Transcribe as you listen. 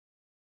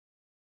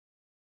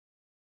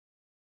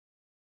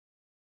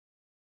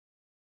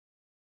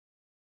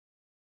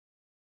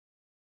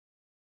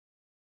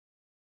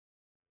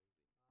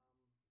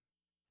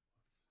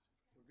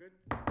Good.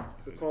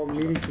 We'll call the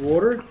meeting to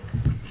order.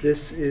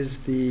 This is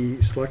the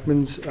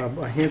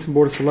Hanson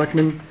Board of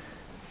Selectmen,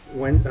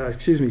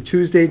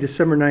 Tuesday,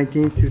 December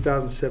 19th,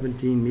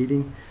 2017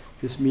 meeting.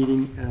 This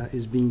meeting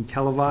is being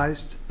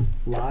televised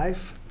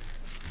live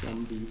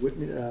from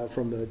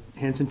the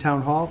Hanson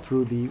Town Hall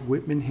through the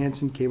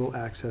Whitman-Hanson Cable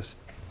Access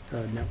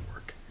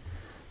Network.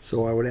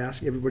 So I would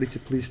ask everybody to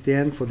please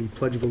stand for the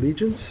Pledge of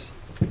Allegiance.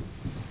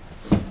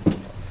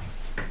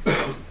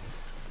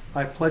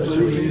 I pledge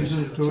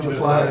allegiance to the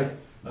flag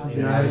of the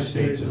United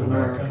States of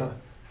America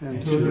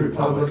and to the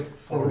republic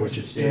for which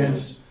it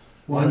stands,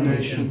 one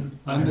nation,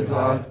 under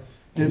God,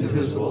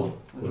 indivisible,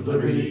 with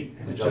liberty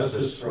and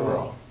justice for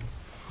all.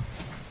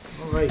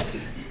 All right.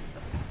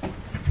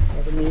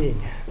 Another meeting.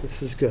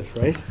 This is good,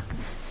 right?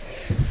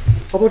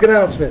 Public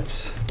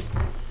announcements.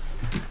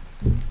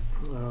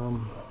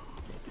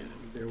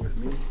 Bear with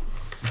me.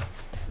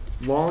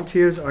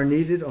 Volunteers are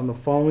needed on the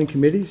following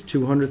committees: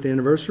 200th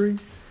anniversary,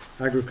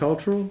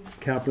 Agricultural,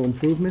 Capital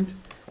Improvement,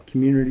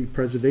 Community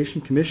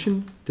Preservation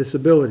Commission,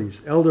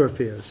 Disabilities, Elder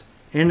Affairs,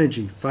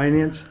 Energy,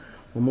 Finance,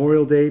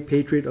 Memorial Day,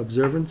 Patriot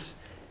Observance,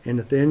 and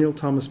Nathaniel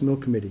Thomas Mill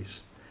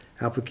Committees.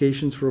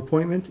 Applications for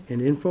appointment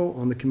and info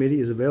on the committee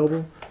is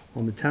available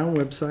on the town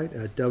website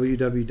at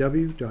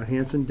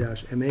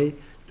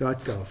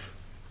www.hanson-ma.gov.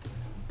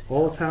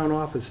 All town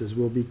offices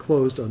will be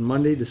closed on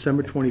Monday,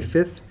 December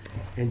 25th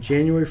and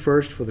January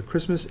 1st for the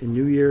Christmas and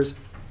New Year's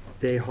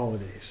Day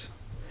holidays.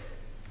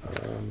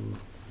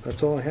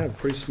 That's all I have.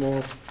 Pretty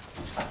small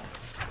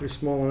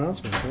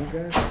announcements, huh,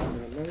 guys?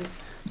 Not many.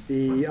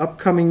 The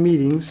upcoming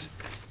meetings,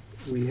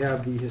 we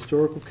have the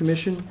Historical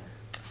Commission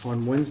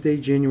on Wednesday,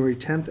 January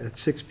 10th at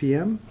 6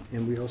 p.m.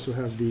 And we also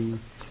have the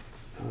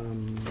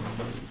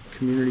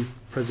Community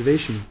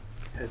Preservation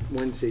at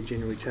Wednesday,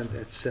 January 10th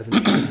at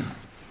 7 p.m.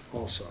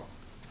 also.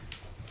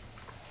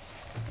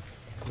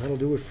 That'll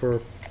do it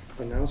for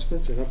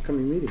announcements and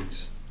upcoming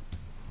meetings.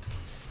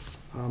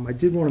 I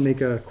did want to make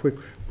a quick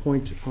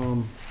point.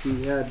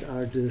 We had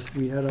our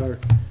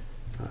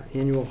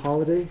annual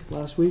holiday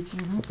last week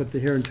up at the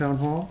here in Town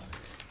Hall,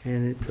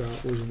 and it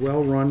was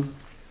well run,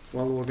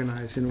 well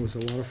organized, and it was a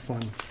lot of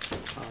fun.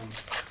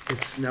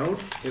 It snowed,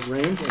 it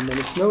rained, and then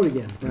it snowed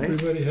again, right?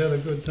 Everybody had a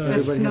good time.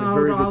 It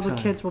snowed, all the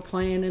kids were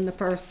playing in the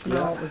first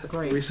snow. It was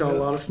great. We saw a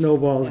lot of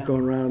snowballs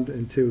going around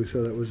and too,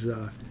 so that was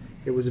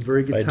it was a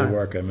very good time. I had to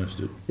work, I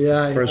missed it.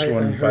 Yeah, First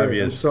one in 5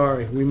 years. I'm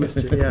sorry, we missed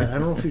it. Yeah, I don't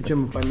know if you,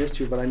 Jim, if I missed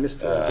you, but I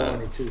missed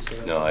Donnie too. So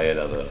that's No, I had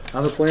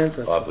other plans.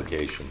 That's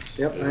obligations.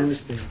 Yep, I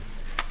understand.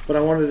 But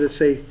I wanted to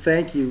say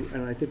thank you,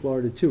 and I think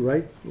Laura did too,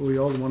 right? We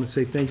all want to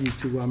say thank you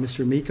to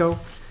Mr. Miko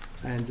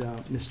and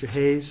Mr.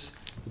 Hayes,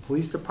 the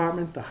police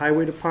department, the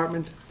highway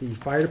department, the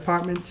fire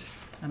department.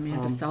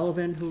 Amanda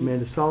Sullivan,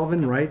 Amanda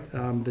Sullivan, right?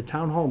 The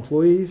town hall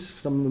employees,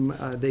 some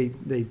of them,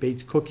 they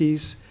baked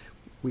cookies.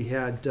 We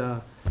had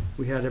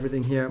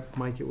everything here,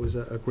 Mike. It was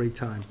a great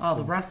time. Oh,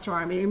 the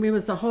restaurant. I mean, it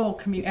was the whole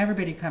community,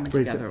 everybody coming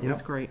together. It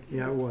was great.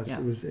 Yeah, it was. Yeah.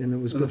 It was, and it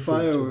was And good. the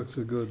fireworks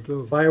are good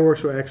too.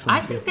 Fireworks were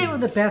excellent. I think they were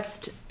the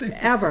best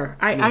ever.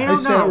 I I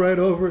don't sat know. right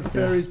over at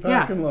Ferry's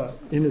parking lot.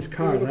 In his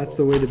car, that's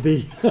the way to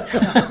be.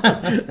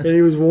 And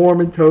he was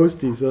warm and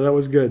toasty, so that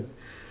was good.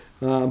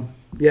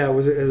 Yeah, it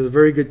was a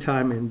very good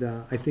time, and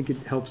I think it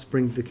helps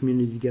bring the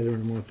community together,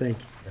 and I want to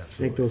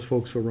thank those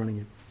folks for running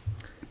it.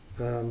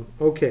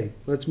 Okay,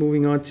 let's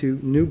moving on to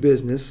new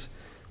business.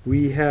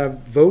 We have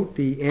vote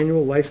the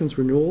annual license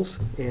renewals,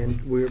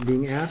 and we're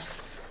being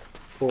asked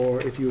for,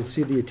 if you'll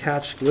see the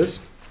attached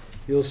list,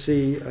 you'll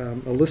see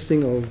a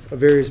listing of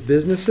various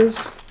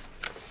businesses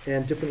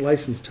and different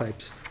license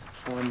types.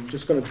 I'm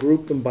just going to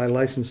group them by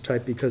license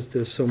type because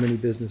there's so many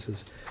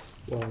businesses.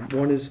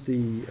 One is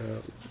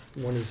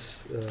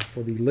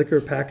for the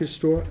liquor package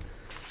store,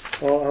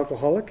 all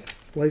alcoholic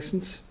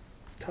license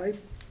type.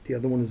 The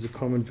other one is the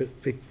common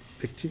victualers.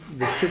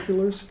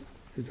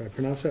 Did I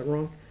pronounce that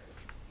wrong?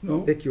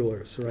 No.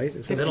 Victualers, right?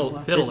 Is that-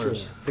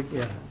 Fiddlers.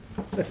 Yeah.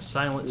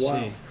 Silent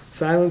Wow. C.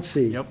 Silent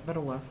C. Yep.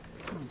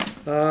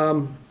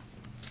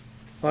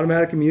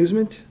 Automatic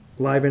amusement,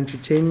 live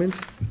entertainment,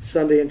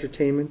 Sunday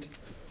entertainment,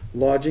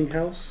 lodging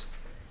house,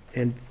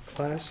 and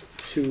class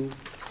 2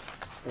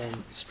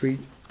 street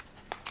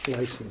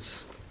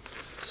license.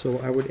 So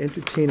I would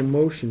entertain a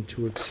motion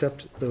to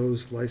accept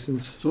those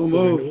license. So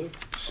moved.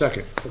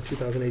 Second. Of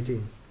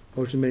 2018.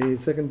 Motion made,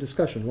 second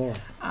discussion. Laura?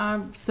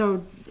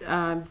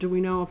 Do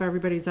we know if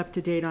everybody's up to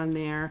date on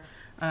their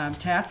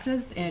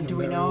taxes? And do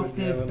we know if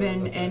there's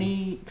been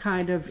any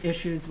kind of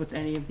issues with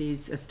any of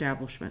these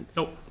establishments?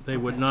 Nope, they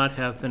would not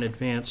have been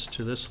advanced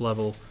to this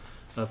level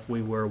if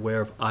we were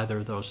aware of either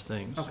of those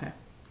things. Okay.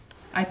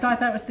 I thought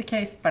that was the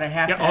case, but I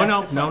have to Yeah, ask oh,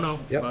 no, the no,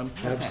 question. no.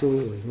 Yep,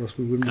 absolutely. Or else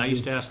we wouldn't I be-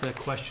 used to ask that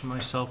question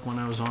myself when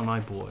I was on my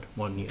board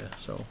 1 year,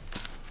 so.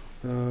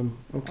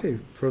 Okay,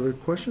 further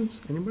questions?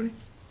 Anybody?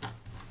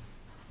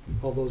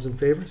 All those in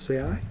favor,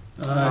 say aye.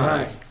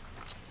 Aye.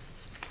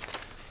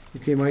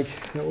 Okay, Mike,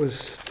 that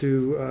was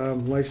to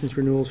license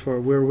renewals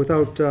we're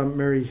without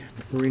Mary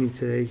Marini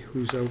today,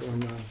 who's out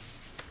on,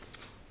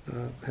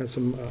 has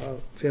some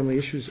family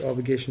issues,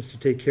 obligations to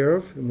take care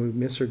of, and we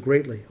miss her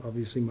greatly,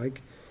 obviously,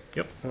 Mike.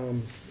 Yep,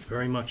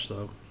 very much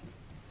so.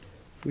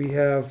 We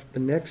have, the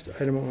next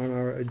item on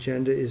our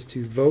agenda is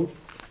to vote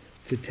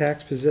to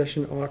tax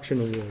possession auction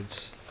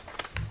awards.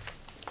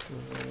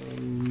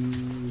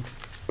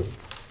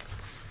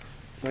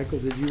 Michael,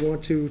 did you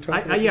want to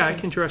talk about Yeah, I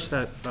this can address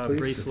that Please.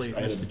 briefly, It's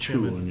item Mr. 2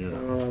 Chairman. on your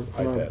one?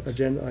 iPads.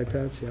 Agenda,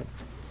 iPads,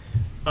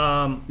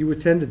 yeah. You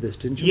attended this,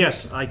 didn't you?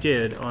 Yes, I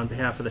did. On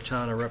behalf of the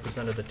town, I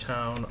represented the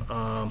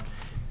town.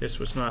 This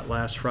was not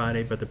last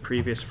Friday, but the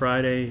previous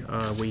Friday.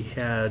 We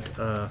had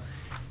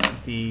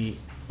the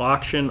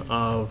auction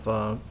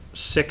of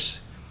 6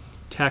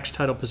 tax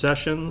title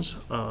possessions.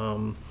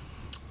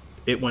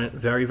 It went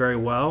very, very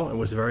well. It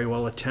was very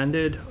well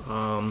attended.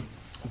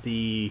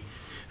 The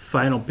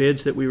final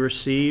bids that we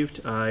received,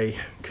 I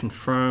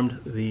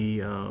confirmed the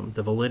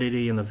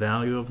validity and the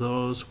value of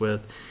those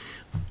with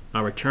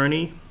our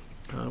attorney,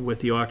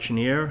 with the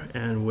auctioneer,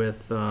 and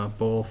with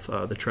both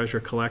the treasurer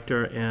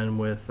collector and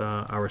with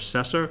our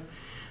assessor.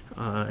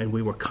 And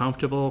we were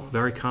comfortable,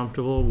 very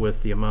comfortable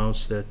with the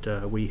amounts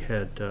that we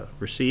had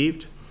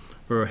received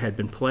or had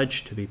been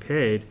pledged to be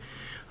paid.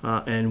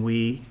 And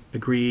we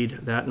agreed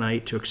that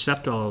night to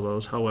accept all of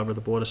those. However,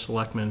 the Board of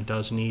Selectmen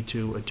does need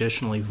to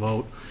additionally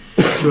vote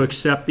to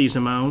accept these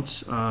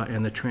amounts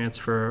and the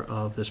transfer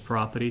of this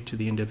property to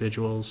the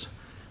individuals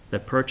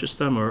that purchased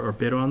them or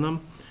bid on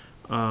them.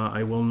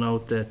 I will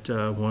note that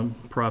one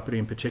property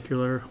in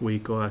particular, we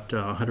got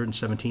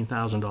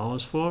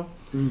 $117,000 for.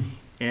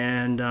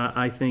 And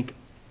I think,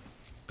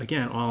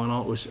 again, all in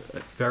all, it was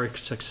very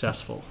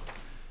successful,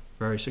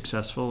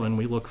 and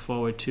we look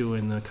forward to,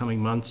 in the coming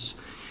months,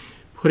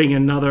 putting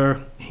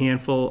another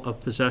handful of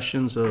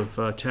possessions,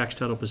 of tax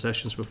title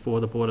possessions,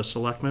 before the Board of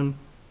Selectmen.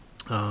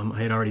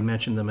 I had already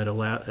mentioned them at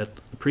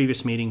the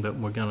previous meeting, but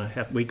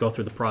we go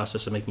through the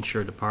process of making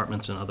sure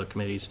departments and other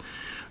committees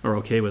are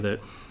okay with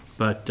it.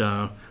 But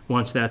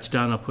once that's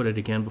done, I'll put it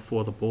again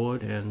before the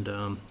board,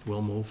 and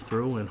we'll move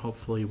through, and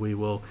hopefully we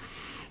will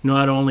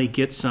not only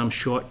get some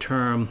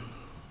short-term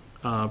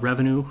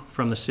revenue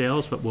from the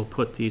sales, but we'll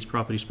put these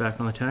properties back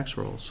on the tax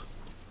rolls.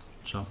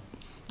 So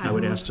I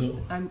would ask.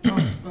 Go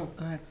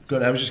ahead.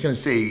 Good, I was just gonna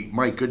say,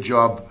 Mike, good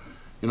job,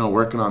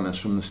 working on this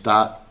from the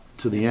start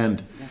to the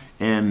end.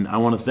 And I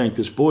wanna thank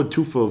this board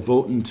too for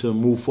voting to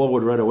move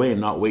forward right away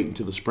and not wait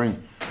until the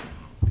spring.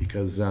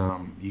 Because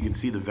you can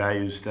see the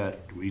values that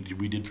we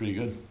did pretty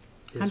good.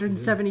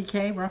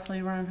 170K, roughly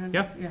around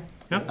 100? Yeah.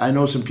 I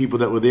know some people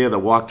that were there that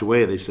walked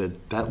away, they said,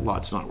 that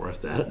lot's not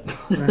worth that.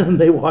 And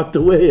they walked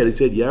away, and I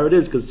said, yeah, it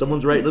is, because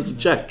someone's writing us a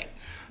check.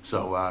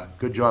 So,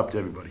 good job to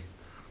everybody.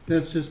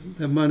 That's just,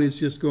 the money's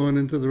just going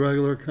into the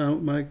regular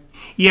account, Mike?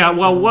 Yeah,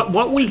 well,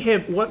 what we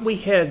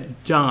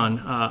had done,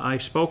 I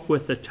spoke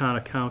with the town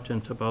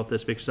accountant about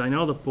this, because I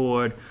know the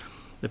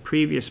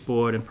previous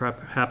board, and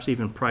perhaps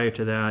even prior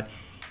to that,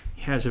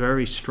 has a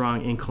very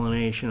strong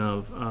inclination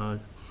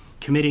of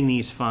committing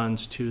these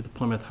funds to the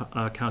Plymouth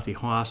County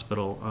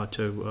Hospital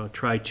to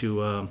try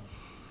to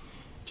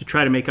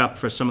make up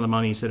for some of the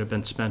monies that have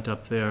been spent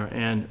up there.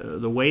 And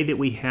the way that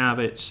we have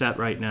it set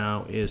right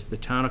now is the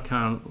town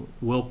accountant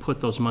will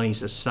put those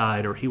monies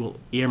aside, or he will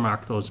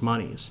earmark those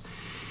monies.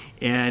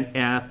 And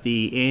at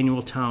the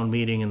annual town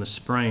meeting in the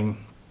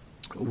spring,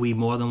 we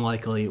more than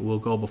likely will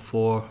go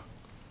before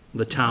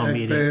the town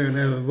meeting And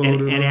have a vote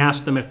on and it.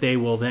 ask them if they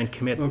will then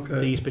commit Okay.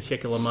 these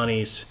particular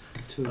monies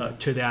to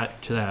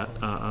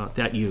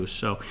that use.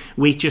 So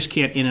we just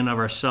can't, in and of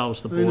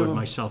ourselves, the board, know.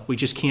 myself, we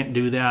just can't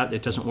do that.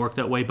 It doesn't work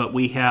that way. But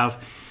we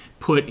have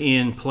put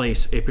in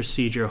place a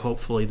procedure,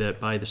 hopefully, that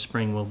by the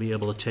spring we'll be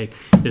able to take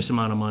this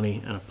amount of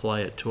money and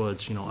apply it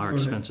towards, our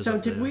expenses So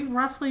up there. did we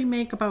roughly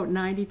make about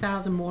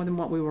 90,000 more than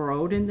what we were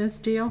owed in this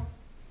deal?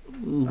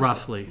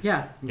 Roughly.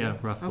 Yeah. Yeah,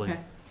 roughly. Okay.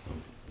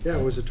 Yeah,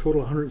 it was a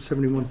total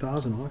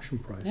 171,000 auction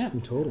price Yeah.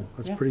 in total.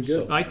 That's Yeah. pretty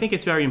good. I think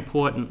it's very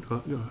important.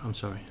 I'm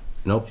sorry.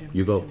 Nope,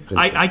 you go.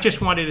 I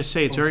just wanted to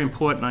say it's very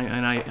important,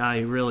 and I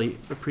really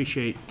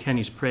appreciate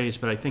Kenny's praise,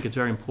 but I think it's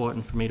very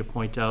important for me to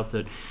point out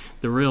that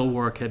the real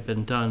work had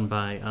been done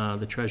by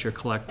the treasurer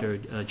collector,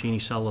 Jeannie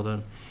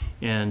Sullivan,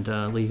 and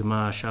Lee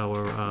Gamache,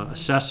 our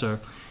assessor,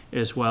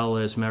 as well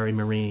as Mary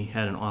Marini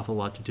had an awful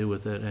lot to do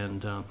with it.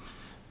 And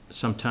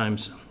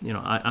sometimes,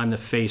 I'm the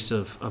face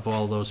of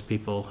all those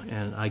people,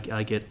 and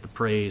I get the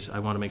praise. I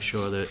want to make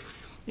sure that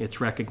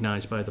it's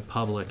recognized by the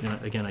public. And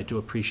again, I do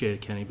appreciate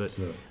it, Kenny, but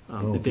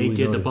No, they duly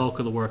did the noted. bulk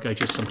of the work. I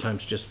just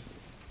sometimes just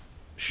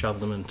shove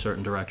them in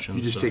certain directions.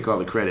 You just so. take all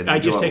the credit. I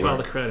and do just the take all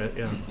the work. credit,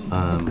 yeah.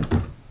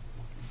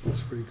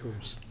 That's pretty cool.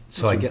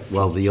 So I get,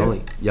 well, the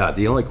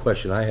only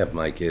question I have,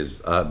 Mike, is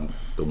the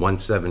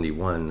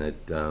 171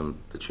 that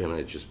the chairman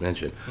had just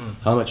mentioned.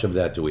 How much of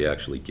that do we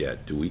actually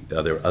get?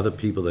 Are there other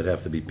people that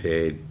have to be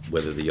paid,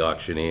 whether the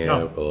auctioneer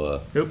No.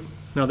 or? Nope.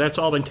 No, that's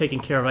all been taken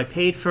care of. I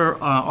paid for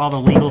all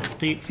the legal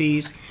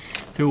fees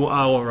through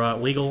our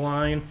legal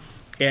line,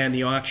 and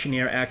the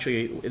auctioneer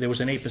actually, there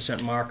was an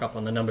 8% markup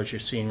on the numbers you're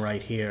seeing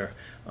right here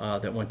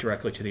that went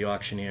directly to the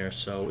auctioneer.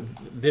 So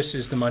this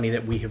is the money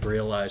that we have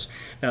realized.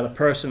 Now, the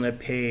person that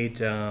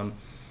paid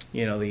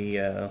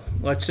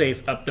let's say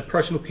if, the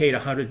person who paid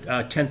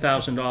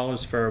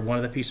 $10,000 for one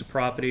of the piece of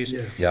properties,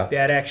 Yeah.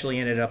 that actually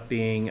ended up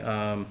being,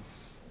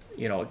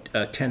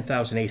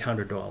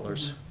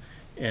 $10,800.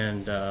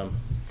 And,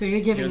 So you're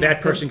giving us.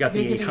 that person got the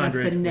you're giving us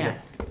 800. the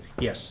net.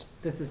 yes.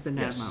 This is the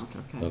net Yes. amount,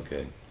 okay.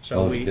 Okay. So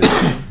Oh, we-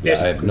 because-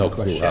 this- I have no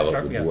clue how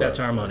it would Yeah, work. that's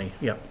our money,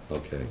 yep.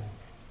 Okay.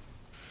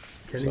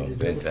 Kenny, So did you-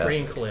 Free and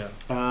fantastic. clear.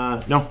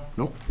 No,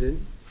 no.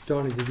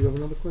 Donnie, did you have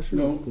another question?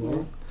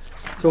 No.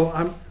 So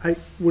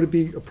would it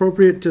be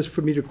appropriate just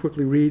for me to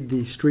quickly read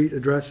the street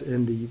address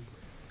and the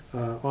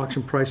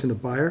auction price and the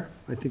buyer,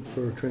 I think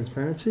for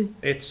transparency?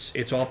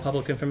 It's all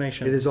public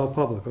information. It is all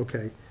public,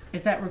 okay.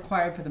 Is that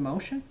required for the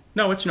motion?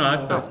 No, it's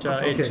not, but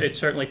okay. it's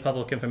certainly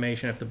public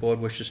information if the board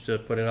wishes to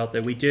put it out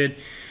there. We did,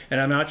 and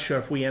I'm not sure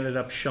if we ended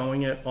up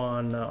showing it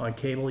on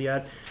cable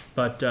yet,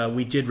 but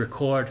we did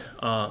record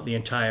the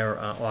entire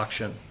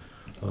auction.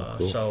 cool.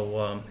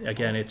 So,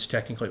 again, it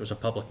was a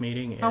public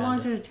meeting. How long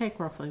and- did it take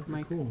roughly,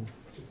 Mike? Cool.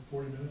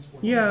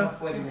 Yeah,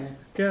 40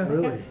 minutes. yeah,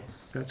 Really?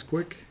 That's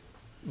quick?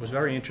 it was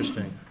very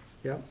interesting.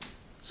 Yeah.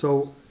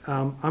 So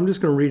I'm just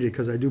going to read it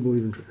because I do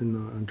believe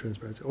in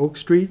transparency. Oak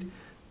Street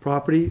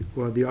property,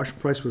 well, the auction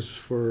price was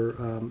for,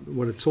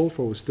 what it sold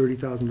for was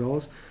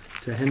 $30,000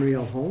 to Henry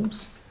L.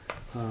 Holmes.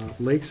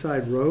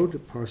 Lakeside Road,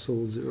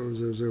 parcel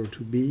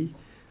 0002B,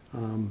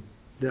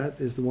 that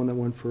is the one that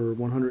went for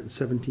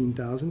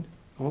 $117,000,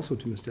 also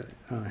to Mr.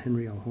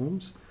 Henry L.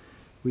 Holmes.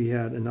 We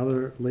had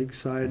another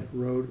Lakeside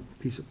Road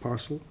piece of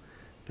parcel,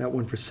 that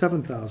went for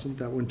 $7,000,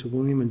 that went to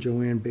William and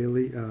Joanne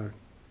Bailey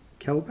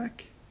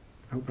Kelbeck.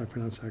 I hope I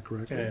pronounced that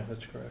correctly. Yeah,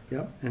 that's correct.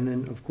 Yep, and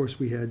then, of course,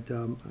 we had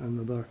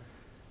another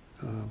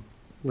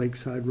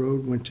Lakeside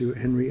Road, went to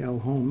Henry L.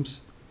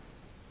 Holmes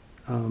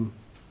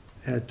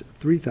at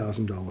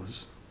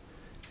 $3,000.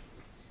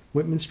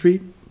 Whitman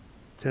Street,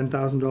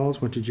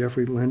 $10,000, went to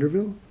Jeffrey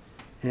Landerville.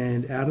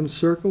 And Adams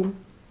Circle,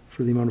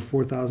 for the amount of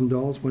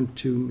 $4,000, went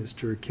to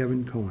Mr.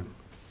 Kevin Cohen.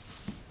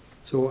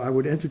 So I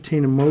would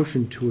entertain a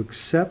motion to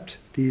accept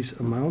these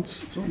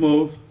amounts So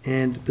move.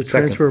 and the Second.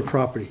 transfer of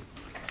property.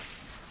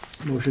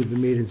 Motion's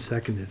been made and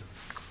seconded.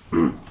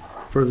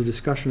 Further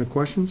discussion or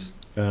questions?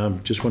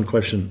 Just one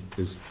question.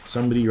 Is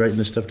somebody writing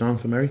this stuff down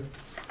for Mary?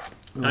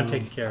 I'm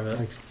taking care of it.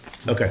 Thanks.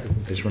 Okay,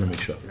 I just want to make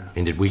sure.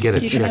 And did we get a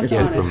Keep check us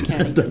yet honest, from?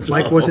 Kenny. If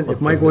Mike wasn't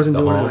Mr.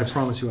 doing it, I Holmes?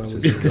 promise you I Since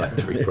would. he's got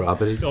 3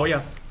 properties? Oh,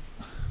 yeah.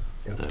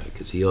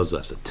 Because he owes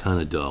us a ton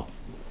of dough.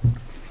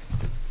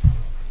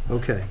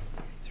 Okay.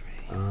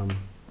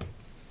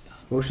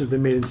 Motion's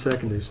been made and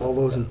seconded. All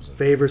those in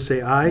favor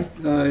say aye.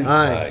 Aye.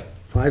 Aye.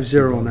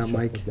 5-0 on that,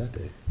 Mike,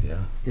 Yeah.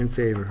 in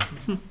favor.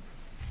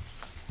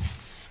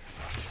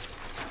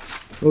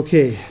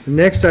 Okay, the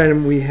next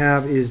item we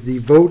have is the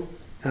vote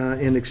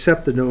and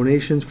accept the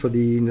donations for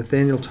the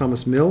Nathaniel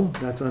Thomas Mill.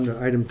 That's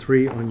under item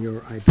 3 on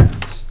your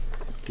iPads.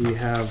 We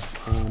have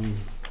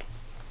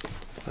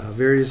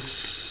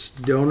various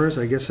donors.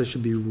 I guess I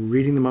should be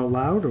reading them out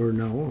loud, or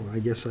no? I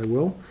guess I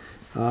will.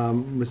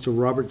 Mr.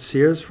 Robert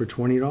Sears for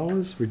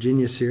 $20,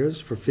 Virginia Sears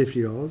for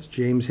 $50,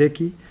 James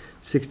Hickey,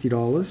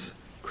 $60,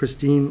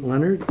 Christine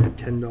Leonard at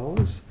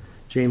 $10,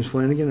 James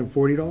Flanagan at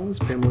 $40,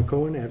 Pamela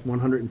Cohen at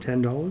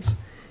 $110,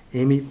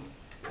 Amy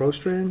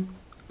Prostran,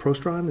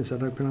 is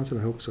that how I pronounce it?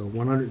 I hope so,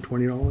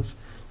 $120,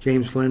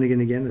 James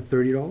Flanagan again at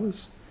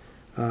 $30,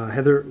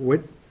 Heather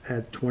Witt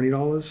at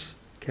 $20,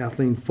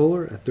 Kathleen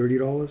Fuller at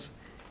 $30,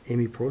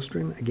 Amy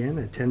Prostran again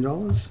at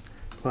 $10,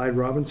 Clyde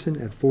Robinson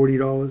at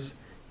 $40,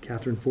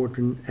 Catherine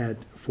Fortune at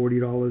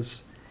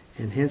 $40,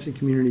 and Hanson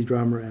Community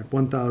Drama at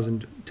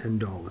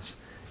 $1,010,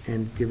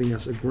 and giving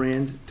us a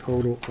grand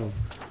total of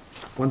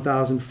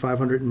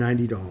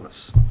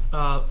 $1,590.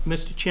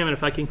 Mr. Chairman,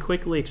 if I can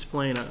quickly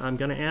explain, I'm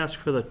going to ask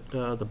for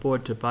the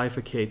board to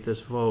bifurcate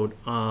this vote.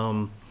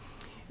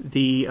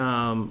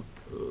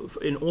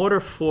 In order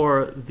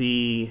for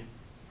the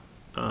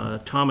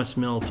Thomas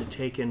Mill to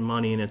take in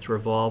money in its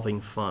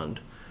revolving fund,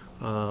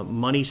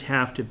 monies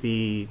have to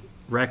be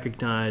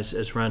recognized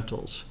as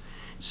rentals.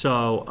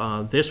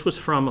 So this was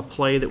from a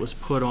play that was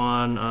put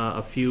on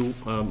a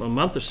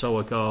month or so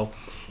ago.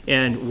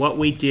 And what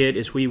we did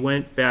is we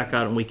went back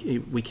out and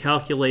we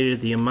calculated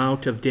the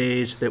amount of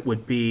days that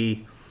would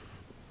be,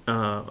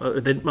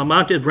 the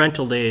amount of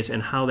rental days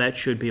and how that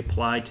should be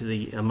applied to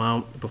the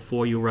amount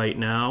before you right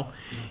now.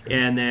 Okay.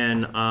 And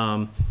then,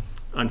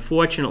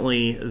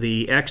 unfortunately,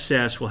 the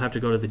excess will have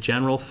to go to the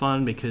general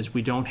fund because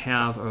we don't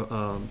have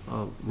a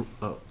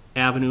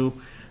avenue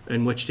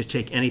in which to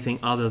take anything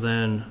other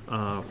than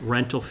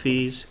rental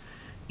fees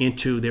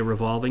into their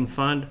revolving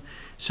fund.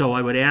 So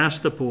I would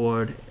ask the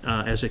board,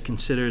 as it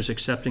considers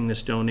accepting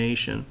this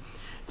donation,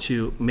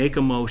 to make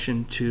a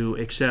motion to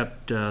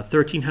accept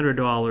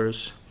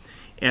 $1,300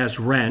 as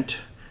rent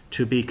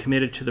to be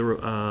committed to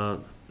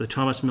the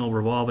Thomas Mill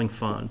revolving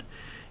fund,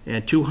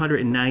 and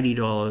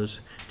 $290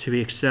 to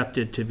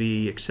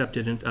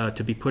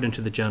be put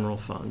into the general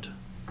fund.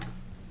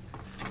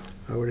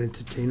 I would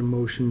entertain a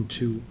motion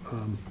to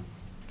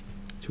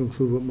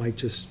include what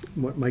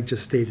Mike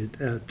just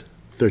stated at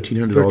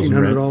 $1,300 in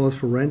rent. $1,300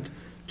 for rent,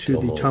 To So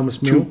the moved.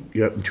 Thomas Mill,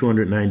 Yep,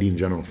 290 in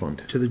general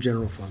fund. to the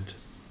general fund.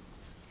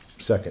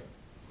 Second.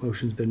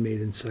 Motion's been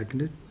made and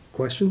seconded.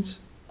 Questions?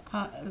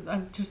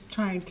 I'm just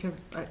trying to,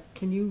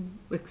 can you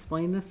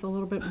explain this a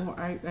little bit more?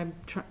 I'm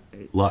trying,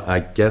 I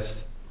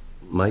guess,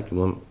 Mike, you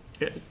want?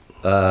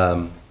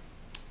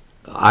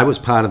 I was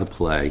part of the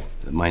play.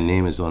 My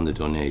name is on the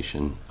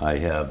donation. I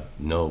have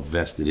no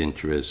vested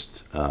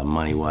interest,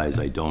 money-wise.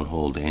 I don't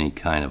hold any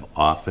kind of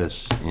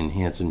office in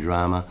Hanson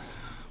Drama.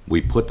 We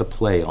put the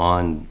play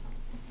on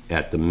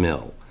at the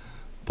mill,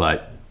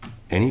 but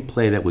any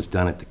play that was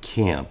done at the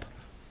camp,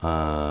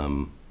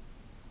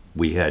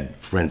 we had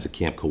Friends of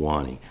Camp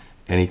Kiwanee.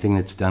 Anything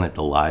that's done at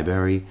the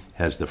library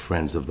has the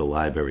Friends of the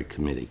Library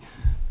Committee.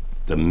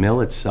 The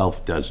mill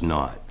itself does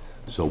not.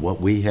 So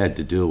what we had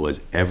to do was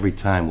every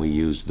time we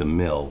used the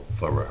mill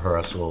for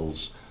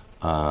rehearsals,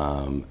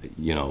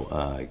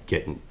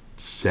 getting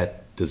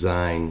set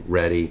design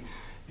ready,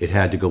 it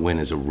had to go in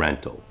as a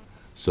rental.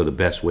 So the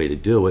best way to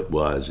do it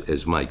was,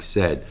 as Mike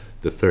said,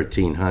 the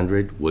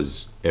 1,300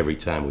 was every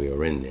time we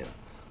were in there.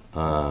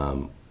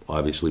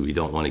 Obviously, we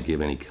don't want to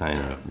give any kind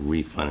of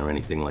refund or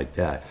anything like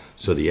that.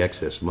 So the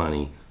excess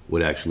money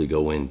would actually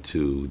go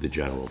into the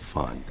general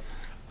fund.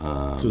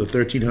 So the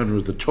 1,300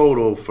 was the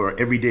total for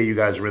every day you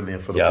guys were in there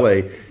for the Yep. play,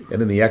 and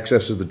then the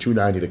excess is the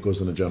 290 that goes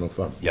in the general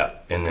fund. Yeah,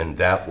 and then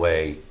that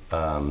way,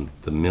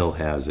 the mill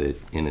has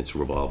it in its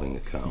revolving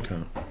account.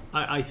 Okay.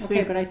 I okay,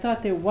 think, but I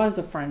thought there was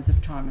a Friends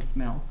of Thomas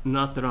Mill.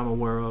 not that I'm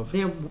aware of.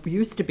 There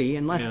used to be,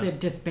 unless Yeah. they've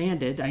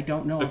disbanded, I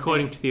don't know. if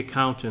According to the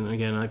accountant,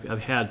 again,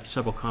 I've had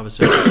several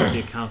conversations with the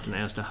accountant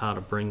as to how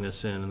to bring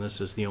this in, and this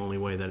is the only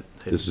way that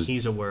This is-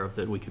 he's aware of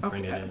that we could they-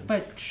 bring it Okay, in.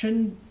 but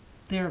shouldn't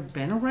there have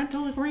been a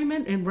rental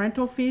agreement and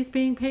rental fees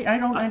being paid? I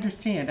don't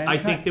understand. I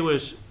think there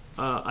was,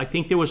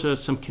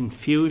 some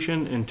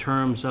confusion in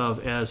terms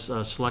of, as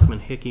Selectman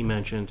Hickey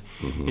mentioned,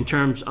 in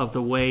terms of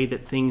the way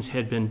that things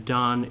had been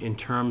done in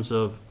terms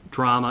of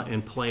drama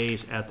and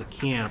plays at the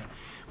camp,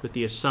 with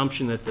the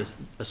assumption that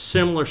a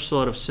similar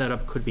sort of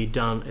setup could be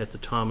done at the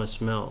Thomas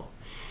Mill.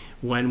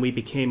 When we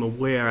became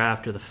aware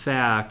after the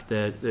fact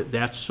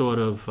that sort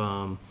of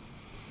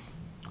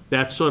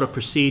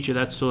procedure,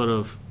 that sort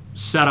of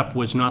setup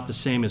was not the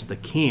same as the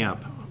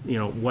camp,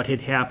 what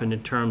had happened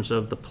in terms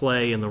of the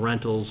play and the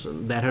rentals,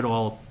 that had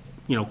all,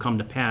 come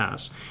to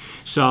pass.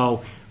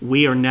 So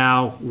we are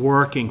now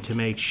working to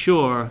make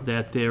sure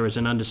that there is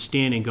an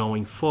understanding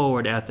going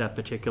forward at that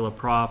particular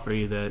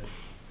property that,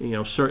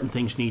 certain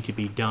things need to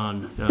be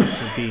done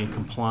to be in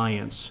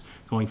compliance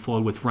going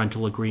forward with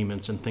rental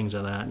agreements and things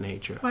of that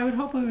nature. Well, I would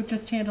hope we would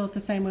just handle it the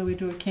same way we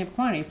do at Camp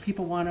Quaney. If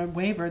people want a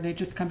waiver, they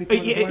just come before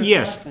the Board of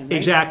Yes, Selectmen, right?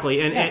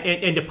 exactly. And,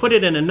 Yeah. and to put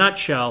it in a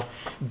nutshell,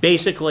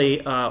 basically,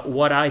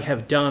 what I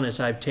have done is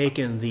I've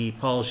taken the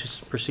policies,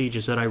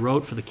 procedures that I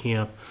wrote for the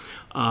camp,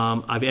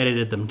 I've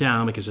edited them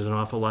down because there's an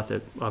awful lot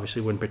that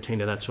obviously wouldn't pertain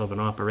to that sort of an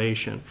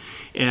operation.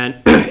 And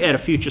at a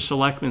future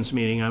selectmen's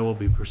meeting, I will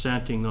be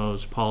presenting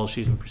those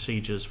policies and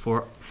procedures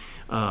for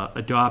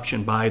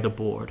adoption by the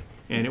board.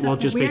 And it will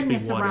just basically The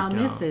weirdness water around it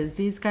this down. is,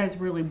 these guys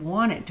really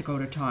want it to go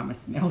to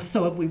Thomas Mill,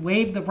 so if we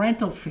waive the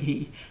rental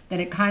fee, then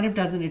it kind of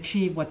doesn't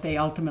achieve what they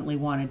ultimately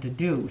wanted to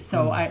do.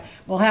 So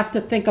we'll have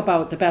to think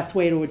about the best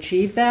way to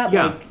achieve that.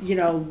 Yeah.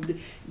 Like,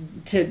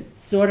 to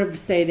sort of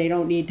say they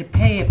don't need to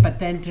pay it, but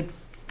then to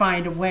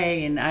find a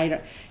way, and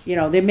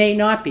there may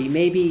not be.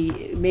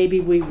 Maybe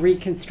we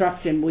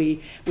reconstruct and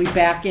we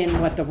back in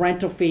what the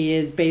rental fee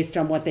is based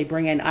on what they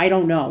bring in. I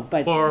don't know,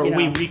 but, Or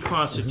we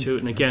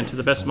reconstitute, and again, to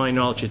the best of my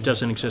knowledge, it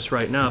doesn't exist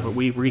right now, but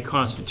we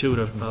reconstitute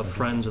a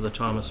Friends of the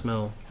Thomas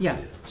Mill. Yeah.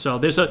 So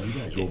there's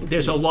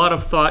a lot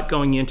of thought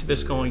going into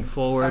this going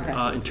forward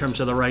Okay. in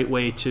terms of the right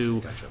way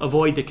to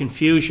avoid the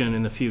confusion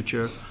in the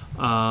future.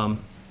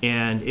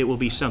 And it will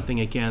be something,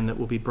 again, that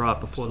will be brought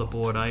before the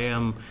board. I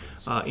am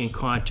in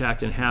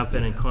contact and have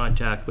been in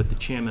contact with the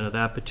chairman of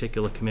that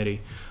particular committee.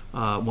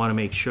 Want to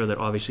make sure that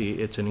obviously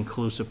it's an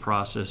inclusive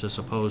process as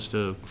opposed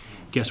to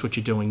guess what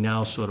you're doing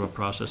now sort of a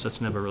process.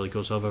 That's never really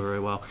goes over very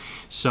well.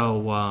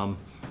 So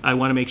I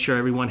want to make sure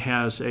everyone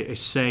has a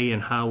say in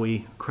how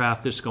we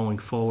craft this going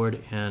forward.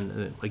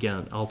 And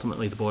again,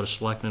 ultimately, the Board of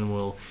Selectmen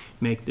will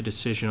make the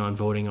decision on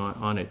voting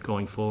on it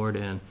going forward.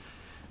 And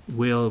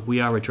we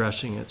are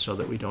addressing it so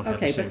that we don't have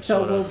the Okay, same but so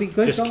sort we'll of be good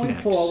going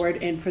disconnects. forward,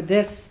 and for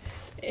this,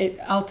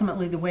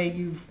 ultimately, the way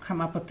you've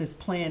come up with this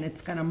plan,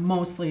 it's gonna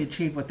mostly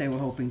achieve what they were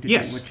hoping to do,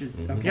 Yes. which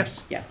is, okay,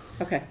 Yes. yeah,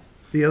 okay.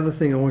 The other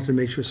thing I wanted to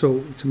make sure,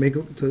 so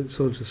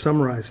to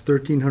summarize,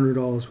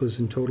 $1,300 was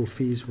in total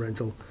fees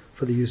rental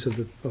for the use of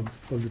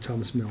the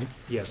Thomas Mill.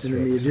 Yes. And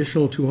then the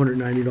additional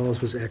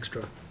 $290 was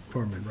extra,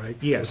 Furman, right?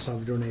 Yes. As part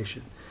of the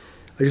donation.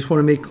 I just want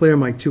to make clear,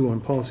 Mike, too, on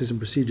policies and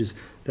procedures,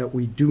 that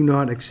we do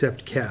not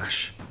accept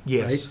cash.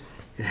 Yes. Right?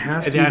 It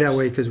has to be that That's-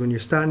 way, because when you're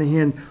starting to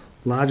hand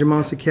large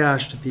amounts of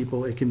cash to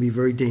people, it can be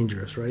very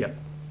dangerous, right? Yep.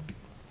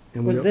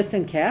 And we Was don't- this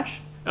in cash?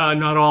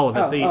 Not all of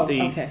it. Oh,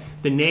 okay.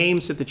 The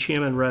names that the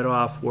chairman read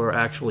off were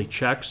actually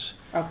checks.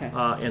 Okay,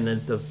 And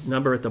then the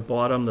number at the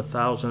bottom, the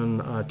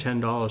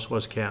 $1,010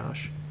 was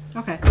cash.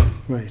 okay,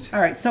 Right.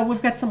 all right, so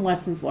we've got some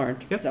lessons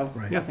learned, Yep. so,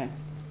 Right. Yep. okay.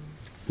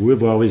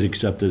 We've always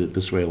accepted it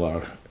this way,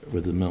 Laura,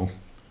 with the mill,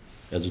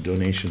 as a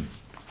donation.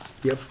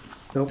 Yep,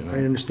 nope, I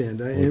understand.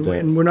 With that.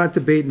 And we're not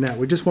debating that.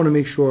 We just want to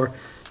make sure,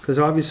 because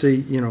obviously,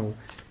 you know,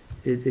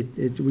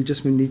 we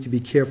just need to be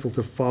careful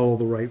to follow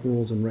the right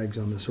rules and regs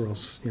on this, or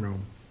else, you know,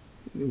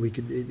 we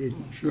could,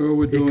 Sure,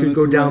 we're it doing it could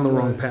go the down the right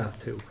wrong way.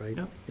 path too, right?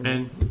 Yep. You know,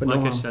 And but like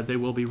no I harm. said, they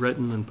will be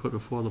written and put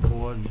before the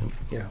board.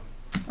 Yeah.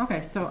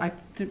 Okay, so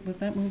was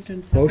that moved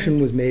and seconded?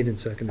 Motion was made and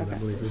seconded, I Okay.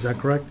 believe. Is that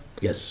correct?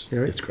 Yes, All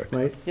right, that's correct.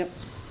 Right? Yep.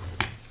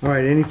 All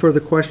right, any further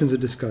questions or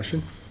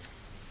discussion?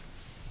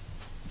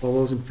 All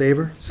those in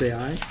favor, say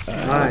aye.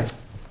 Aye.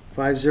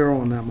 5-0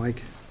 on that,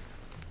 Mike.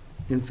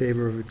 In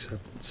favor of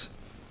acceptance.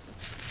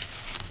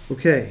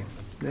 Okay,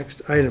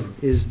 next item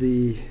is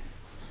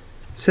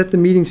set the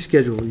meeting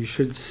schedule. You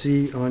should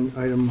see on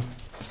item,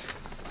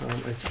 I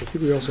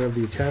think we also have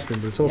the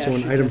attachment, but it's also Yeah,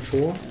 on she item did.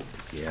 4.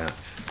 Yeah.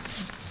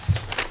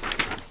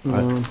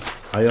 Um,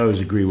 I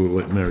always agree with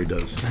what Mary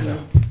does,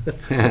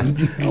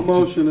 I'll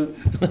motion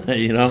it.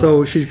 you know?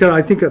 So she's got,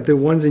 I think, the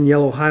ones in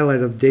yellow highlight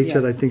of dates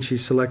that I Yes. think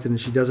she's selected,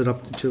 and she does it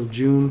up until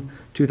June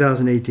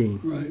 2018,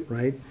 Right.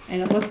 right?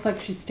 And it looks like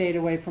she stayed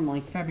away from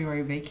like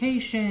February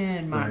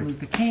vacation, Martin Right.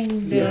 Luther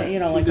King, Yeah, you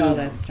know, she like all did.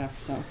 that stuff,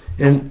 so.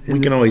 And We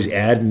can always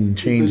add and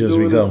change Been as we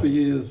doing it go. for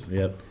years.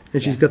 Yep.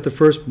 And she's got the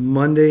first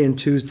Monday and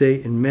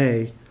Tuesday in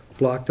May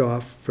blocked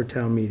off for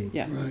town meeting,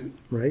 Yeah, Right.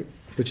 right?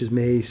 Which is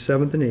May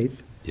 7th and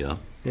 8th. Yeah.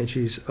 And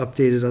she's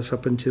updated us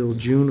up until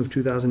June of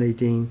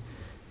 2018.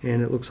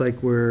 And it looks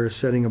like we're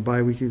setting a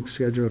bi-weekly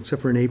schedule,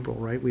 except for in April,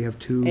 right? We have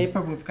two,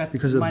 April, we've got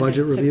Because of Monday,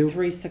 budget review?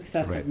 3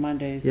 successive Right.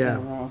 Mondays in Yeah. a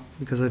row.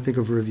 because I think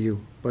of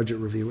review, budget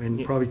review,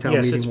 and probably town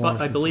Yes, meeting it's,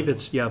 warrants. I and believe so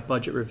it's, yeah,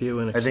 budget review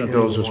and. I think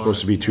accepting those the are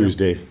supposed to be warrant, yeah.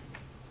 Tuesday.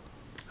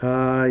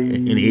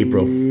 In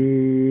April.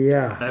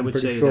 Yeah, I I'm would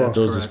pretty say sure. that's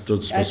Those are, correct.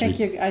 those are I supposed to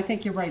think be. I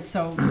think you're right,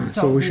 so.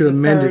 So we it'd should be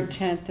amend the it.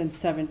 3rd, 10th, and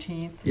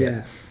 17th.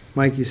 Yeah.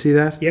 Mike, you see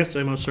that? Yes,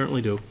 I most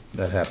certainly do.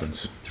 That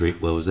happens.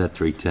 What was that,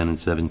 3, 10, and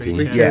 17?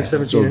 3, 10. Yeah, Yeah,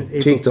 17 so and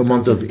April take the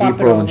month of Just bump it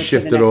April over and to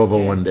shift the it next over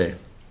day. one day.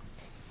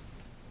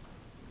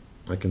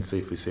 I can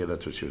safely say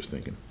that's what she was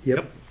thinking.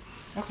 Yep.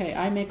 Okay,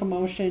 I make a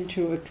motion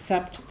to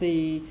accept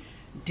the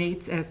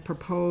dates as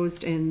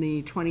proposed in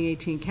the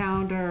 2018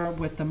 calendar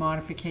with the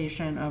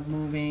modification of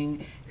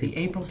moving the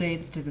April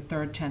dates to the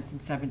 3rd, 10th,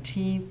 and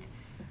 17th.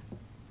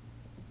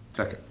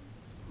 Second.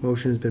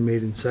 Motion has been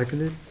made and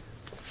seconded.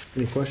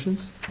 Any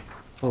questions?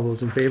 All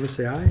those in favor,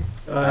 say aye.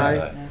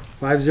 Aye.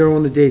 5-0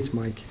 on the dates,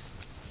 Mike.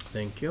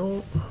 Thank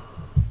you.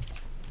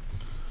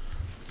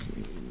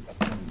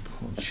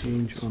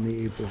 Change on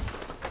the April.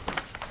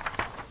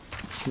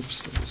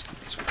 Oops, I'll just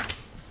get this one.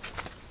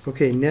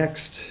 Okay,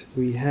 next,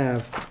 we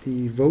have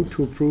the vote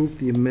to approve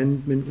the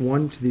Amendment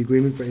 1 to the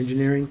Agreement for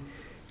Engineering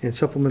and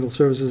Supplemental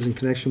Services in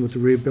connection with the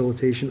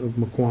rehabilitation of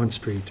McQuon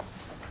Street.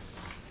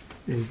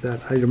 Is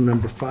that item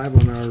number 5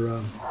 on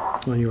our,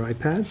 on your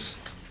iPads?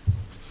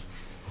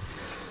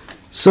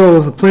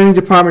 So, the Planning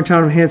Department,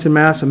 Town of Hanson,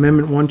 Mass,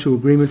 Amendment 1 to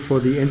Agreement for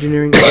the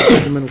Engineering and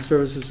Supplemental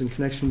Services in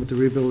connection with the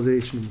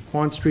rehabilitation of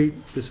McQuon Street.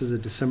 This is a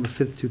December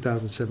 5th,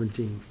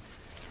 2017.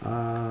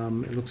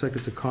 It looks like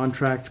it's a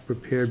contract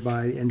prepared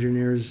by the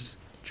Engineers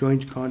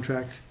Joint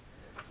Contract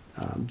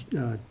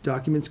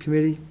Documents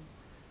Committee,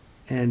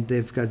 and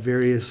they've got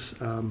various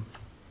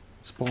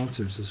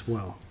sponsors as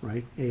well,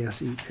 right?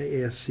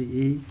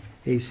 ASCE,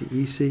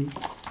 ACEC.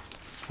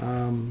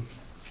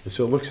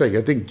 So it looks like,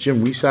 I think,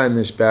 Jim, we signed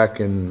this back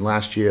in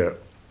last year,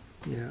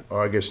 Yeah,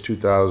 August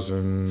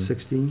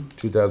 16.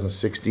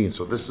 2016.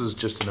 So this is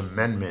just an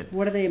amendment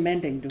What are they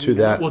amending? Do we to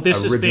know? that Well,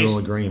 this is original based-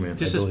 agreement.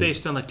 This I is believe.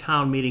 based on the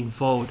town meeting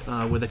vote,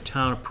 where the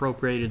town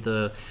appropriated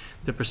the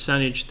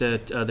percentage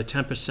that, the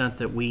 10%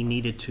 that we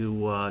needed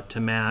to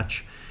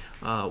match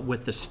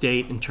with the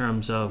state in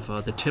terms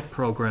of the TIP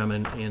program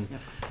and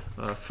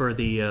for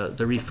the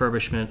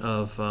refurbishment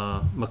of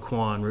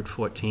McQuon Route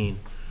 14.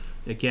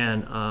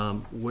 Again,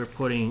 we're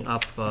putting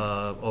up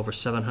over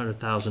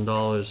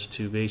 $700,000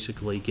 to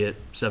basically get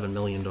 $7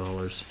 million.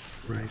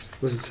 Right.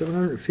 Was it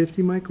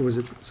 750, Mike, or was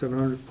it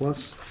 700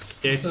 plus?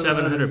 It's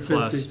 700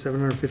 plus,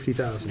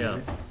 750,000, yeah.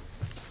 right?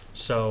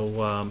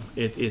 So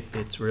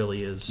it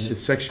really is.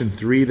 Is section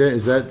 3 there,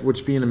 is that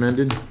what's being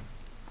amended?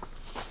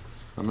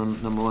 Number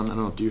 1, I don't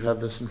know, do you have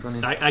this in front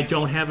of you? I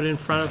don't have it in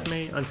front of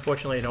me.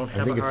 Unfortunately, I don't I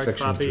have a think it's hard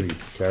section copy. 3,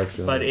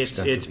 character. But and it's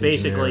extent of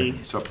basically-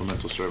 engineering,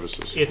 Supplemental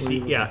services. It's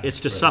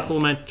the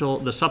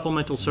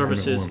supplemental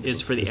services Amendment 1, is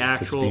so for the this-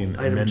 that's actual, being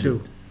Item amended.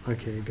 2.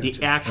 Okay, the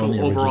gotcha. actual On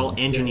the overall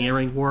original.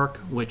 engineering work,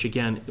 which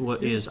again,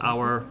 is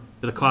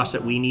the cost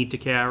that we need to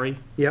carry.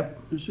 Yep,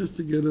 It's just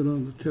to get it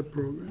on the TIP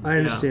program. I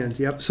understand,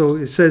 yep. So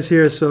it says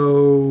here,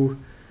 so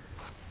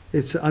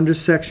it's under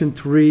section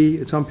 3,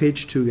 it's on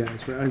page 2,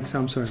 guys, right?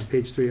 I'm sorry,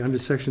 page 3, under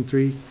section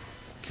 3,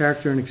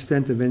 character and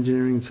extent of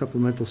engineering and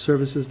supplemental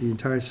services, the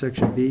entire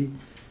section B.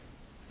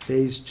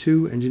 Phase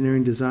 2,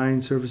 engineering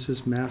design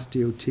services, Mass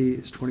DOT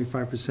is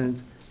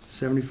 25%,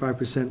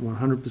 75%,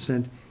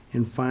 100%,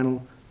 and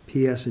final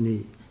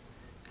PS&E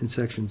in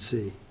section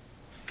C.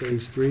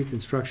 Phase 3,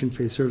 construction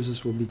phase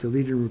services will be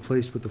deleted and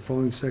replaced with the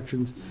following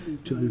sections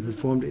to be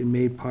performed and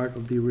made part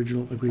of the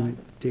original agreement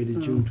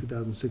dated June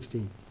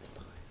 2016.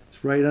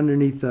 It's right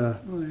underneath the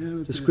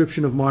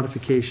description of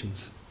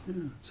modifications.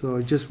 So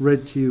I just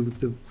read to you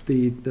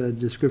the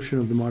description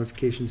of the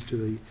modifications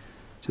to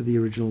the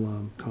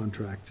original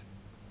contract.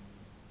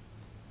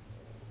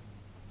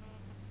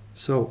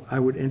 So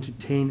I would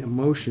entertain a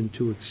motion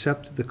to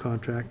accept the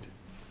contract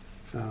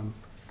and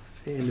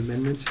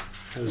amendment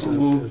as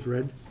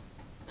read.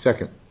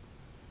 Second.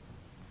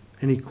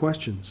 Any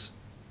questions?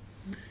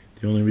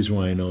 The only reason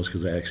why I know is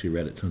because I actually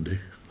read it Sunday.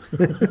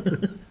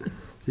 Did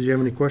you have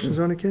any questions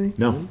on it, Kenny?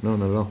 No,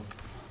 not at all.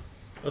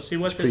 Well, see,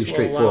 what It's pretty this will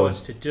allow straightforward.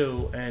 us to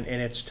do, and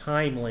it's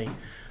timely,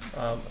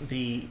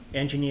 the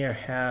engineer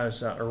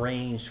has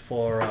arranged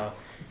for a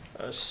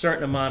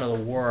certain amount of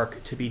the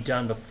work to be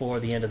done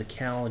before the end of the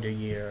calendar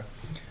year,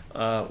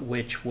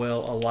 which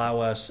will allow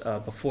us,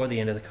 before the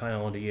end of the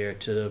calendar year,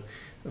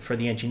 for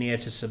the engineer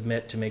to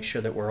submit to make sure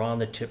that we're on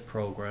the TIP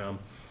program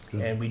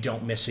and we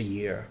don't miss a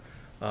year.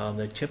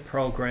 The TIP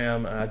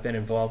program, I've been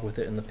involved with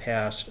it in the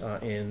past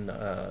in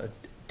a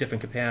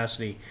different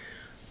capacity,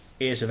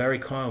 is a very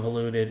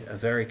convoluted, a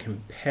very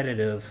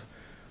competitive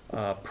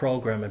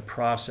program and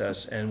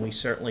process, and we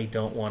certainly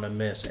don't want to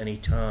miss any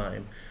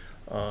time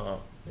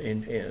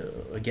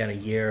again, a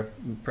year,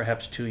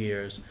 perhaps 2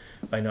 years,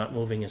 by not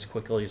moving as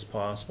quickly as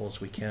possible as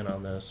we can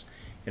on this.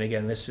 And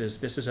again, this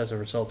is as a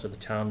result of the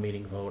town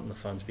meeting vote and the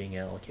funds being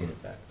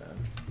allocated back then.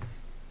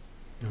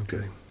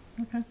 Okay.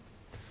 Okay.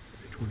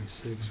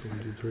 26, 1,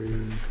 2,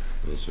 3.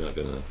 It's not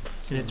gonna,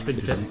 And it's been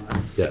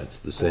vetted, yeah, it's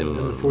the same And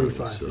the amount of money,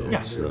 45, so yeah,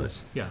 it's there it not.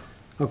 is. yeah,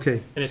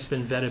 Okay, and it's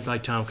been vetted by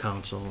town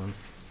council, and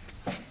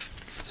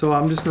so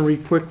I'm just going to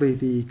read quickly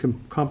the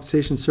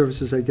compensation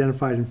services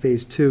identified in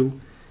Phase 2.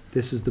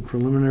 This is the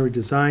preliminary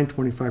design,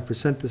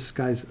 25%. This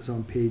guy's is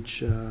on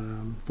page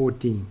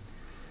 14.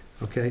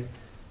 Okay?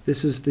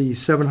 This is the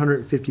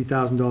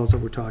 $750,000 that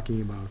we're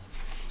talking about.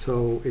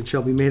 So it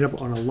shall be made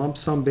up on a lump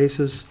sum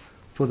basis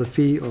for the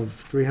fee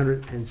of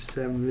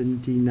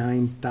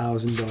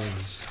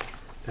 $379,000.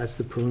 That's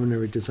the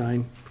preliminary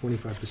design,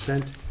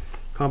 25%.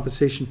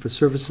 Compensation for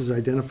services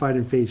identified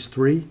in Phase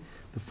 3.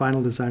 The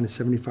final design is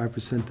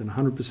 75% and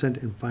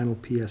 100%, and final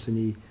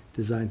PS&E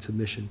design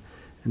submission.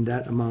 And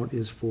that amount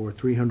is for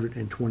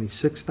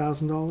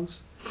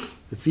 $326,000.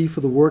 The fee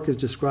for the work is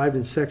described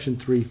in Section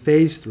 3,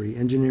 Phase 3,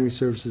 engineering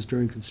services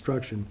during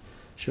construction,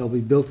 shall be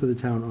billed to the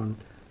town on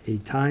a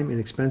time and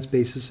expense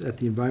basis at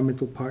the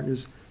environmental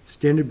partner's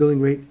standard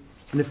billing rate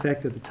in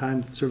effect at the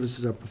time the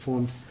services are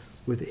performed,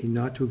 with a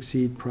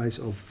not-to-exceed price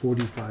of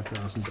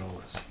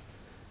 $45,000.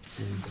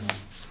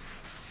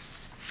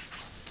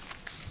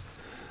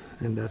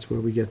 And that's where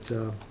we get,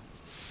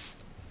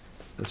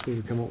 that's where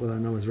we come up with our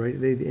numbers, right?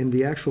 And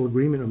the actual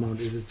agreement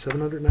amount, is it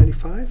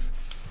 795?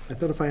 I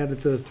thought if I added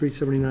the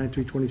 379,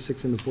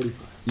 326, and the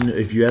 45. You know,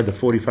 if you add the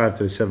 45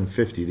 to the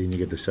 750, then you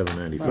get the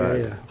 795.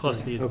 Yeah,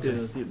 plus the Okay.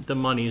 the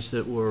monies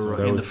that So were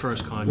that in was- the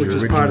first which contract.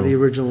 is part of the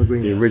original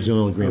agreement. The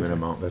original agreement Okay.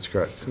 amount, that's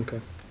correct. Okay.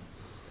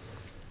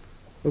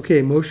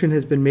 Okay, motion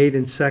has been made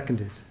and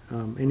seconded.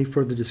 Any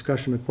further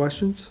discussion or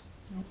questions?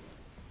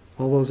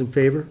 All those in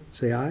favor,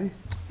 say aye.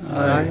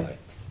 Aye.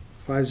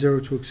 5-0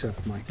 to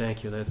accept, Mike.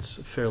 Thank you, that's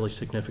a fairly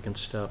significant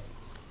step.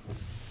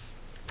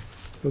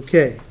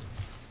 Okay.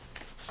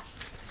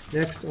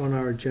 Next on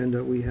our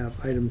agenda, we have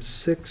item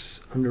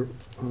 6 under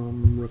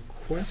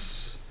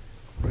requests,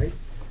 right?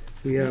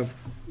 We have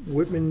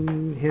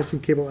Whitman Hanson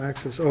Cable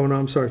Access, oh, no,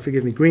 I'm sorry,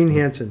 forgive me, Green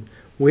Hanson,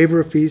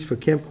 waiver of fees for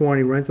Camp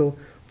Kawani rental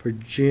for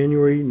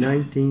January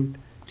 19th,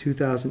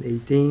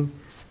 2018.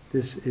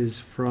 This is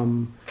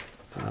from,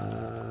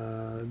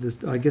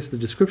 I guess the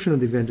description of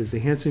the event is the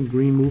Hanson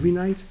Green Movie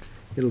Night.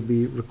 It'll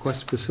be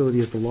request facility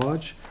at the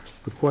lodge.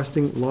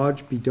 Requesting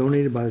lodge be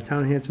donated by the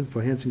town of Hanson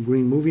for Hanson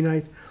Green Movie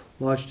Night.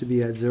 Lodge to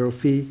be at 0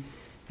 fee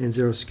and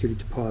 0 security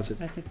deposit.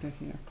 I think they're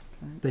here.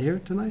 They here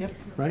tonight? Yep.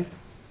 Right?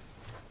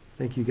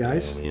 Thank you,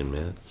 guys. Naomi and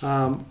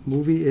Matt.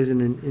 Movie is an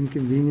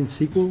inconvenient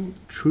sequel,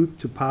 Truth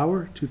to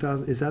Power,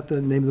 2000, is that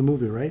the name of the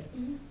movie, right?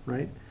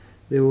 Right?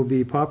 There will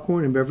be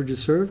popcorn and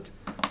beverages served.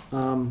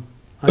 Under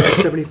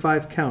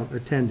 75 count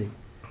attending.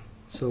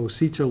 So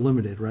seats are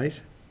limited, right?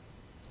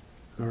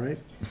 All right?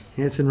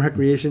 Hanson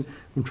Recreation,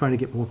 I'm trying to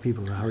get more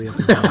people to hurry up.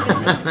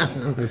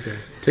 Okay.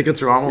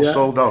 Tickets are almost Yeah.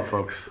 sold out,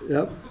 folks.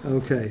 Yep,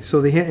 okay.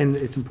 So and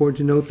it's important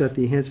to note that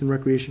the Hanson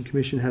Recreation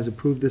Commission has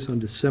approved this on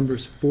December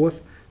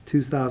 4th,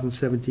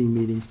 2017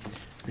 meeting,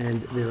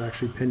 and they're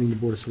actually pending the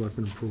Board of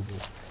Selectmen approval.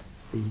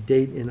 The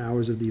date and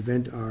hours of the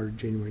event are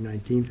January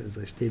 19th, as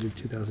I stated,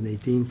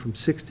 2018, from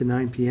 6 to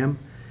 9 p.m.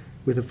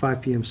 with a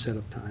 5 p.m.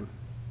 setup time.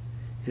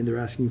 And they're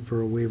asking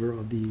for a waiver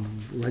of the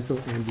rental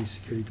and the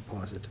security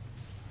deposit.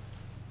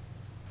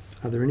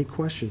 Are there any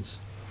questions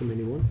from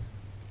anyone?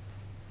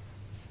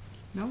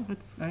 No,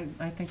 it's,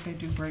 I think they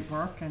do great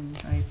work, and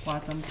I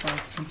applaud them for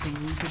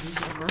continuing to do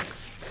good work.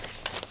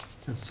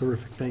 That's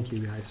terrific. Thank you,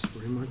 guys,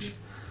 very much.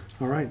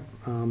 All right,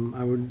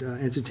 I would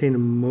entertain a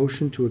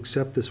motion to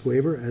accept this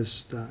waiver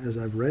as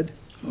I've read.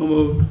 So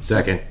moved.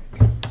 Second.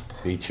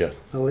 Beat ya.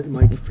 I'll let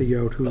Mike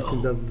figure out who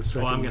does the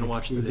second. I'm gonna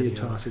watch the It'll be a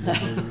video. toss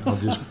again. I'll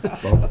just,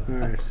 All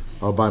right.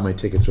 I'll buy my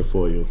tickets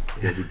for you.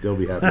 They'll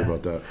be happy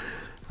about that.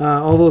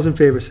 All those in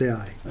favor say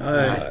aye.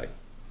 Aye.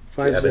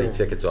 Do you have any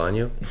tickets on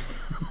you?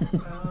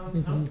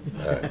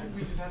 Alright.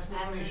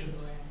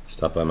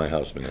 Stop by my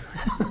house, man.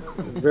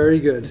 Very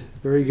good,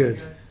 very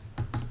good.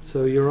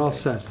 So you're all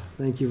set.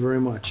 Thank you very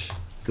much.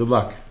 Good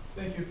luck.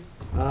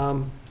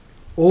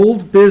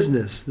 Old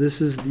business,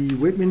 this is the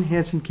Whitman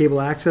Hanson Cable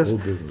Access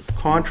Old business.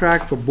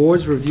 contract for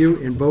board's review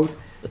and vote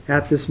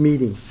at this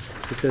meeting.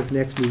 It says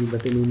next meeting,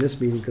 but they mean this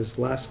meeting, because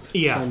last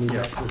Yeah, time we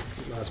yeah. got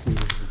this last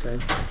meeting, okay?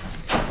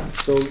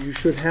 So you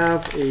should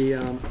have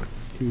the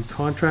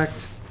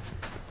contract.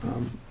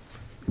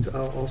 It's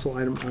also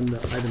item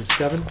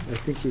 7. I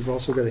think you've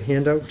also got a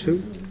handout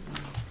too.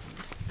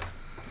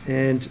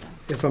 And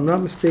if I'm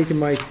not mistaken,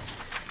 Mike,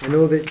 I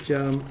know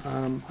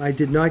that I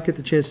did not get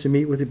the chance to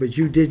meet with you, but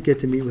you did get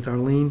to meet with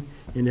Arlene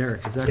and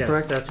Eric, is that Yes,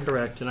 correct? that's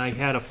correct, and I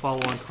had a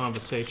follow-on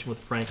conversation with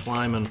Frank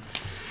Lyman.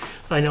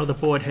 I know the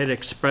board had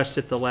expressed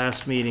at the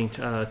last meeting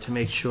to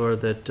make sure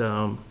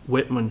that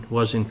Whitman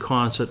was in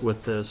concert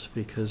with this,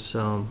 because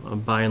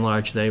by and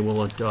large, they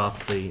will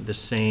adopt the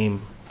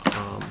same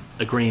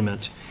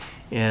agreement.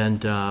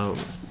 And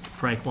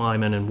Frank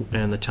Lyman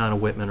and the town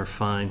of Whitman are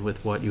fine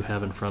with what you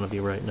have in front of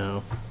you right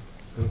now.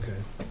 Okay.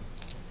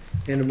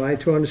 And am I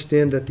to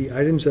understand that the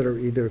items that are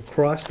either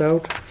crossed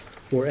out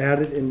or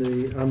added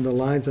on the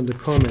lines under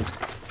comment,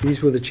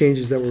 these were the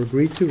changes that were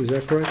agreed to, is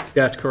that correct?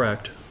 That's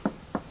correct.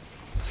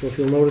 So if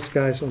you'll notice,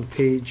 guys, on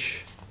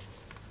page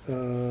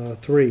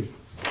 3,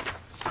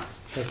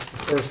 that's the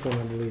first one,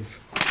 I believe.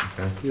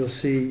 Okay. You'll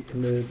see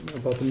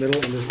about the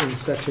middle, in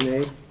section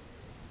A,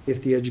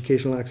 if the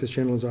educational access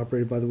channel is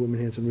operated by the Whitman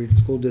Hanson Regional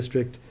School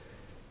District,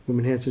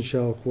 Whitman Hanson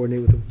shall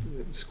coordinate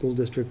with the school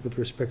district with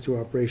respect to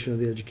operation of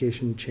the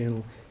education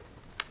channel.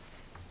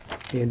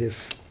 And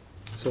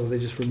so they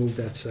just removed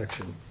that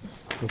section,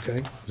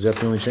 okay? Is that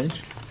the only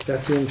change?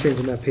 That's the only change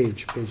on that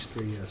page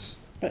 3, yes.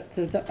 But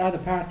there's other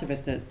parts of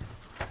it that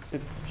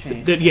have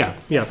changed. Yeah,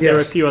 there are a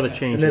Yes. few other And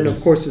changes. then,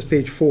 of course, there's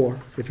page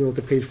 4. If you look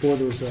at page 4,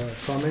 there was a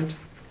comment.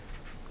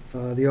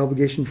 The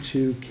obligation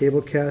to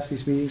cablecast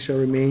these meetings shall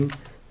remain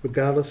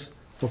regardless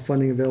of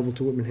funding available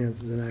to Whitman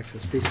Hanson's and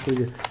access. Basically,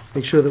 to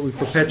make sure that we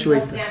perpetuate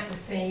Left that. that the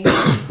same,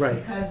 Right,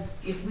 because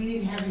if we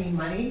didn't have any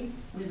money,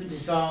 we would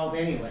dissolve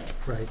anyway,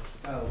 right.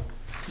 so.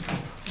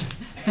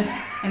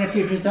 And if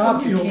you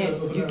dissolve, you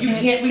can't We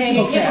can't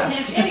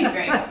cablecast.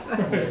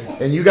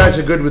 anything. And you guys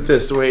are good with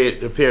this, the way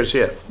it appears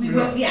here? We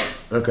went, yeah,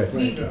 Okay.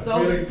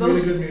 those,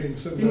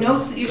 the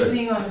notes that you're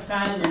seeing on the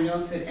side were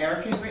notes that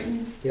Eric had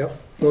written. Yep,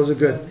 those are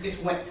good. So we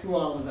just went through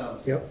all of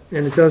those. Yep,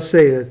 and it does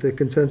say that the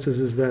consensus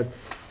is that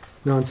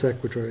non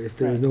sequitur, if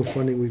there is no Right.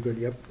 funding, we could,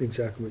 yep,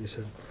 exactly what you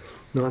said.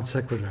 Non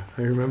sequitur,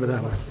 I remember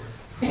that one.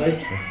 Mike?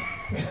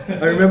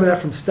 I remember that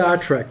from Star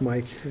Trek,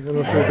 Mike. I don't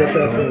know if you got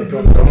that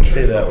from the. Don't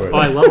say that word. Oh,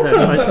 I love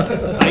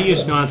that. I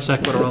use non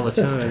sequitur all the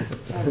time.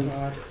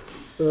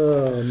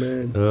 Oh,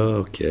 man.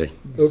 Okay,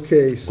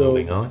 Okay, so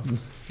moving on.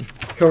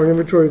 current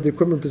inventory of the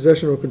equipment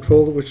possession or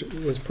control of which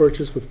was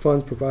purchased with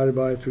funds provided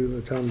by through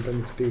the town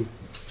intended to be.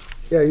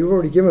 Yeah, you've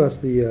already given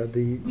us We did,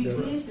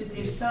 but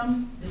there's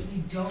some that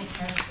we don't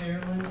have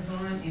serial numbers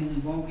on, and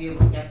we won't be able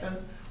to get them.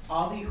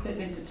 All the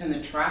equipment that's in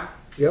the truck,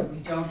 Yep, we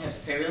don't have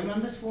serial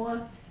numbers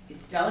for.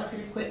 It's delicate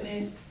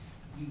equipment.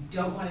 You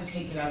don't want to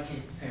take it out to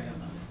get the serial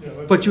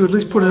numbers. but you at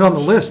least put it on the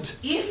list.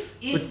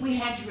 If we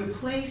had to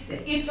replace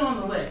it, it's on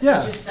the list.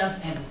 Yeah. It just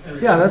doesn't have the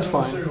serial. Yeah, that's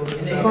number. fine.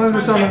 And then As long as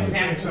it's on contact the,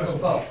 is asking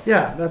for both.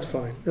 yeah, that's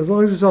fine. As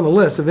long as it's on the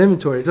list of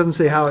inventory, it doesn't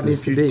say how it needs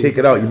If to you be. take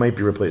it out, you might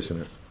be replacing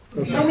it.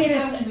 The I only mean,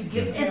 time we would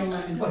get serial it's-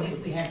 numbers is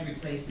if we had to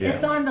replace it.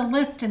 It's on the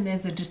list and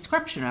there's a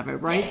description of it,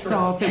 right? Yes,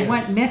 So if it yes.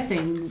 went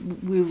missing,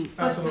 we,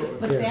 But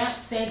Yes. that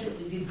said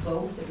that we did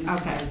both, that we Okay,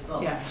 provided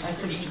both. yeah, I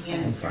see what you're saying.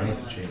 And the serial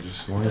numbers.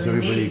 As long as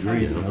everybody agrees,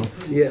 you know?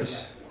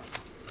 Yes.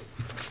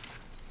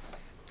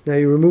 Now,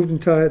 you removed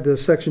entire, the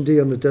section D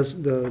on the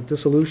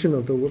dissolution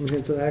of the Whitman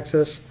Hanson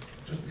Access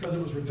Just because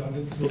it was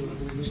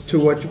redundant. to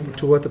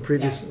what the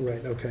previous,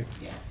 right, okay.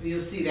 Yeah, so you'll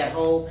see that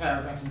whole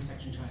paragraph in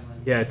section 21.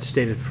 Yeah, it's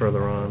stated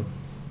further on.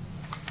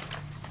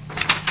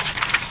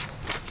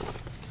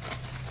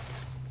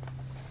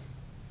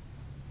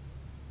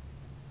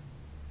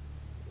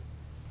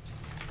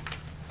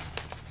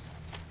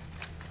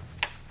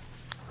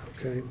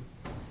 Okay.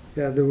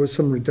 Yeah, there was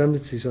some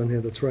redundancies on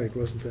here, that's right,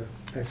 wasn't there?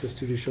 Access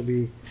studio shall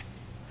be,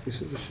 the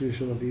studio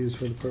shall not be used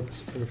for the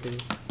purpose of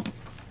benefit.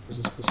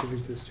 Person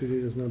specific to the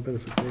studio does not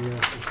benefit from the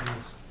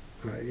access.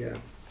 All right, yeah.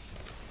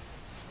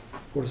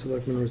 Board of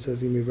Selectmen, or it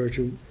says in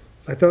virtue.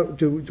 I thought,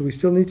 do we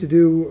still need to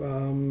do,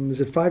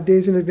 is it 5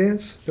 days in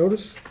advance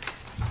notice?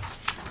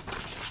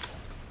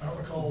 I don't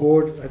recall.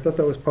 Board, I thought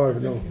that was part I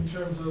of it, no. think in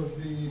terms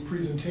of the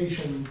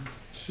presentation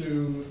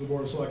to the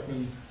Board of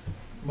Selectmen,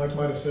 Mike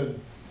might have said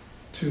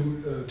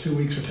 2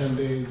 weeks or 10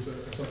 days or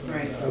something like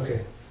Right. that.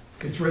 Okay,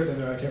 It's written in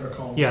there, I can't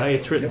recall. Yeah,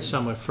 it's written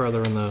somewhere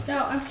further in the,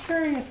 now, I'm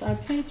curious, on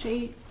page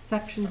 8,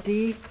 section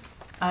D,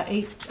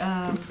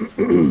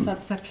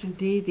 Subsection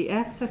D, the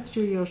access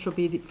studio shall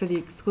be for the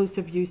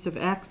exclusive use of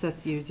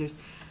access users.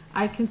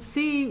 I can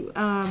see,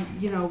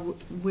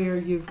 where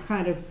you've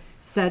kind of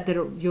said that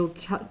you'll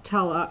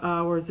tell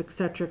hours, et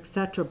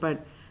cetera,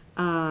 but,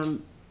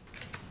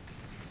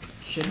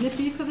 shouldn't it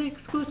be for the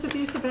exclusive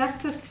use of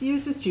access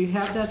users? Do you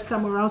have that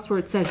somewhere else where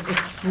it says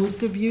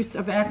exclusive use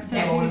of access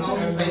That's the users?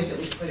 only place it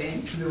was put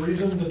in. The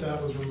reason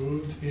that was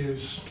removed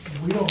is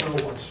we don't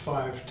know what's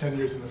 5, 10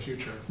 years in the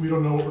future. We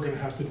don't know what we're gonna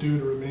have to do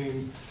to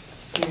remain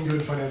in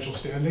good financial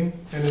standing.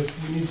 And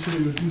if we need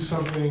to do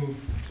something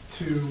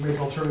to make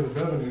alternative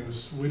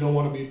revenues, we don't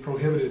wanna be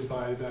prohibited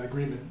by that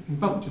agreement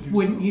But to do so.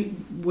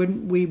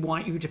 wouldn't we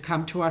want you to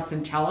come to us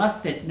and tell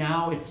us that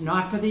now it's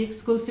not for the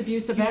exclusive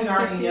use of You would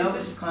access already know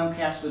users? this,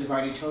 Comcast would have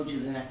already told you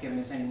they're not giving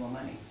us any more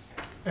money.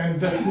 And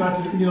that's not,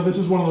 this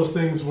is one of those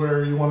things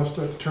where you want us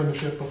to turn the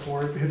ship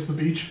before it hits the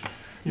beach.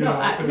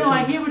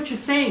 I hear what you're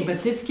saying,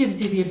 but this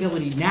gives you the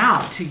ability now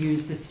to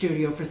use the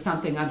studio for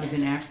something other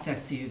than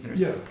access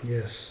users. Yeah.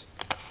 Yes.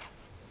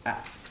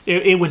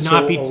 It would So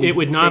not be, are we it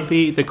would not take-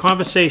 be, the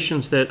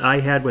conversations that I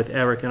had with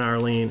Eric and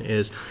Arlene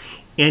is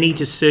any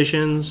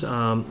decisions,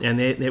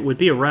 and it would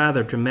be a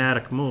rather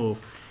dramatic move,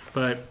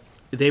 but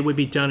they would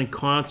be done in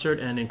concert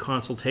and in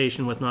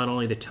consultation with not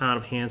only the town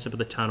of Hanson, but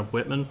the town of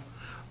Whitman.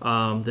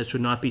 This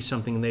would not be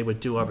something they would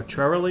do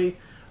arbitrarily.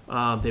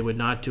 They would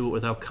not do it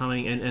without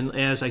coming, and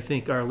as I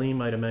think Arlene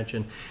might have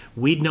mentioned,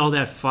 we'd know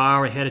that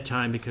far ahead of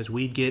time because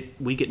we get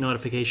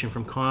notification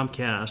from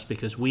Comcast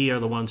because we are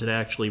the ones that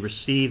actually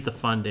receive the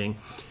funding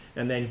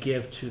and then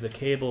give to the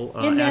cable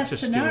In that access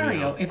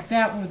scenario, studio. if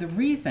that were the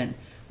reason,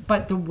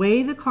 but the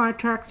way the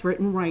contract's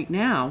written right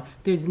now,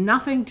 there's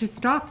nothing to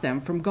stop them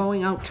from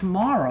going out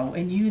tomorrow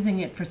and using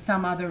it for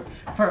some other,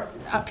 for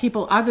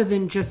people other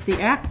than just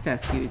the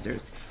access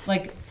users.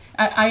 Like,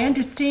 I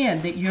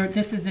understand that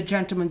this is a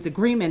gentleman's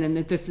agreement and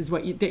that this is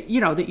what that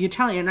you're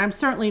telling, and I'm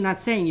certainly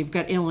not saying you've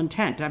got ill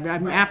intent. I'm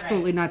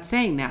absolutely not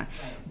saying that.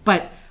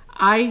 But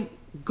I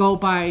go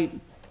by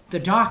the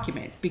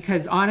document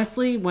because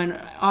honestly,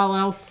 when all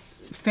else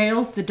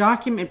fails, the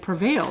document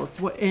prevails.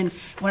 And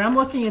when I'm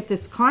looking at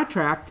this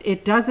contract,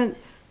 it doesn't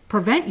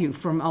prevent you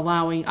from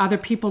allowing other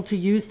people to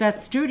use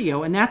that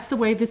studio. And that's the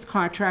way this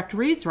contract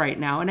reads right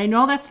now. And I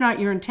know that's not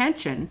your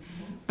intention,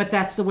 but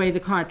that's the way the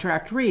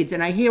contract reads.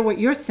 And I hear what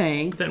you're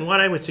saying. Then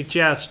what I would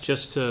suggest,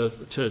 just to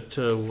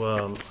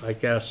I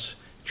guess,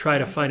 try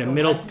to find a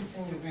middle. The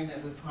licensing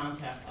agreement with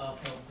Comcast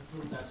also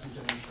precludes us from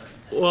doing certain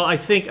things. Well, I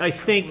think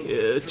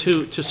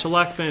to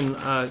Selectman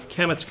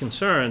Kemet's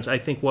concerns, I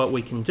think what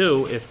we can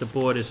do, if the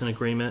board is in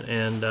agreement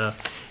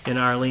and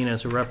Arlene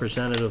as a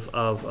representative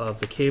of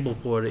the cable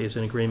board is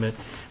in agreement,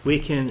 we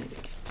can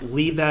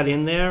leave that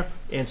in there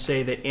and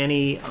say that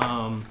any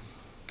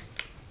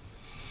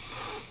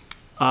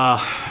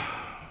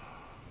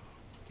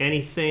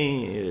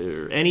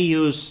any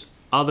use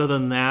other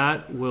than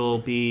that will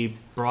be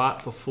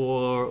brought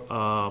before,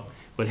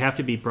 would have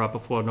to be brought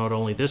before not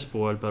only this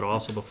board, but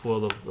also before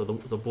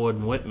the board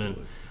in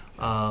Whitman,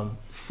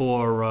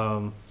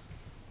 for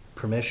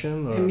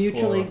permission or And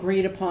mutually for-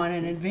 agreed upon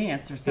in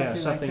advance or Yeah,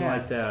 something something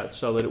like that,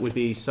 so that it would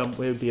be it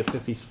would be a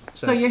 50%.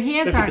 So your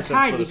hands aren't 50%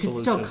 tied, sort you of could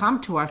still solution.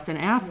 come to us and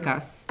ask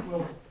us.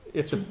 Well,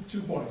 If the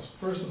two points.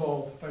 First of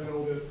all, I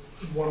know that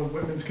one of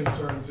Whitman's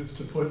concerns is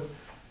to put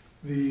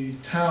the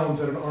towns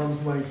at an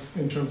arm's length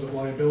in terms of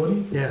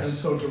liability. Yes. And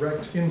so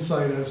direct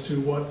insight as to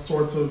what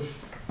sorts of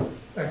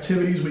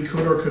activities we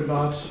could or could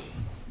not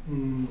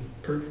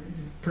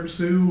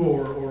pursue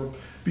or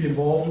be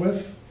involved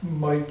with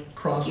might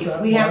cross that line.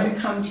 If we have to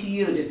come to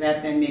you, does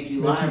that then make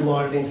you Make you liable for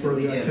liable things that for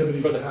we the do?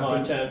 activities for the that happen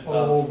content all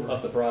over.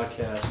 of the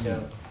broadcast, yeah.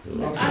 So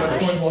that's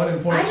point one, and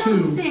I point don't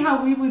two. see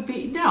how we would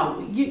be,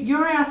 no,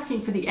 you're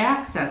asking for the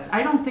access.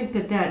 I don't think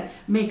that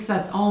makes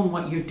us own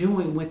what you're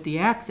doing with the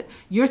access.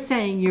 You're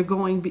saying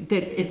that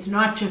it's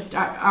not just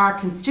our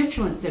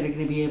constituents that are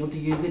gonna be able to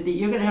use it, that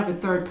you're gonna have a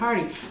third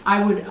party.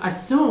 I would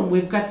assume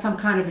we've got some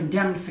kind of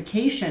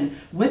indemnification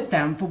with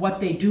them for what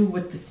they do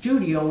with the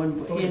studio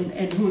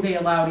and who they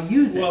allow to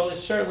use it. Well,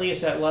 it certainly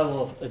is that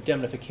level of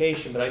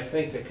indemnification, but I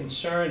think the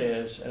concern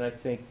is, and I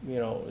think,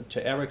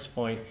 to Eric's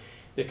point,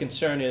 the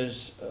concern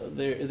is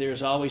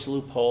there's always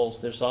loopholes,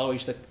 there's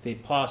always the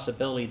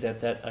possibility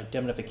that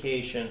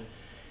indemnification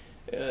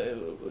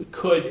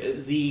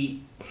could,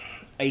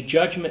 a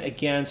judgment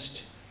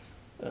against,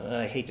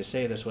 I hate to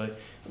say it this way,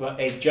 but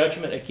a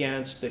judgment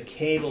against the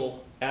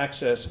cable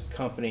access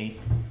company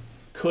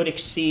could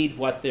exceed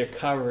what their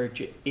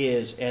coverage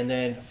is and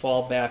then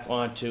fall back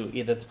onto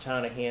either the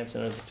town of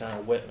Hanson or the town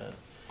of Whitman.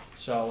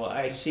 So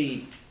I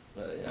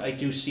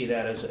do see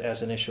that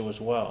as an issue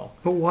as well.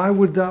 But why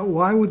would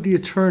the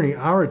attorney,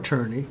 our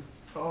attorney,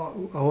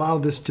 allow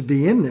this to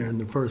be in there in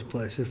the first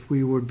place if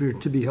we were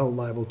to be held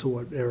liable to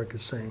what Eric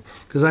is saying?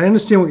 Because I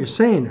understand what you're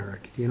saying,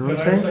 Eric. Do you know what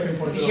And I I'm have a saying? second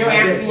point. Because that you're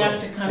I'll make. asking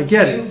us to come I to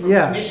get you it, for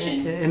yeah.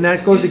 permission. And that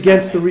to goes do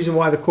against the something. reason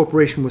why the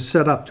corporation was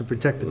set up, to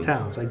protect the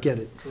towns. I get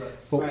it. Correct.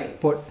 But, Right.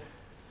 but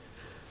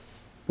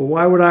Well,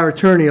 why would our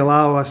attorney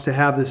allow us to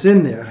have this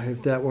in there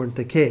if that weren't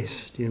the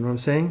case? Do you know what I'm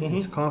saying?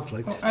 It's a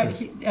conflict. I will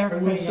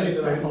say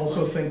that I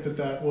also think that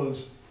that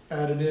was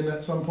added in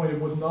at some point. It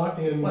was not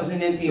in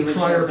Wasn't in the the original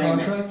prior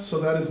agreement. contract, so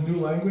that is new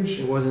language.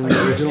 It wasn't I in the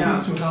can't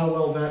original. speak to how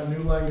well that new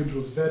language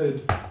was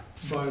vetted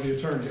by the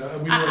attorney.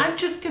 I'm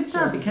just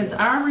concerned because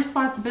our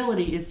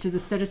responsibility is to the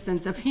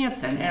citizens of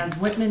Hanson, as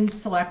Whitman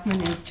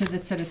Selectmen is to the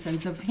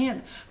citizens of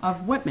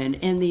Whitman.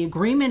 And the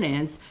agreement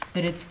is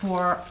that it's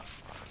for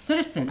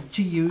citizens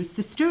to use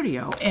the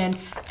studio. And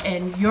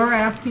you're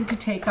asking to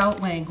take out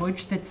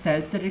language that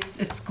says that it's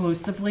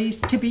exclusively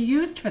to be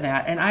used for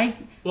that. And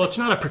Well, it's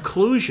not a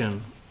preclusion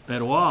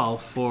at all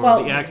for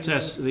Well- the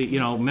access,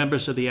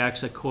 members of the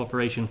Access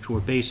Corporation, who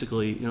are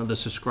basically, the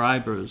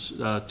subscribers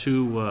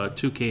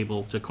to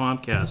cable, to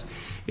Comcast.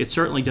 It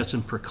certainly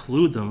doesn't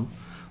preclude them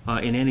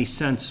in any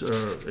sense, or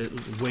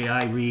the way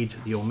I read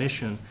the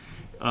omission,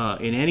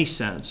 in any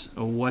sense.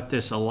 What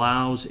this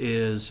allows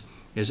is,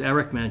 as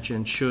Eric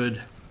mentioned,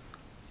 should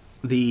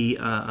the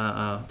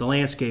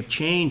landscape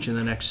change in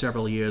the next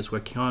several years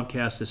where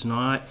Comcast is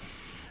not,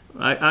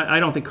 I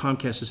don't think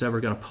Comcast is ever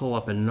going to pull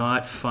up and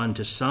not fund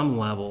to some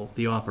level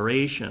the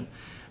operation.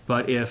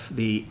 But if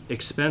the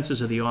expenses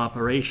of the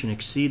operation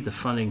exceed the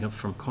funding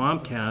from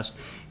Comcast,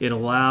 it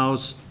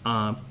allows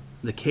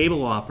the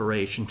cable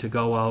operation to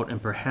go out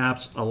and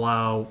perhaps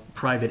allow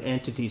private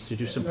entities to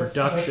do some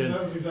production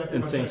That was exactly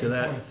and my things of second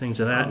that, point. things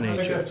of that I think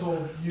nature. I've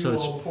told you So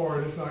it's- all before,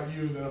 and if not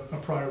you, then a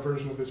prior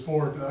version of this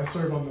board. I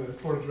serve on the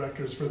board of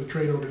directors for the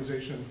trade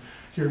organization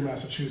here in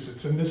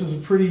Massachusetts, and this is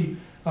a pretty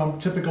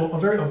typical, a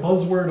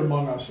buzzword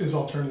among us is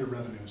alternative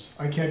revenues.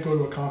 I can't go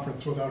to a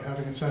conference without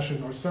having a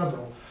session or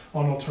several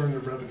on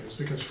alternative revenues,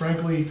 because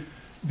frankly,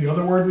 the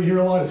other word we hear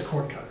a lot is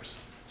cord cutters.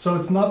 So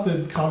it's not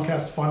that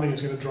Comcast funding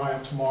is gonna dry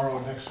up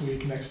tomorrow, next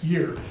week, next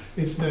year.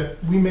 It's that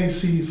we may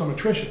see some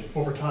attrition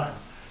over time.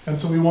 And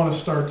so we wanna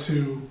start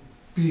to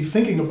be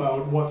thinking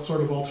about what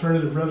sort of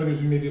alternative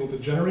revenues we may be able to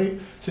generate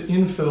to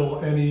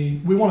infill any,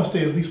 we wanna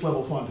stay at least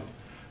level funded.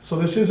 So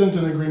this isn't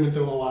an agreement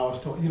that will allow us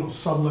to,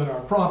 sublet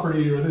our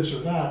property or this or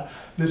that.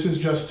 This is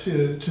just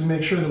to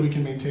make sure that we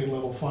can maintain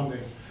level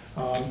funding,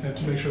 and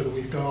to make sure that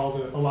we've got all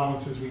the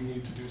allowances we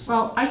need to do so.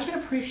 well, I can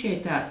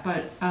appreciate that,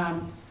 but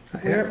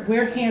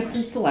we're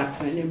Hanson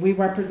Selectmen, and we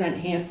represent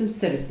Hanson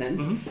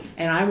citizens,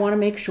 and I want to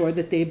make sure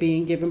that they're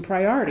being given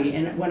priority.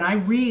 And when I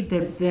read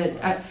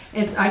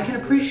I can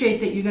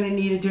appreciate that you're going to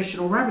need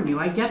additional revenue,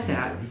 I get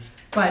that.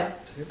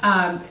 But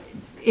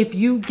if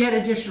you get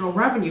additional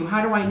revenue,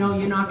 how do I know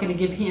you're not going to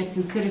give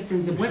Hanson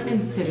citizens and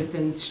Whitman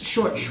citizens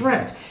short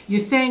shrift?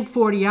 You're saying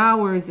 40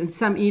 hours and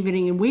some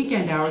evening and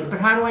weekend hours, but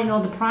how do I know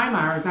the prime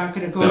hours aren't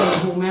going to go to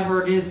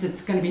whomever it is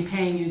that's going to be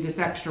paying you this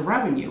extra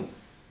revenue?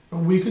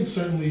 We could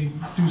certainly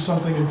do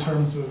something in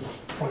terms of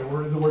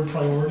priority, the word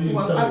priority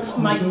instead Well, of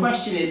exclusive. my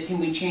question is, can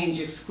we change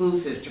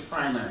exclusive to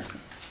primary?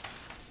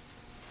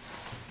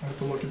 I have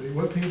to look at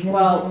what page. number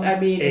Well, is that I on?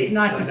 mean, it's 8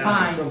 not or 9,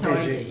 defined, it's on so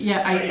page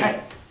 8.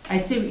 I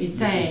see what you're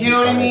saying. You know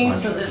what I mean?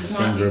 So that it's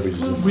Same not verbiage as-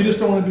 exclusive. We just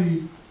don't want to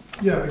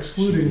be,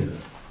 excluding,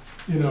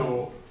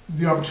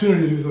 the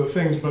opportunity to do the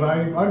things, but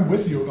I'm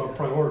with you about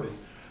priority.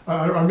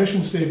 Our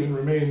mission statement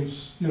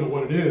remains,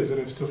 what it is, and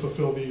it's to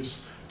fulfill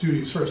these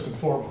duties first and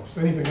foremost.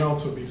 Anything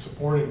else would be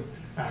supporting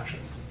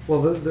actions.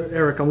 Well,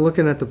 Eric, I'm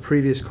looking at the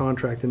previous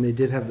contract, and they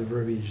did have the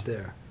verbiage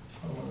there.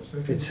 If I'm not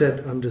mistaken. It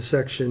said under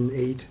section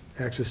 8,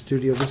 Access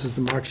Studio, this is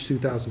the March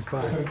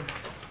 2005 Okay.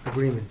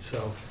 agreement,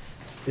 so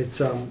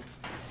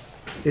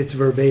it's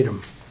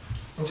verbatim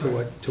to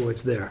Okay.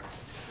 what's there.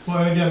 Well,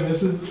 and again,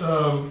 this is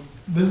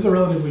a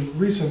relatively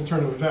recent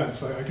turn of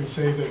events. I can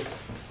say that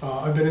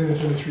I've been in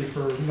this industry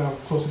for now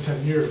close to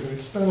 10 years, and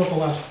it's been about the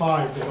last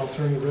 5 that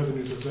alternative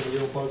revenues has been a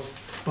real buzz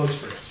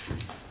phrase.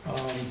 I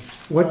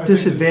What think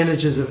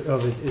disadvantages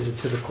of it is it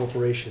to the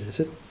corporation, is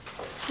it?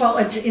 Well,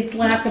 it's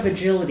lack of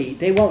agility.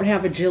 They won't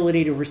have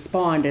agility to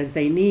respond as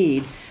they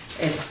need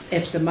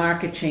if the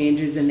market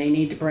changes and they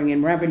need to bring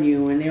in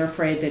revenue, and they're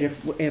afraid that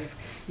if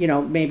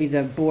maybe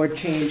the board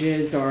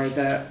changes or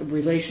the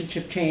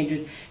relationship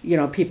changes,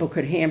 people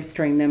could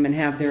hamstring them and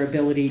have their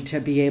ability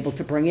to be able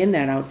to bring in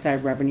that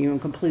outside revenue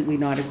and completely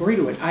not agree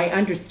to it. I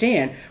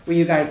understand where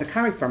you guys are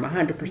coming from,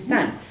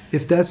 100%.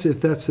 If that's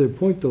their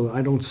point, though,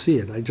 I don't see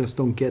it. I just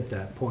don't get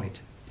that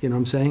point. You know what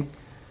I'm saying?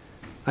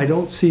 I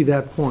don't see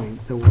that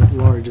point, that what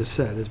Laura just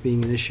said, as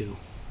being an issue.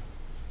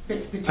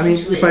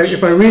 Potentially, if I maybe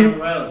down read- the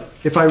road.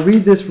 If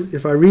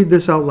I read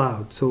this out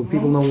loud, so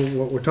people know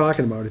what we're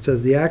talking about, it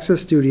says, "The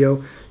Access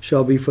Studio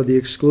shall be for the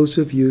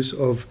exclusive use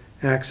of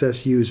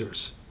Access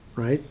users,"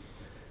 right?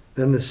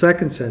 Then the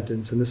second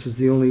sentence, and this is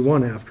the only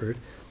one after it,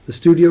 "The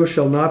studio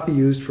shall not be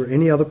used for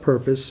any other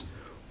purpose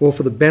or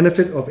for the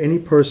benefit of any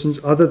persons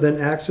other than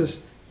Access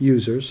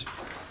users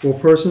or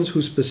persons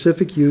whose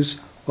specific use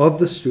of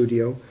the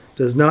studio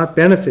does not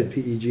benefit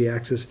PEG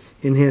Access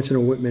in Hanson or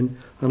Whitman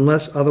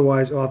unless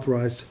otherwise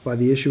authorized by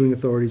the issuing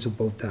authorities of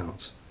both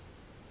towns."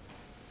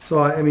 So,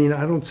 I mean,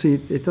 I don't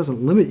see, it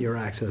doesn't limit your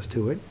access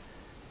to it.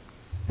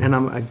 And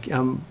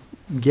I'm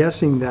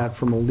guessing that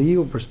from a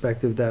legal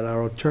perspective, that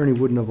our attorney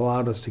wouldn't have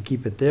allowed us to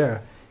keep it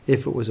there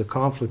if it was a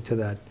conflict to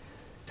that,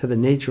 to the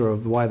nature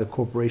of why the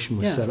corporation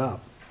was Yeah. set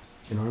up.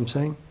 You know what I'm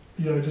saying?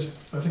 Yeah,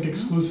 I think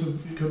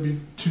exclusive, it could be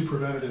too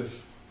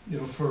preventative,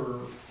 for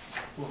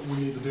what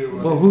we need to do.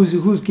 Well,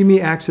 who's, give me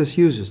access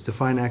users,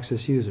 define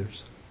access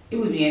users. It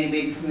would be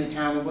anybody from the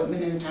town of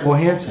Whitman and the town Well,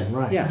 of Hanson,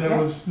 right. Yeah. There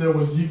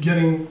was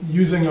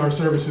using our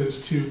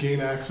services to gain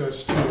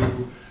access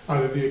to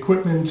either the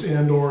equipment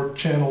and or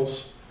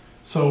channels.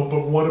 So,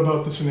 but what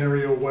about the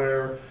scenario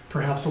where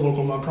perhaps a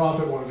local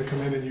nonprofit wanted to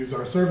come in and use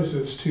our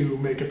services to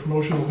make a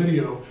promotional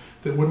video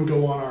that wouldn't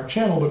go on our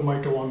channel but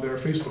might go on their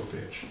Facebook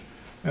page?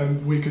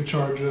 And we could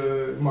charge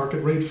a market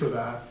rate for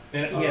that.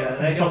 And, and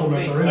I don't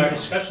supplement think, our our income.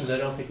 discussions, I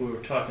don't think we were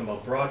talking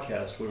about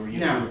broadcast, we were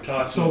No.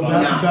 talking So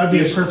about. that'd be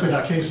a use of perfect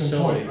production case in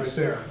point right facilities.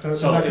 there. That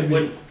So could it be-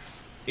 would,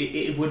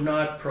 it would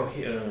not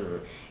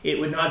it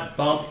would not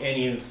bump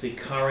any of the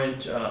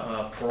current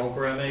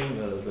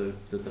programming,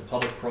 the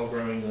public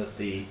programming that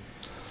the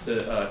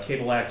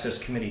Cable Access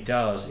Committee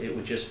does. It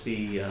would just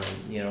be,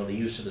 the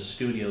use of the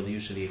studio, the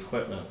use of the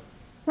equipment.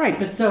 Right,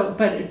 but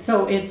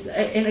it's,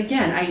 and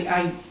again,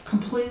 I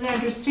completely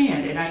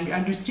understand, and I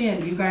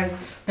understand you guys,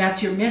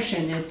 that's your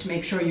mission, is to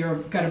make sure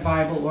you've got a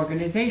viable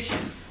organization.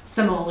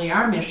 Similarly,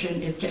 our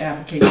mission is to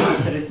advocate for the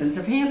citizens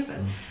of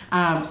Hanson.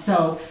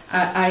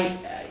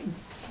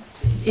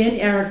 In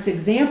Eric's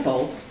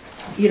example,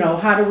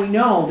 how do we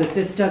know that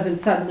this doesn't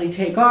suddenly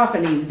take off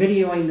and he's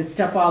videoing the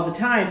stuff all the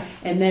time,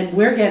 and then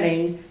we're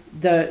getting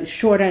the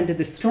short end of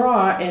the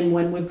straw, and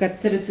when we've got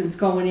citizens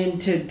going in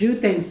to do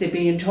things, they're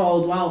being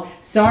told, well,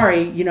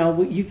 sorry,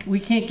 we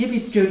can't give you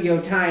studio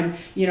time,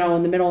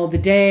 in the middle of the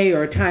day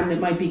or a time that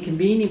might be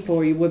convenient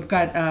for you. We've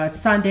got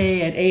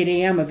Sunday at 8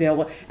 a.m.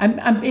 available.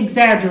 I'm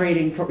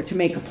exaggerating to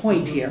make a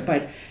point here,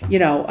 but,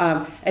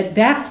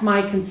 that's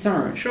my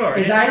concern. Sure.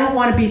 Is I don't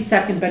want to be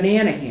second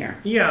banana here.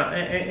 Yeah,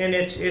 and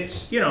it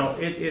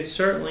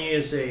certainly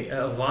is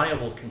a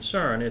viable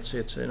concern. It's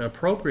an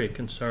appropriate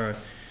concern.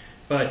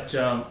 But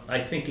I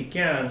think,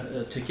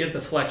 again, to give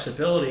the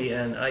flexibility,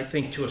 and I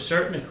think to a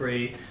certain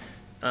degree,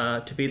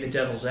 to be the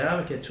devil's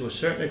advocate, to a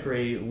certain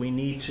degree, we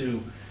need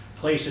to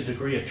place a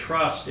degree of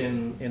trust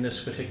in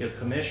this particular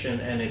commission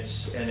and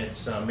its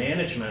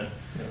management,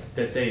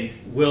 that they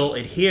will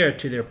adhere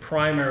to their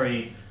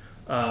primary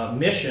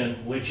mission,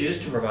 which is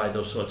to provide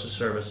those sorts of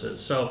services.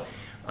 So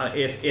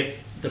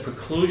if the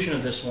preclusion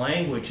of this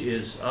language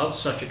is of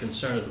such a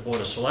concern to the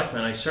Board of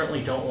Selectmen, I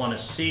certainly don't want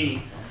to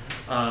see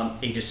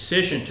a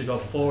decision to go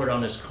forward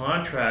on this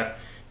contract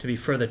to be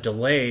further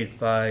delayed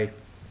by,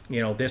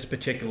 this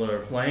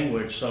particular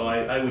language. So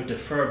I would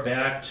defer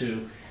back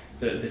to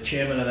the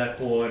chairman of that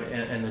board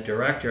and the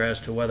director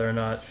as to whether or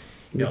not,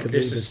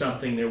 this is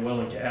something they're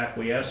willing to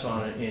acquiesce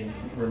on in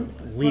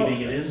leaving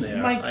it in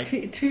there. Mike,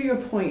 to your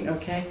point,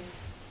 okay,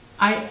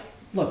 I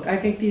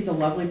think these are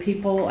lovely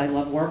people. I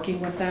love working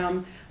with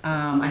them.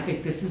 I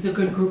think this is a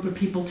good group of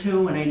people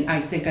too, and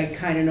I think I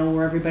kind of know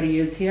where everybody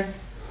is here.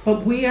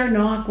 But we are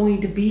not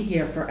going to be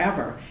here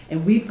forever,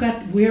 and we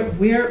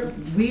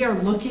are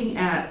looking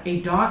at a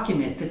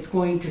document that's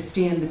going to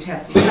stand the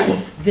test of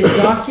time. The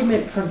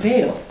document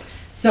prevails.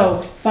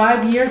 So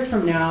 5 years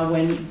from now,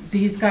 when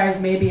these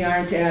guys maybe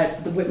aren't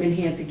at the Whitman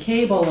Hanson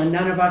Cable, and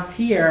none of us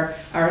here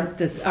are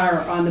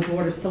on the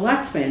Board of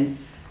Selectmen,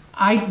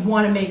 I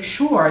want to make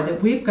sure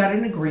that we've got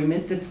an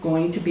agreement that's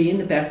going to be in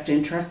the best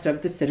interest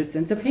of the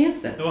citizens of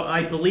Hanson. Well,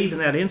 I believe in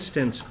that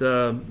instance,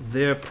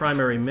 their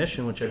primary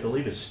mission, which I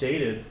believe is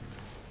stated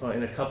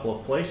in a couple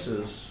of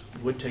places,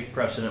 would take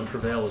precedent and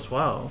prevail as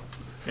well.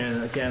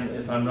 And again,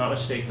 if I'm not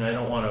mistaken, I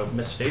don't want to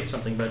misstate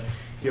something, but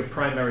your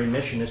primary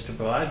mission is to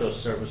provide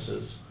those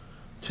services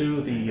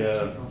to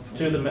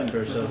the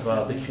members of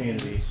the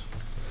communities.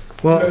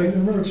 Well, And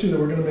remember too, that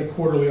we're gonna make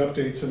quarterly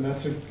updates, and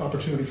that's an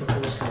opportunity for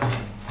course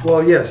correction.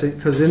 well, yes,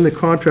 because in the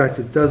contract,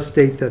 it does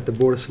state that the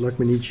Board of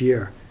Selectmen each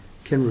year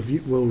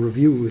will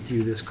review with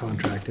you this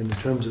contract in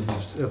terms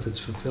of its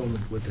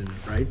fulfillment within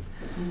it, right?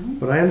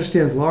 But I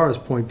understand Laura's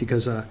point,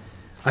 because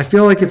I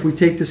feel like if we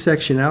take this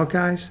section out,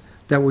 guys,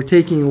 that we're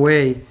taking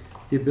away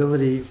the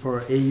ability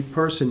for a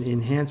person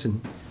in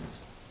Hanson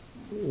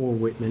or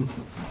Whitman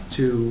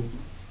to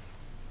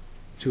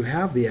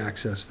have the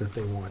access that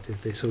they want,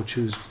 if they so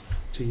choose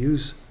to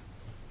use.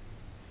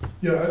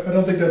 Yeah, I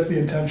don't think that's the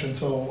intention,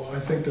 so I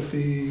think that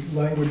the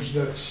language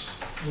that's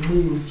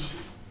removed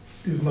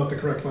is not the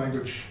correct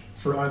language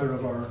for either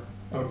of our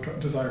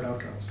desired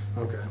outcomes.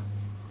 Okay.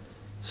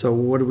 So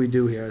what do we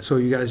do here? So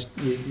you guys,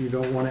 you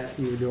don't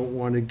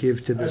want to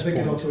give to I this think it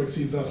point? also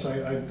exceeds us.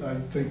 I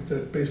think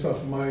that based off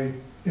of my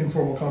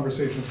informal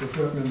conversations with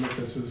Whitman,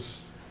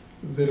 that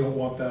they don't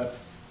want that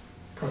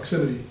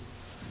proximity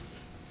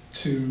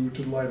to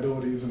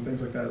liabilities and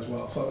things like that as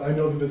well. So I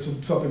know that this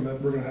is something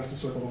that we're gonna have to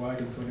circle the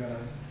wagons again,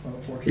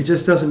 unfortunately. It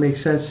just doesn't make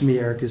sense to me,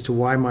 Eric, as to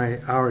why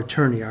our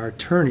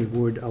attorney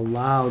would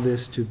allow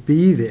this to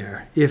be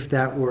there if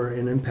that were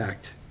an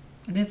impact.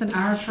 And isn't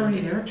our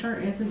attorney their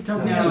attorney?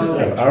 Don't we No. have to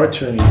say? Our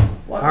attorney,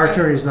 Our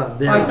attorney's not I thought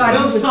there. he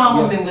Bill was-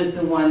 Solomon was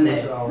the one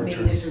Was that our made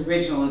attorney. this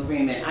original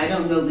agreement. I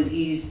don't know that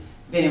he's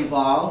been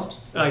involved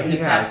in He the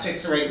past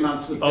has. 6 or 8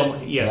 months with Oh,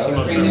 this? yes, he Well,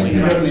 most bringing certainly in has.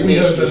 We haven't been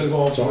recommendations?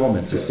 involved Solomon,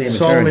 with it's the this. same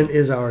Solomon attorney.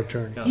 is our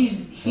attorney.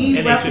 He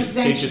And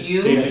represents they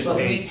you, just but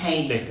we pay-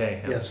 pay They him. pay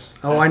him. Yes.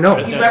 Oh, I know.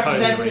 He That's part of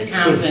the represents the arrangement.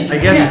 town's I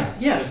interest. guess- Yeah,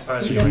 yes. That's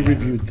part of he the So we did.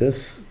 reviewed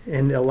this?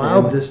 And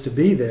allowed this to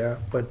be there,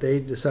 but they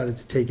decided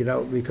to take it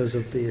out because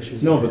of the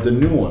issues. No, but the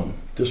new one,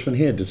 this one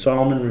here, did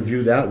Solomon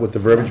review that with the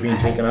verbiage being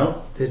taken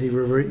out? Did he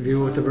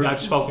review with the? I've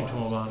spoken to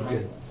him about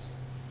it.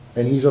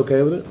 And he's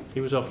okay with it?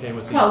 He was okay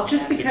with it. Well,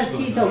 just because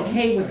he's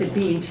okay with it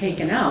being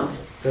taken out,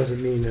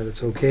 Doesn't mean that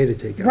it's okay to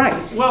take it out.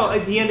 right. Well,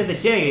 at the end of the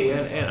day,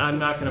 and I'm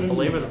not going to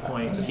belabor the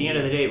point, at the end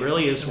of the day, it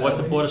really is what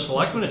the Board of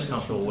Selectmen is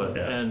comfortable with.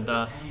 And,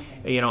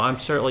 I'm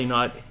certainly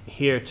not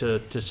here to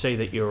say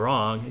that you're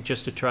wrong,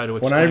 just to try to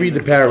explain. When I read the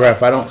that-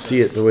 paragraph, I don't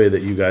see it the way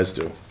that you guys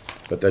do,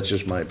 but that's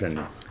just my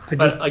opinion. I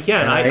just, But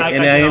again, And I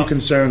I am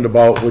concerned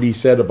about what he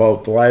said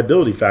about the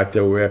liability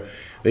factor, where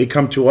they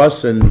come to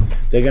us and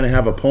they're gonna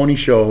have a pony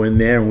show in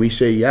there, and we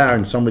say, yeah,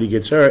 and somebody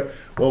gets hurt.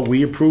 Well,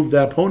 we approved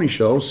that pony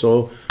show,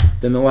 so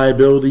then the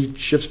liability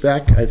shifts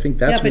back. I think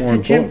Yeah, that's but more to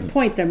Jim's important.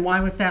 point, then why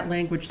was that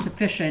language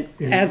sufficient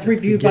In as the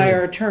reviewed by beginning.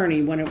 our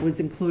attorney when it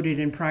was included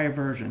in prior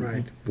versions?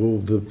 right. Well,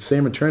 the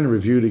same attorney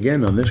reviewed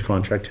again on this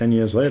contract 10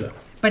 years later.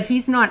 But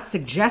he's not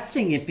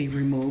suggesting it be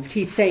removed,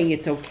 he's saying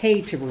it's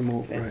okay to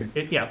remove it.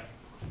 Right. Yeah,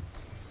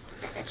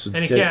 So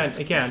and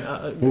again,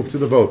 Move to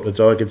the vote, that's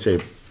all I can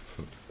say.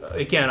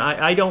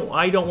 I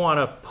don't want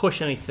to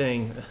push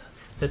anything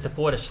that the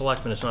Board of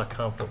Selectmen is not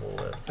comfortable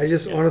with. I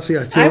just honestly,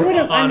 I I feel, would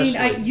have,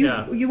 Honestly,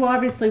 yeah. you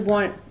obviously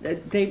want,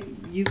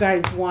 you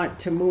guys want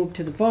to move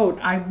to the vote.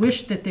 I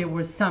wish that there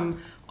was some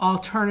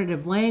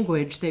alternative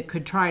language that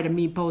could try to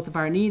meet both of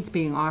our needs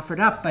being offered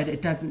up, but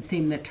it doesn't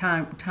seem that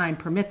time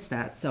permits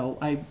that, so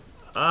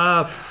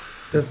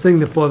the thing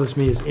that bothers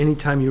me is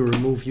anytime you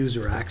remove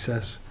user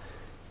access,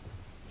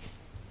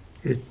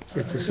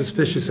 it's a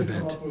suspicious I think we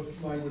event. could come up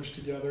with language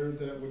together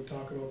that would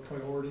talk about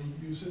priority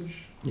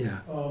usage, Yeah,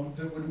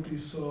 that wouldn't be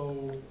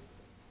so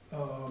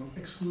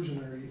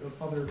exclusionary of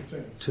other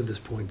things. to this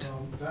point.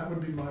 That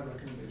would be my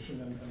recommendation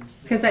and.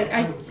 'Cause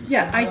I would say.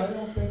 yeah, But I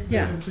don't think,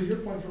 yeah. and to your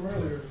point from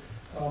earlier,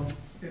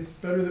 it's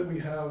better that we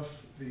have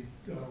the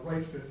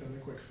right fit than the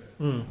quick fit.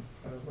 Mm.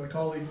 As my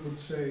colleague would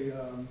say,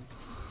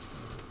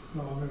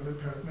 no, I'm going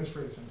to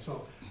misphrase him,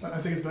 so I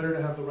think it's better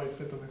to have the right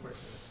fit than the quick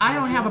fit. I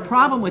don't have a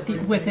problem with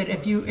it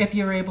if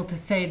you're able to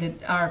say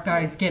that our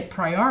guys get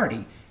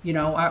priority,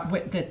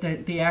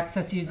 that the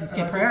access users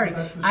And I get think priority.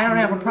 that's the I don't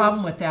have a spirit of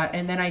problem this. with that,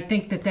 and then I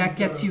think that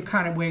gets you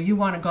kind of where you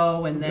want to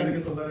go, and We've got to then,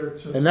 get the letter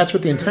to. And that's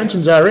what the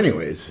intentions are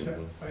anyways. Yeah,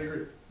 I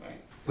agree.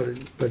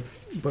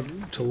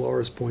 But to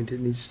Laura's point, it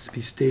needs to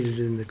be stated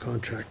in the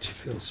contract, she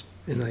feels,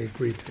 and I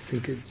agree.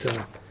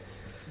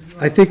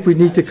 I think we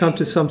need to come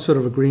to some sort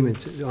of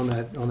agreement on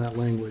that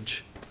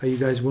language. Are you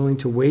guys willing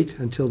to wait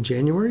until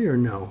January or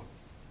no?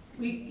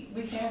 We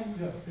can,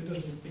 Yeah, it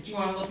doesn't, but you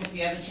want to look at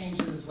the other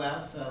changes as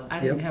well, so. I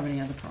didn't Yep. have any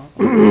other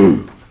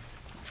problem.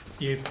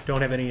 You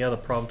don't have any other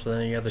problems with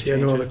any other Do you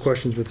have no other changes?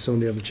 questions with some of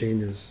the other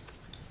changes?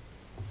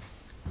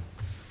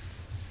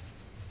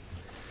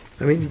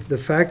 I mean, the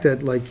fact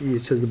that, like,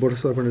 it says the Board of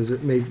Selectmen is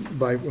made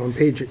by, on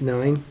page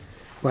 9,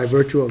 by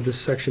virtue of this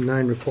section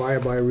 9,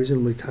 required by a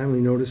reasonably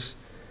timely notice,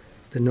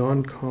 the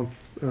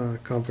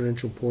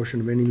non-confidential portion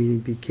of any meeting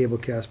be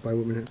cablecast by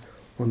Whitman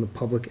on the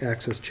public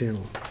access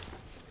channel.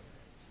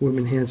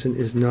 Whitman Hanson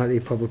is not a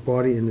public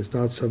body and is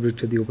not subject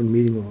to the open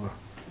meeting law.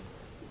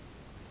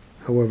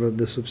 However,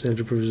 the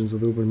substantial provisions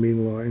of the open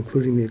meeting law,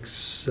 including the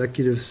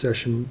executive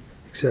session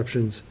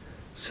exceptions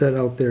set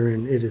out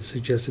therein, it is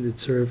suggested it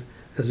serve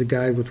as a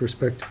guide with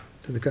respect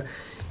to the,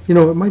 it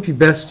might be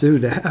best to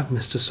have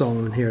Mr.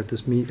 Solomon here at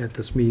this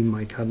meeting,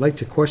 Mike. I'd like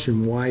to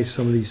question why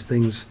some of these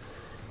things,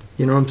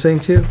 you know what I'm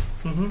saying to you?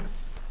 Mm-hmm.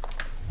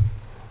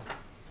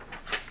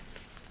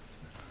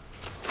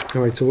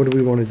 All right, so what do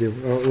we want to do?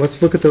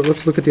 Let's look at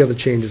the other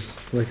changes,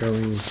 like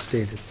Arlene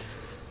stated.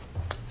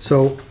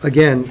 So,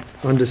 again,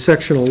 under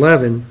section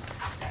 11,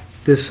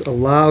 this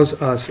allows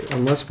us,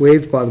 unless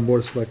waived by the Board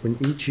of Selectmen,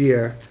 each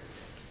year,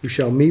 you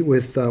shall meet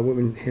with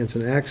Whitman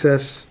Hanson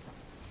Access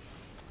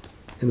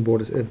in the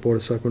Board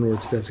of Selectmen or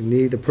its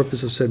designee. The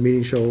purpose of said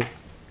meeting shall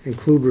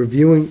include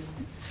reviewing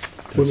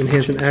Whitman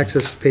Hanson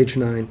Access, page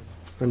 9,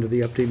 under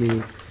the update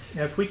meeting.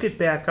 Now, if we could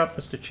back up,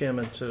 Mr.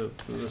 Chairman, to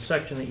the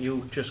section that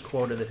you just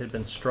quoted that had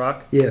been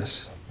struck,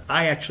 Yes,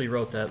 I actually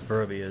wrote that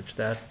verbiage,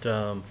 Yeah,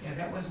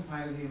 that wasn't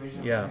part of the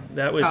original. yeah, plan.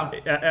 that was Oh.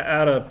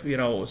 Out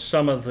of,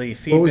 some of the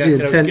What was feedback the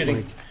that I was intent, getting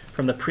Mike?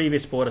 from the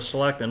previous Board of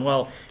Selectmen.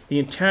 Well, the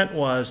intent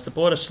was, the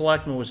Board of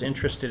Selectmen was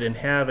interested in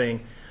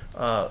having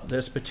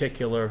this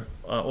particular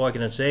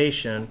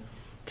organization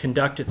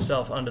conduct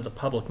itself under the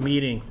public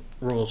meeting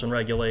rules and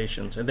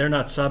regulations, and they're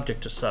not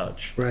subject to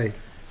such. right.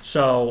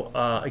 So,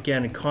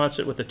 again, in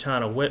concert with the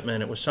town of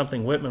Whitman, it was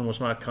something Whitman was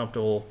not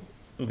comfortable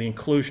with the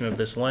inclusion of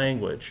this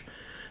language.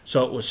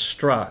 So it was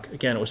struck.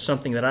 Again, it was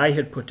something that I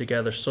had put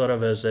together sort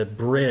of as a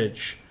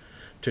bridge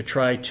to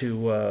try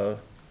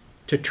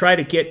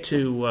to get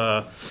to,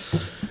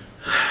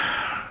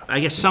 I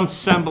guess, some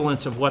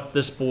semblance of what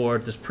this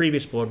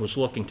previous board was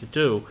looking to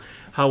do.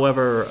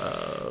 However,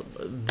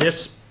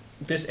 this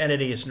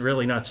entity is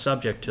really not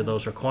subject to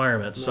those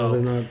requirements. No,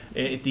 they're So not.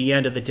 at the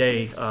end of the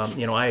day,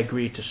 I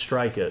agreed to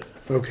strike it.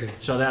 Okay,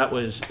 So that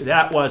was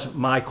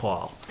my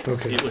call.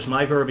 Okay. It was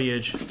my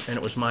verbiage, and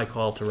it was my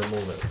call to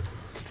remove it.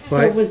 So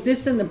Right. was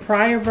this in the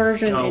prior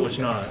version? No, it was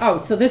not. Oh,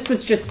 so this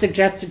was just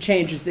suggested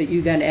changes that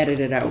you then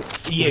edited out?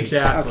 Yeah,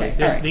 exactly.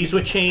 Okay, all right. These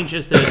were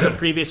changes that the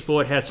previous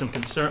board had some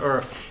concern,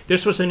 or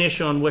this was an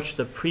issue on which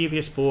the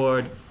previous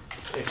board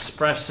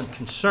expressed some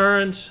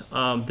concerns.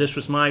 This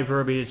was my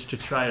verbiage to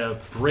try to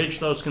bridge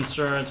those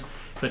concerns,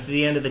 but at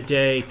the end of the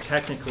day,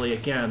 technically,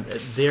 again,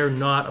 they're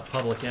not a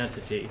public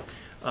entity.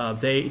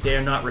 They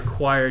are not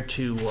required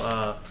to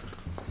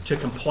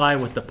comply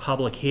with the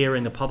public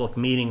hearing, the public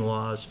meeting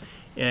laws,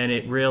 and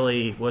it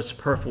really was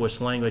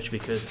superfluous language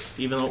because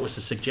even though it was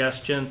a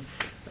suggestion,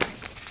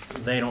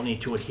 they don't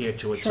need to adhere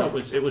to it. So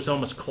it was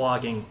almost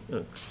clogging,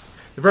 the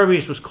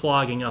verbiage was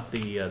clogging up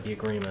the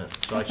agreement,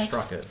 so I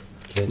struck it.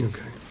 Can-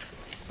 okay.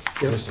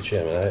 Yep. Mr.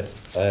 Chairman,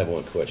 I have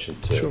one question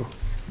too. Sure.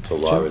 To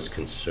Laura's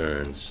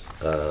concerns.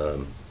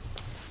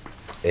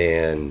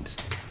 And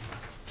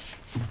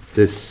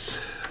this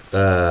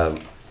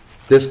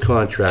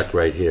contract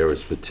right here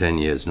is for 10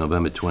 years,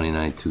 November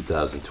 29,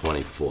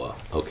 2024.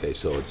 Okay,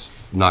 so it's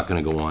not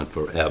going to go on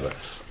forever.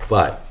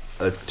 But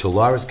to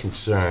Laura's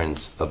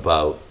concerns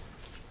about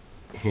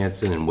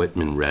Hanson and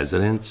Whitman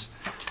residents,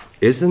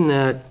 isn't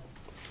that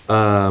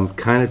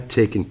kind of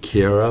taken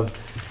care of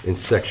in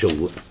section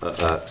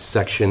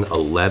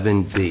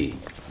 11B,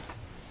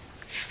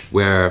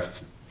 where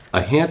if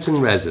a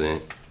Hanson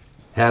resident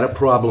had a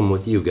problem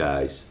with you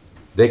guys,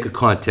 they could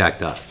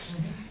contact us.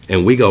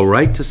 And we go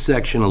right to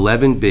section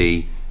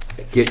 11B,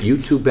 get you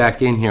two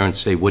back in here and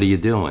say, what are you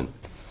doing?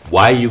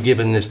 Why are you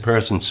giving this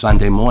person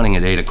Sunday morning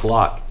at 8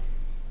 o'clock?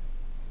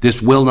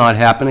 This will not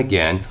happen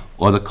again,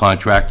 or the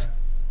contract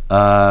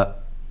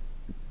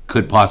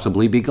could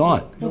possibly be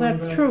gone. Well,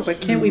 that's true, but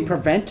can't we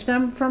prevent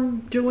them from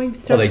doing So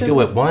stuff? they that- do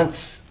it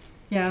once,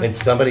 Yeah. and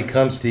somebody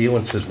comes to you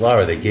and says,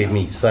 Laura, they gave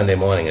me Sunday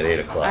morning at 8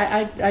 o'clock.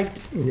 I,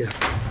 Yeah.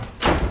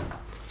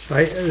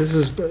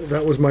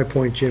 That was my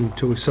point, Jim,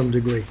 to some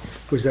degree,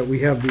 was that we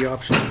have the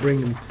option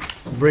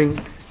to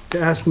to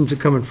ask them to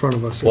come in front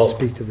of us and Well,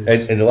 speak to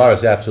this. And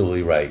Laura's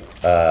absolutely right.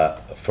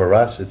 For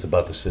us, it's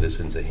about the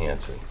citizens of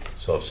Hanson.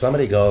 So if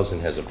somebody goes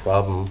and has a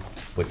problem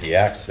with the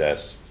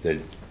access, that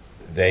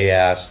they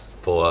ask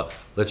for,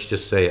 let's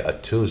just say, a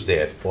Tuesday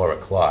at 4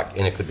 o'clock,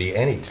 and it could be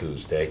any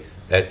Tuesday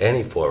at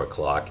any 4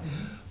 o'clock.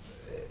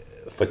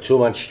 For 2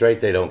 months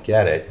straight, they don't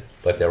get it,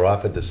 but they're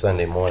offered the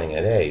Sunday morning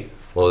at 8.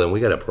 Well, then we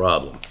got a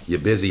problem. You're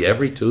busy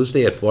every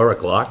Tuesday at 4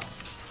 o'clock?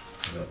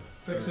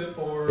 Fix it,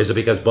 or Is it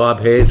because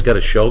Bob Hayes got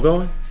a show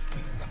going?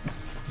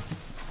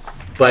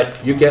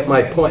 But you get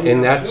my point,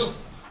 and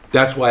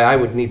that's why I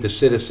would need the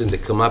citizen to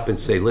come up and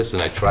say,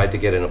 listen, I tried to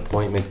get an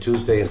appointment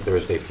Tuesday and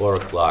Thursday, 4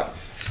 o'clock.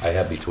 I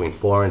have between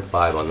 4 and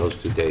 5 on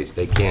those 2 days.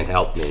 They can't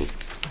help me.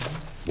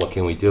 What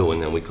can we do?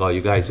 And then we call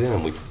you guys in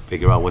and we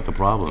figure out what the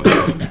problem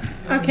is.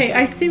 okay,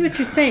 I see what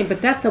you're saying,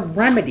 but that's a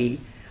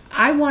remedy.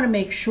 I want to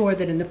make sure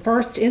that in the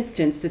first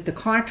instance that the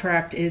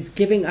contract is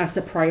giving us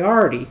a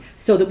priority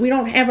so that we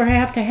don't ever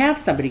have to have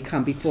somebody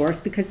come before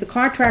us because the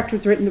contract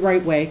was written the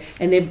right way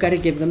and they've got to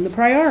give them the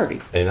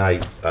priority. And I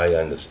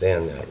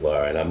understand that,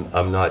 Laura, and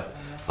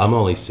I'm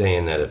only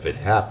saying that if it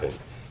happened,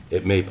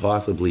 it may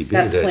possibly be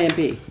that. That's Plan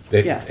B,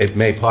 yeah. It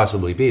may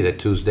possibly be that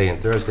Tuesday and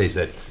Thursdays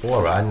at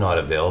 4 are not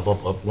available,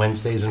 but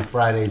Wednesdays and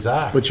Fridays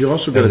are. But you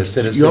also And the gotta,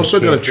 citizens you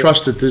also gotta can't do-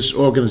 trust that this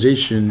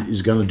organization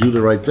is gonna do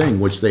the right thing,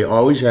 which they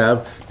always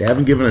have. They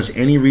haven't given us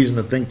any reason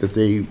to think that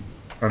they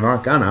are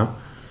not gonna.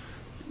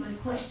 My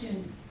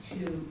question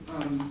to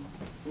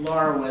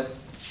Laura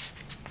was,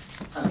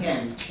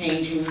 again,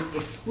 changing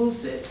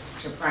exclusive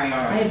to I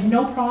priority. have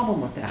no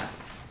problem with that.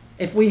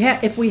 If we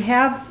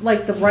have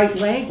like the right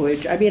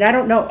language, I mean, I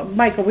don't know,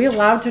 Mike, are we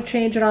allowed to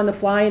change it on the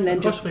fly and then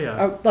Of course just, we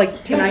are.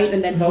 like tonight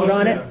and then vote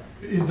on it?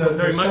 is that the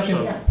Very much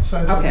second so.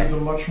 sentence Okay. is a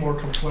much more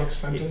complex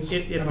sentence,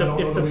 If and the- I don't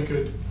if know the- that we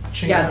could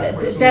change Yeah, that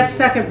quite so that easily.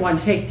 second one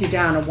takes you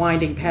down a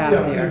winding path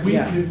Yeah, there, if we,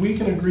 yeah. if we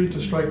can agree to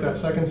strike that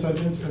second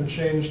sentence and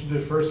change the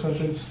first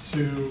sentence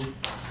to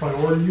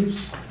priority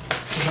use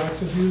of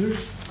access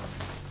users,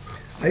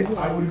 I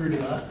would agree to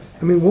that.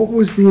 I mean, what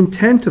was the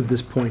intent of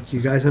this point? You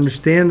guys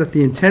understand that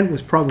the intent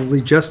was probably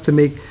just to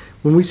make,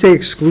 when we say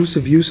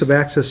exclusive use of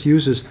access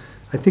users,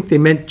 I think they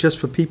meant just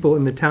for people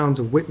in the towns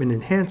of Whitman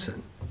and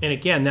Hanson. And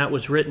again, that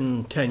was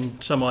written 10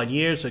 some odd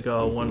years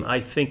ago, when I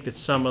think that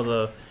some of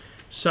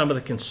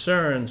the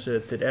concerns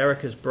that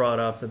Eric has brought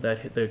up, and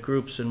that the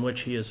groups in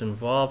which he is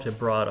involved have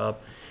brought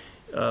up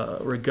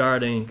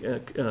regarding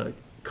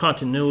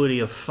continuity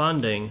of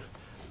funding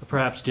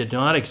perhaps did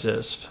not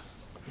exist.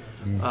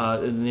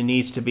 There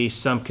needs to be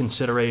some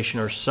consideration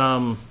or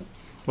some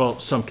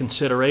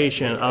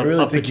consideration I of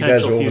really a think you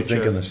guys are potential overthinking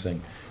future. this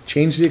thing.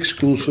 Change the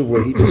exclusive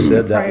where he just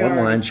said that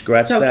one line,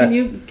 scratch So that.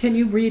 can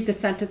you read the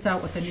sentence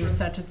out, what the new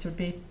sentence would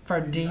be for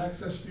D?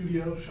 Access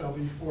studio shall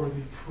be for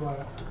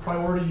the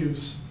priority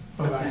use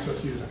of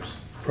access users.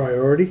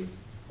 Priority?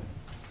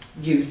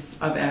 use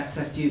of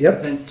access Yep.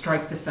 uses and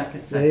strike the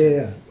second Yeah, yeah,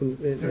 yeah.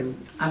 sentence.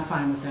 And- I'm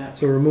fine with that.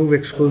 So remove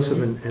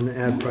exclusive and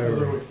add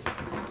priority.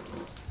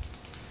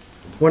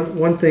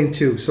 One thing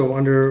too, so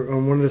under,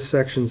 on one of the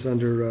sections,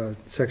 under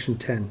section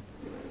 10,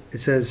 it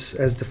says,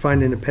 as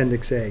defined in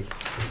Appendix A.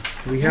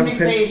 Do we have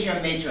Appendix A appen- is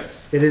your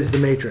matrix, It is the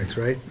matrix,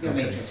 right? your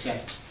Okay. matrix, yeah.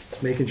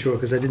 Making sure,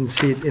 because I didn't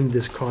see it in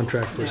this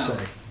contract per No. se.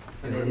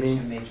 But You know it what I is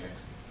your mean? matrix.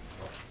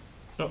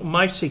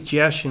 My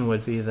suggestion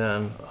would be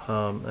then,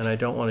 and I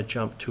don't want to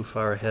jump too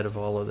far ahead of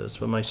all of this,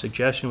 but my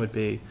suggestion would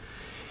be,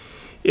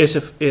 is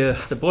if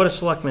the Board of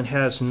Selectmen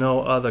has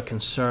no other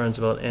concerns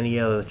about any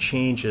other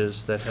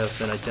changes that have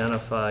been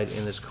identified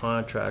in this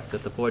contract,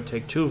 that the board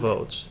take two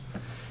votes.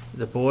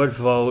 The board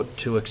vote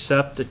to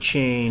accept the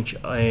change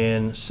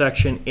in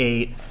Section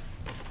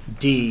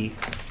 8D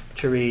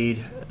to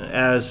read,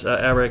 as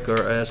Eric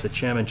or as the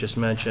chairman just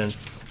mentioned,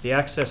 the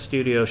access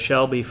studio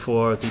shall be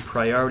for the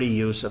priority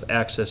use of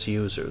access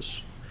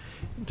users.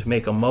 To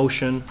make a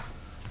motion,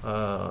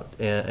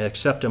 and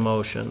accept a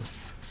motion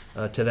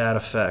to that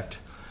effect.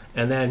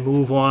 And then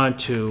move on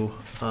to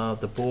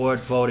the board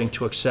voting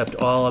to accept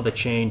all of the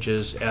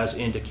changes as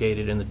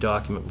indicated in the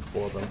document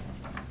before them.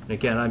 And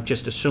again, I'm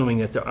just assuming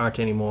that there aren't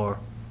any more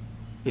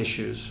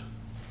issues.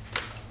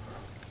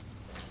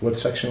 What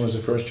section was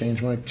the first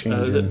change, Mike? Change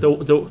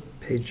in-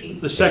 Page,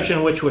 The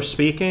section which we're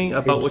speaking,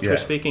 about which we're Yeah.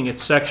 speaking,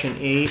 it's Section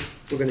 8.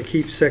 we're gonna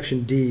keep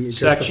section D,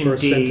 just the Section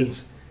first D.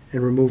 sentence,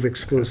 and remove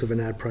exclusive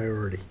and add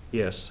priority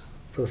Yes.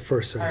 for the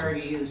first Priority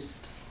sentence. use.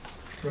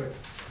 Correct.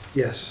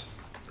 Yes,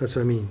 that's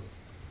what I mean.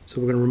 So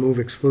we're gonna remove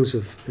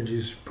exclusive and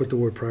just put the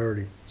word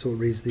priority. So it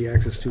reads, the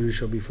access studio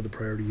shall be for the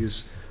priority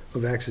use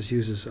of access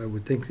users, I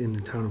would think, in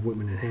the town of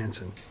Whitman and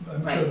Hanson. I'm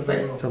sure Right, that they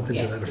but- will. Something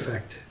to Yeah. that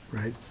effect,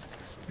 right?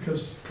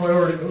 Because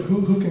priority,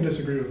 who can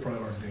disagree with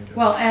priority being given?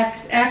 Well,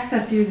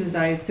 access users,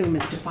 I assume,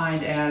 is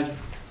defined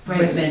as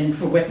Whitman Residents.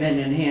 for Whitman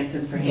and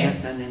Hanson for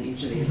Yes. Hanson in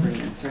each of the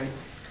agreements, right?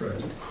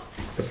 Correct.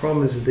 The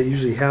problem is that they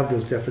usually have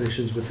those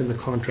definitions within the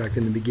contract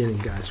in the beginning,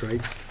 guys,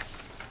 right?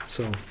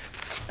 So,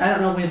 I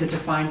don't know where the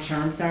defined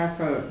terms are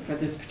for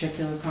this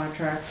particular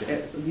contract.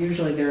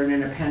 Usually they're in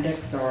an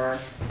appendix or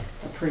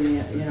a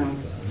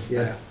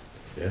yeah,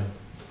 Yeah.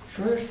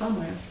 sure they're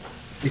somewhere.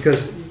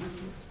 because,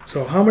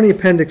 so how many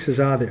appendixes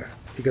are there?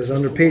 Because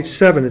under page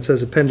 7, it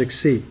says Appendix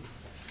C.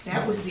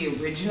 That was the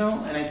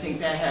original, and I think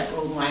that had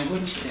old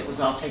language, and it was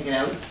all taken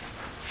out.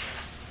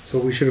 So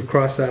we should have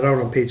crossed that out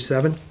on page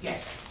 7.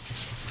 Yes.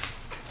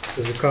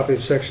 Says a copy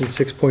of section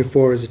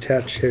 6.4 is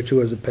attached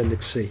hereto as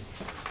Appendix C.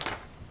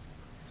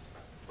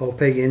 All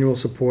PEG annual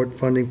support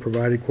funding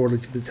provided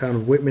quarterly to the town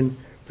of Whitman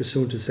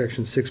pursuant to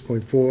section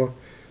 6.4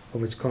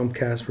 of its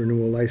Comcast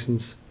renewal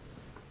license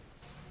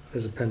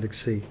as Appendix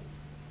C.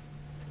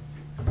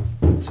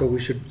 So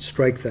we should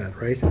strike that,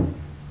 right?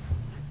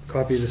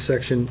 Copy of the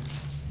section.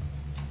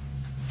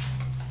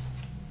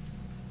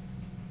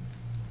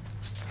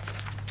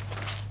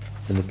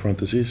 In the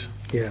parentheses?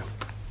 Yeah,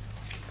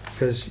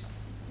 because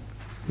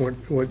what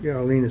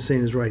Arlene is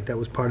saying is right, that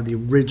was part of the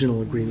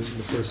original agreement in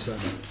the first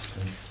seven.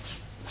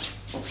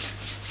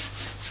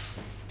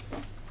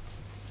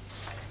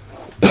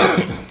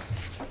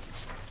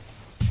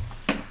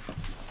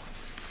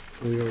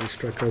 We already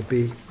struck out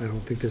B, I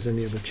don't think there's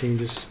any other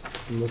changes.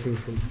 I'm looking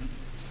from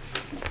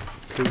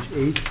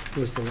page 8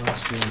 was the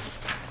last one.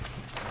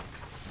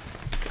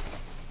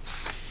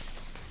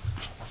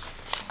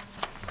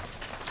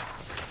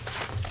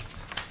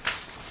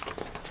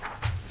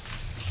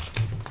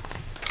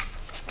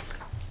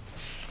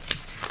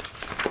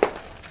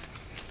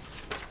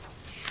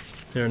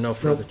 There are no Nope,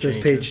 further there's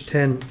changes. page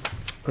 10,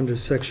 under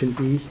section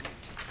E,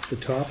 the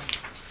top.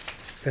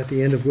 At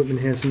the end of Whitman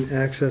Hanson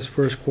Access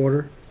first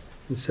quarter,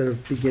 instead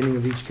of beginning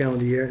of each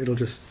calendar year, it'll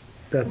just,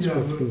 that's Yeah,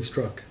 what's being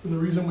struck. The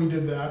reason we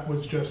did that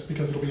was just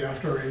because it'll be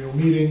after our annual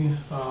meeting.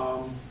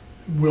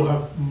 We'll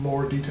have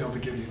more detail to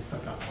give you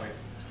at that point.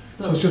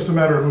 So it's just a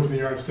matter of moving the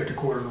yardstick a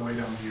quarter of the way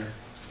down the year.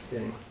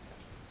 Okay.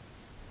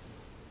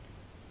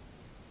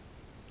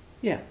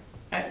 Yeah,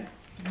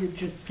 you're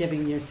just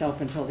giving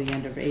yourself until the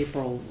end of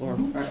April, or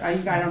I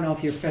don't know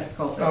if you're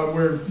fiscal.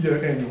 We're,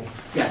 annual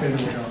Yeah.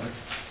 calendar.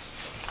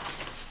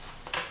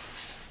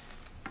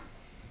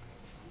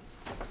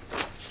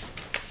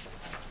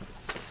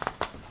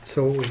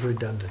 So it was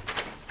redundant.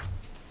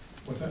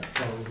 What's that?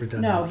 Oh, it was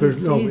redundant. No,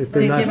 There's- he's- if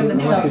they're they're not- giving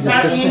unless themselves they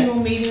Our get fiscal- annual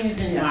meeting is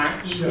in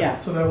March. Yeah.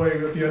 So that way,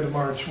 at the end of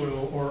March,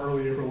 or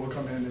early April, we'll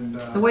come in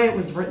and, The way it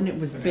was written, it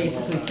was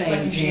basically saying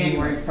Like January.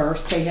 January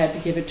 1st they had to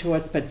give it to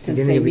us, but since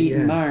Beginning they of the- meet in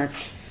yeah.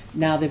 March,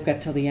 now they've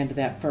got till the end of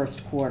that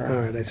first quarter All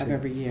right, I of see.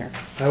 every year.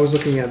 I was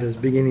looking at it as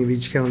beginning of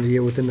each calendar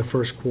year within the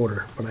first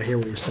quarter, but I hear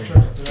what you're saying. Sure,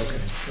 okay.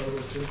 So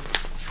we'll do-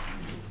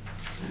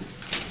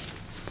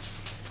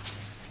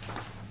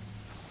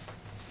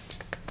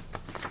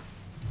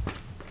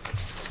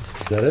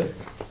 Is that it?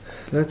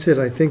 That's it,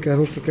 I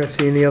don't think I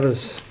see any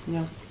others.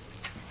 No,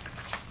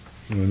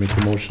 You want to make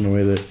the motion the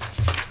way that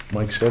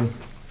Mike said?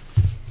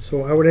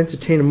 So I would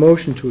entertain a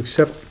motion to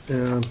accept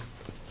the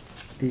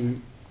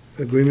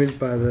agreement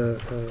by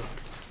the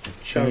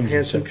Change in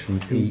Hanson.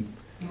 section 8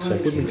 You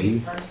want to do it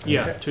first?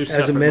 Yeah, two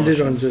separate As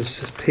amended on motions.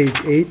 just page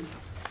 8,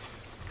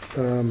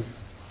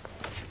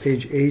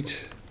 page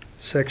 8,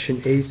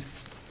 section 8,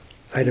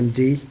 item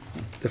D,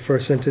 the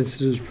first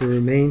sentence is to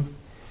remain,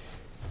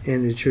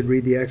 and it should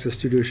read, "The access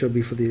studio shall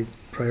be for the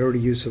priority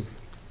use of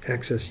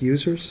access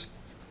users,"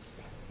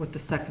 With the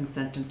second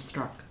sentence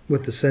struck.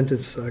 with the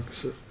sentence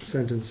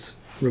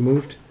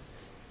removed.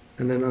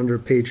 And then under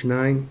page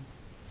 9,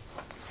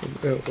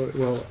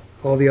 well,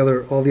 all the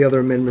other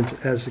amendments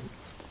as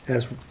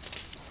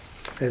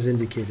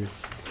indicated,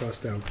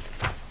 crossed out.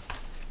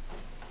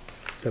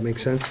 Does that make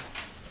sense?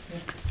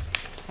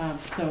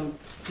 So,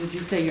 did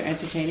you say you're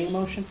entertaining a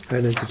motion?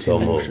 I'd entertain So a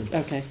moved. motion.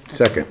 Okay.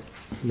 Second.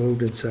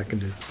 Moved and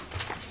seconded.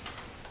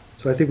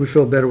 So I think we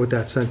feel better with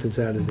that sentence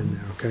added in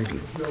there, okay?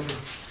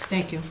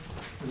 Thank you.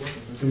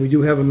 And we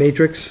do have a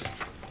matrix,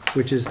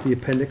 which is the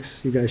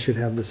appendix. You guys should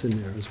have this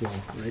in there as well,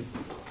 right?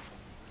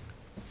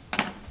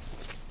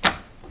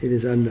 It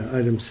is under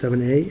item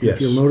 7A.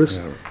 If you'll notice,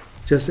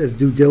 just as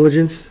due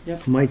diligence,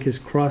 Yep. Mike has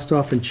crossed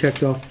off and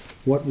checked off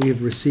what we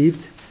have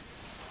received,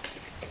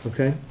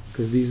 okay?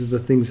 Because these are the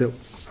things that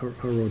are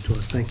owed to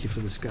us. Thank you for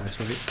this, guys,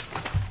 right?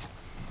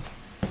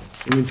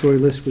 Inventory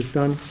list was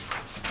done.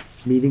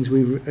 Meetings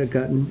we've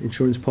gotten,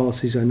 insurance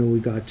policies I know we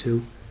got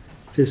to.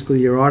 Fiscal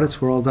year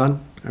audits were all done.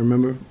 I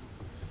remember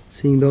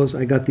seeing those.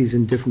 I got these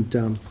in different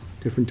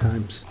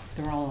times.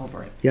 They're all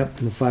over it. Yep,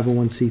 and the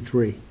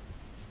 501c3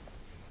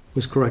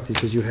 was corrected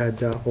because you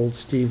had old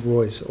Steve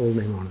Roy's old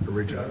name on it Yeah,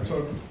 originally.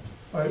 so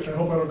I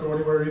hope I don't go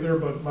anywhere either,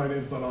 but my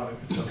name's not on it.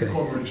 It's the Okay.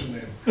 corporation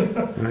name.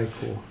 All right,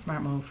 cool.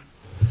 Smart move.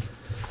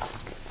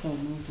 So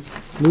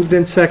moved. Moved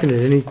and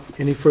seconded.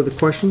 Any further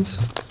questions?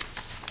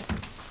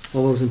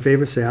 All those in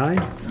favor, say aye.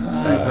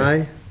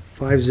 Aye.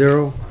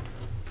 5-0.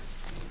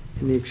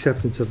 In the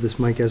acceptance of this,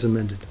 Mike, as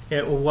amended.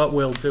 Yeah, well, what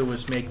we'll do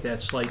is make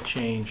that slight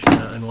change,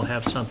 and we'll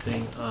have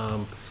something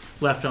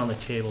left on the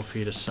table for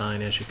you to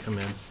sign as you come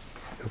in.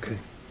 Okay.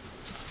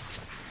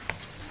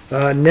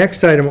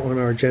 Next item on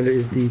our agenda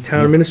is the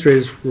town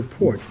administrator's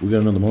report. We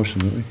got another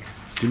motion, didn't we?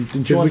 Didn't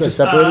you Did want we that just-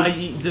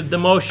 separated? The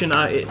motion,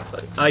 I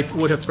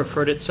would have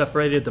preferred it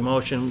separated. The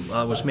motion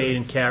was made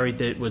and carried,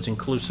 that it was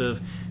inclusive,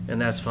 and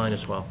that's fine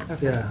as well.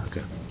 Yeah.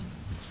 Okay.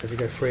 I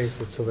think I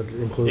phrased it so that it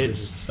included.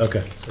 It's,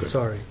 Okay. So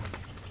sorry.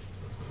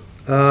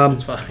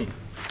 it's fine.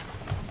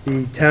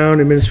 The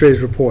town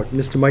administrator's report,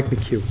 Mr. Mike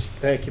McHugh.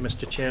 Thank you,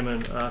 Mr.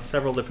 Chairman.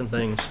 Several different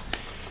things.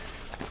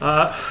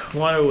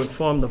 Want to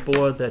inform the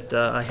board that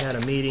I had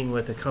a meeting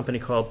with a company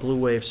called Blue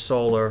Wave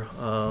Solar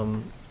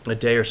a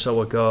day or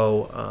so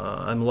ago.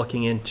 I'm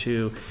looking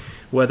into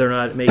whether or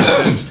not it makes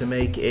sense to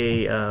make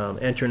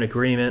enter an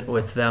agreement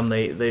with them.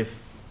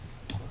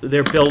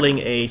 They're building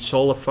a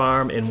solar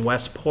farm in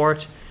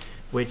Westport,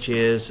 which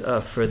is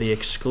for the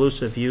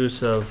exclusive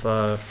use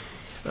of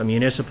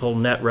municipal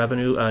net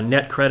revenue,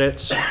 net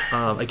credits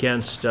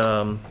against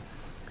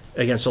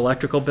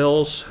electrical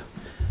bills.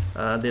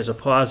 There's a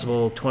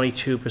possible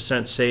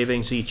 22%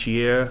 savings each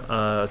year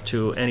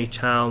to any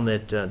town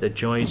that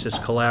joins this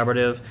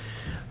collaborative.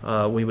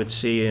 We would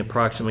see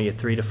approximately a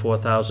 $3,000 to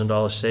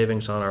 $4,000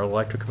 savings on our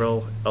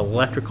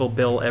electrical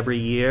bill every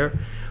year.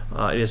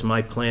 It is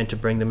my plan to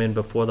bring them in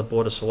before the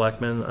Board of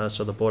Selectmen,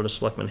 so the Board of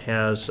Selectmen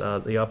has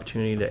the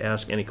opportunity to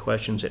ask any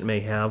questions it may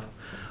have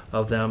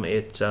of them.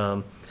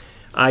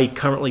 I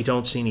currently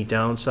don't see any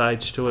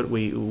downsides to it.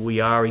 We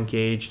are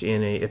engaged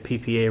in a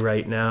PPA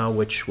right now,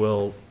 which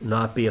will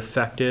not be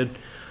affected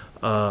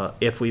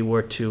if we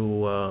were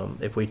to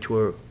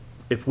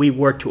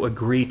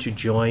agree to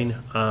join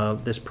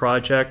this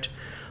project.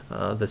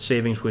 The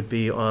savings would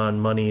be on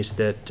monies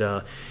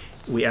that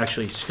we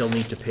actually still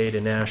need to pay to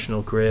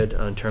National Grid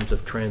in terms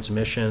of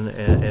transmission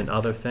and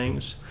other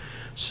things.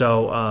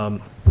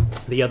 So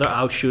the other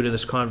outshoot of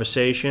this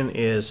conversation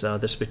is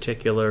this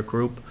particular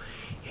group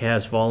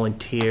has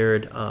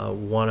volunteered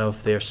one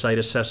of their site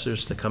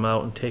assessors to come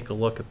out and take a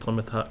look at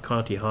Plymouth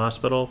County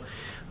Hospital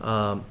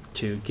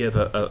to give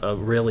a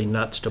really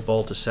nuts to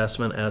bolt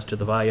assessment as to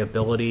the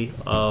viability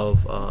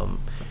of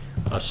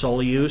a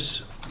solar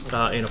use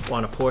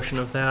on a portion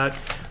of that.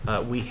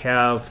 We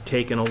have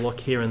taken a look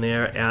here and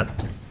there at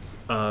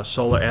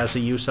solar as a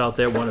use out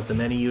there, one of the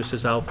many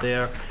uses out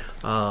there.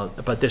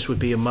 But this would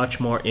be a much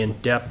more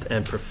in-depth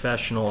and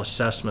professional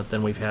assessment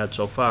than we've had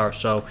so far.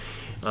 So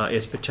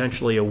it's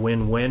potentially a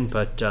win-win,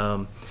 but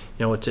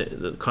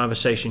the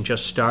conversation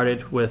just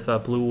started with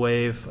Blue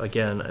Wave,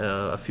 again,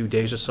 a few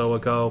days or so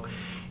ago.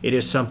 It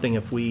is something,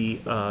 if we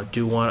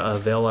do want to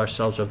avail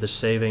ourselves of the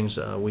savings,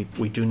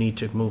 we do need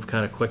to move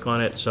kind of quick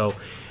on it. So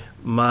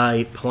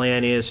my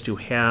plan is to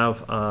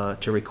have,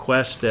 to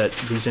request that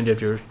these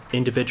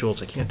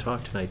individuals, I can't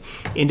talk tonight,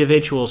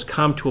 individuals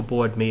come to a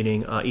board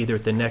meeting, either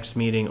at the next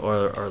meeting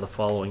or the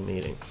following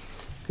meeting.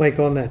 Mike,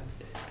 on that,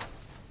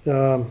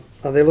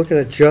 are they looking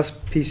at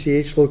just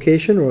PCH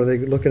location, or are they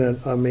looking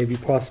at maybe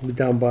possibly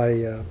down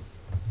by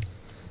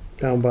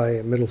down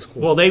by middle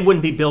school. Well, they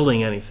wouldn't be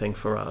building anything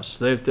for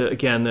us.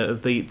 Again,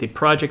 the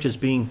project is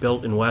being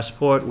built in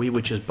Westport. We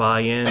would just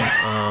buy in,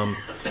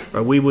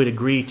 or we would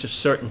agree to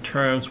certain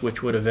terms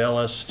which would avail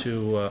us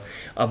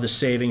of the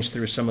savings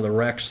through some of the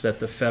recs that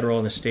the federal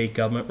and the state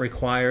government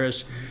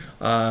requires.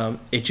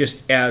 It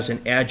just, as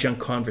an adjunct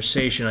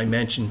conversation, I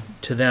mentioned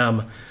to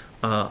them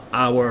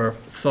our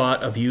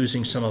thought of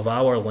using some of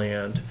our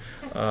land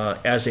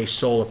as a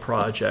solar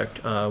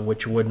project,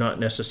 which would not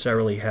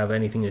necessarily have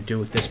anything to do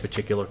with this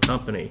particular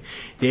company.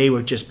 They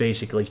were just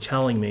basically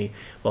telling me,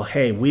 well,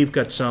 hey, we've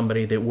got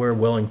somebody that we're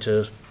willing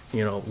to,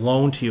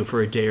 loan to you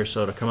for a day or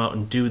so to come out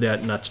and do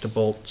that nuts to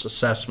bolts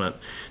assessment.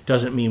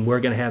 Doesn't mean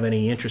we're going to have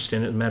any interest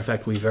in it. As a matter of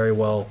fact,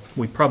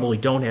 we probably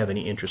don't have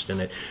any interest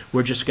in it.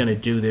 We're just going to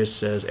do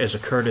this as a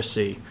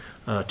courtesy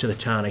to the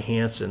town of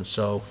Hanson.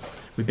 So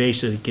we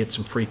basically get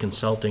some free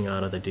consulting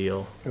out of the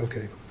deal.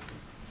 Okay.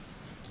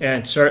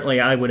 And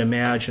certainly, I would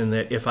imagine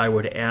that if I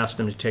were to ask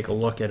them to take a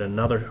look at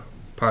another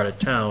part of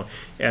town,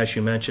 as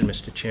you mentioned,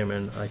 Mr.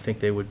 Chairman, I think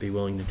they would be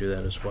willing to do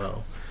that as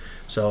well.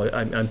 So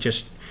I'm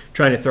just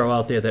trying to throw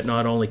out there that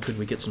not only could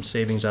we get some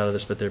savings out of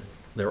this, but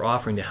they're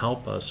offering to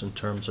help us in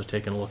terms of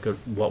taking a look at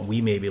what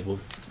we may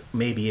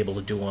be able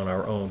to do on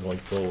our own going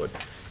forward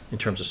in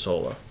terms of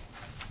solar.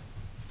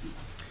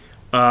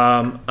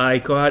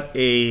 I got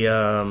a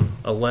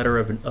letter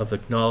of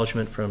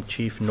acknowledgement from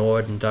Chief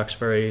Nord in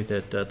Duxbury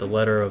that the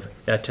letter of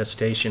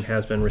attestation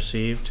has been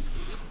received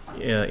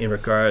in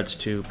regards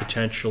to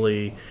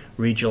potentially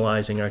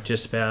regionalizing our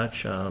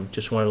dispatch.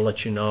 Just wanted to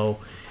let you know,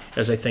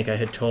 as I think I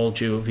had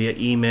told you via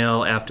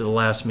email after the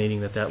last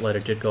meeting, that letter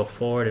did go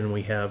forward, and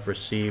we have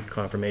received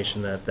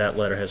confirmation that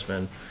letter has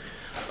been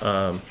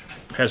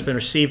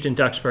received in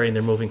Duxbury, and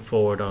they're moving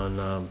forward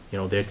on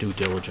their due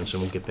diligence,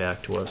 and will get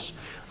back to us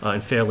in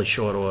fairly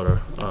short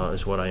order,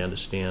 is what I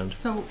understand.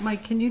 So,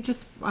 Mike, can you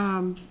just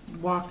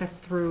walk us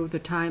through the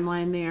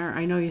timeline there?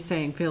 I know you're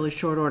saying fairly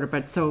short order,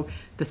 but so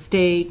the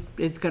state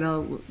is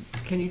can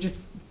you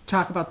just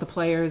talk about the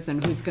players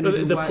and who's going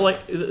to do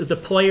what? The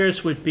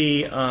players would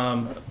be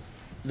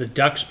the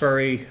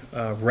Duxbury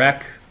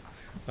Rec,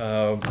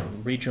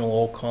 Regional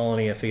Old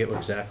Colony, I forget what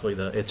exactly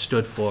it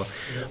stood for,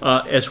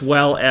 as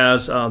well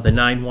as the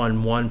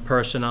 911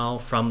 personnel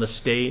from the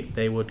state.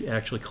 They would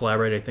actually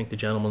collaborate. I think the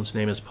gentleman's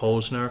name is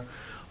Posner.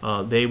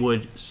 They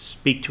would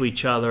speak to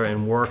each other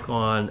and work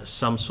on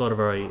some sort of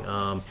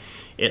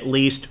at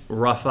least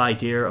rough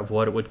idea of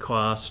what it would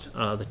cost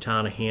the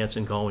town of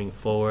Hanson going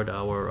forward,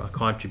 our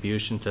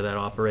contribution to that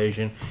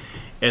operation,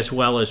 as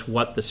well as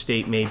what the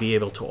state may be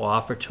able to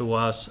offer to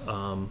us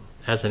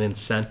as an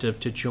incentive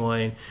to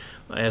join.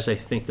 As I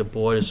think the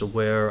board is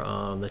aware,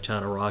 the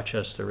town of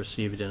Rochester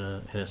received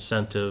an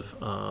incentive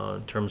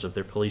in terms of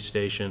their police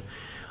station.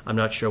 I'm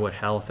not sure what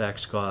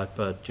Halifax got,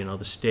 but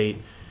the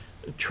state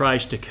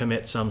tries to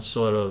commit some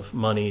sort of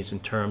monies in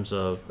terms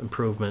of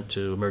improvement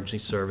to emergency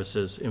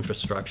services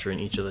infrastructure in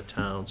each of the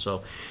towns.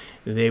 So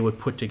they would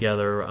put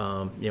together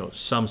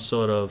some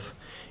sort of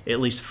at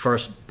least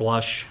first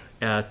blush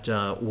at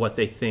what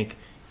they think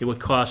it would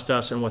cost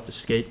us and what the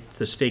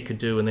state could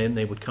do, and then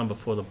they would come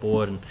before the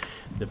board, and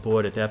the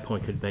board at that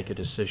point could make a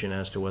decision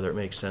as to whether it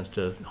makes sense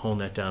to hone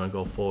that down and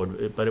go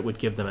forward. But it would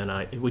give them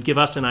it would give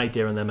us an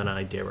idea and them an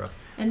idea of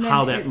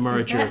how that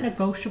merger. Is that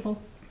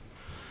negotiable?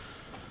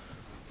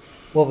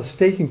 Well, the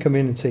state can come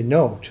in and say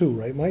no, too,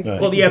 right, Mike?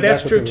 Well, yeah,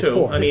 that's true,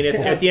 too. I mean,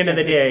 at the end of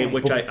the day,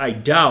 which I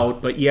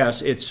doubt, but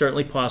yes, it's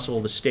certainly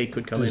possible the state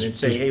could come in and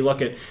say, hey,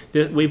 look,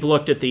 we've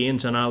looked at the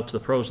ins and outs,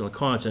 the pros and the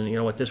cons, and you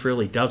know what, this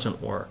really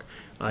doesn't work.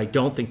 I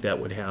don't think that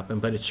would happen,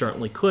 but it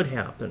certainly could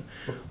happen.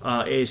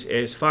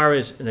 As far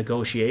as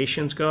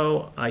negotiations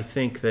go, I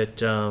think that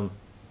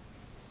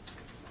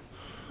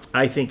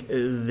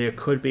there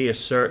could be a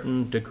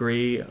certain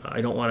degree,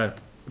 I don't want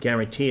to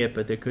guarantee it,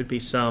 but there could be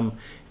some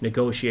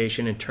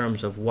negotiation in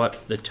terms of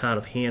what the town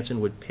of Hanson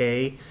would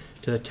pay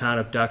to the town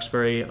of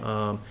Duxbury.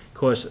 Of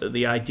course,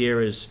 the idea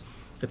is,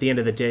 at the end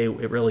of the day,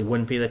 it really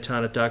wouldn't be the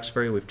town of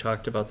Duxbury. We've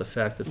talked about the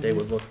fact that they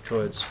would look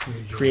towards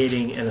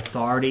creating an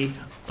authority,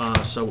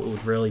 so it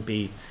would really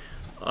be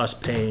us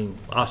paying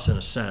us in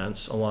a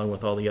sense, along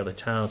with all the other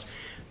towns.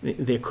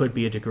 There could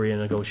be a degree of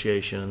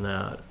negotiation in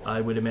that.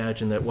 I would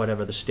imagine that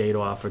whatever the state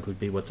offered would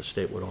be what the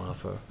state would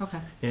offer. Okay.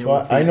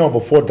 So I know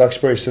before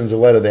Duxbury sends a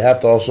letter, they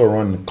have to also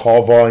run the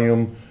call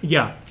volume.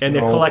 Yeah, and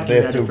they're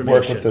collecting that information. They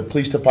have to work with the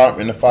police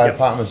department and the fire Yep.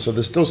 department, so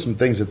there's still some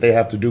things that they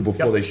have to do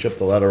before Yep. they ship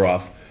the letter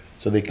off.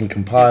 So they can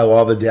compile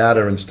all the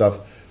data and stuff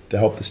to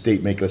help the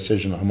state make a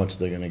decision on how much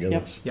they're gonna give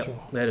Yep. us.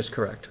 Yep, that is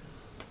correct.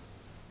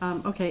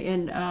 Okay,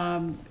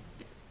 and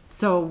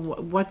so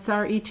what's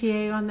our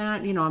ETA on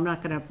that? You know, I'm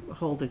not going to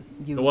hold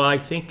you. Well, I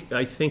think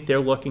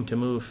they're looking to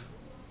move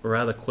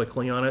rather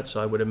quickly on it,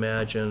 so I would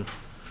imagine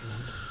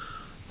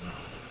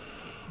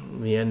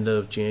the end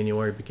of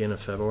January, beginning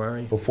of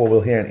February, Before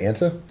we'll hear an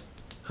answer?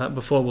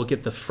 before we'll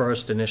get the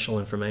first initial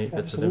bits of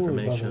Absolutely,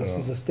 brother. information. This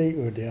is a state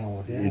we're dealing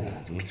with,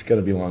 yeah. It's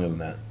gonna be longer than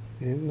that.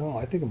 No,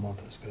 I think a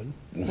month is good.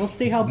 We'll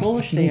see how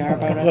bullish they are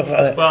about us.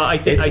 Well, I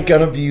think. It's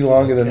gonna be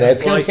longer than that.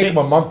 It's Well, gonna I take think-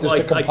 them a month just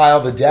well, to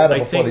compile the data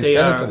before they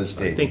send it to the I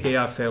state. think they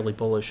are fairly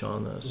bullish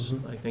on this.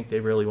 I think they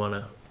really want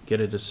to get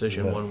a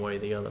decision Yeah. one way or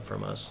the other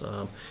from us,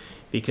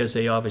 because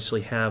they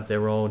obviously have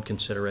their own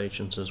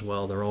considerations as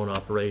well, their own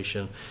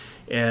operation,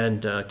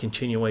 and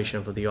continuation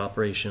of the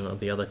operation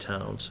of the other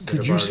towns. that Could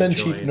have you already send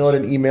Chief joined. Nord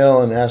an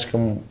email and ask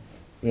him,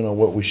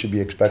 what we should be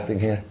expecting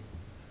here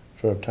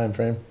for a time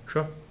frame?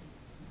 Sure.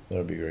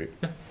 That'd be great.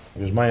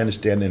 Because my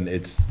understanding,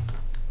 it's,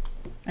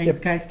 Are you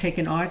guys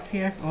taking odds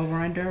here, over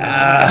under?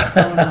 What's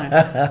going on?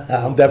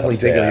 I'm definitely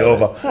taking the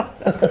over.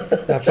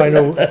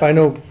 If I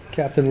know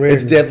Captain It's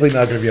Reardon, definitely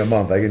not gonna be a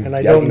month. I and can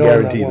I don't know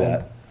him that guarantee well,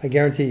 that. I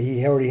guarantee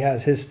he already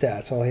has his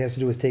stats. All he has to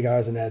do is take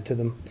ours and add to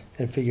them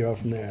and figure out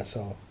from there,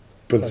 so.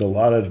 But it's a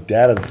lot of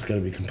data that's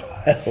gonna be compiled.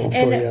 sure he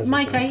And has it.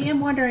 Mike, I am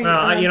wondering.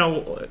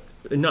 Well,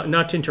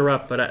 not to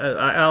interrupt, but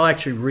I'll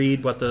actually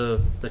read what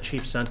the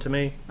chief sent to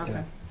me.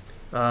 Okay.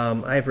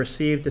 I have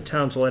received the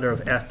town's letter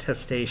of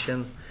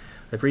attestation.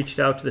 I've reached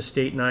out to the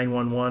state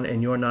 911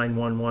 and your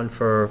 911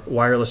 for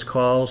wireless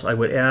calls. I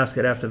would ask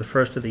that after the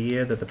first of the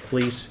year that the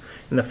police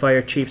and the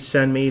fire chief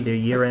send me their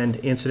year-end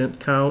incident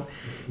count.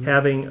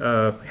 Having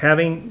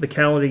the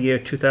calendar year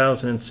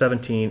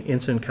 2017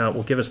 incident count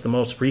will give us the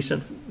most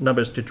recent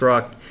numbers to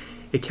draw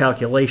a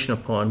calculation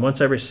upon.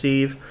 Once I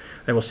receive,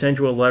 I will send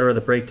you a letter of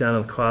the breakdown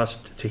of the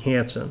cost to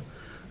Hanson.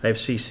 I have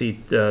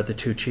CC'd the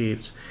two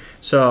chiefs.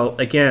 So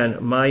again,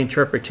 my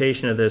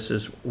interpretation of this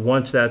is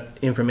once that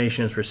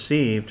information is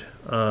received,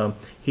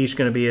 he's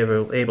going to be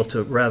able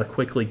to rather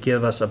quickly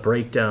give us a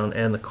breakdown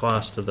and the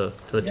cost to the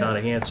town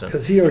of Hanson.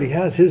 Because he already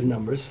has his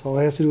numbers. All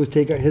he has to do is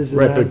take his.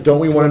 Right, but don't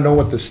we wanna know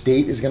what the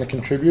state is gonna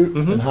contribute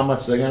and how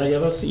much they're gonna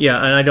give us?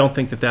 Yeah, and I don't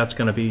think that that's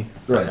going to be.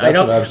 Right, I that's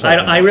don't. what I was talking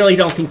I about. really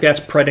don't think that's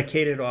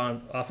predicated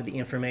off of the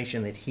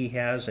information that he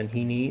has and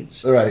he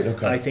needs. Right,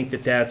 okay. I think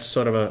that that's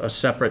sort of a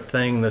separate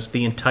thing.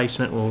 The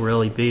enticement will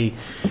really be,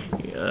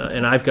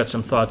 and I've got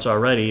some thoughts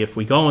already. If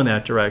we go in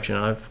that direction,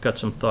 I've got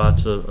some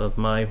thoughts of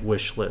my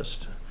wish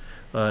list.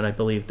 And I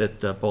believe that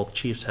both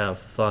chiefs have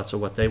thoughts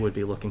of what they would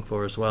be looking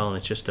for as well. And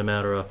it's just a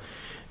matter of,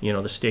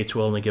 the state's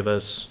willing to give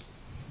us,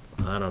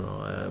 I don't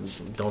know,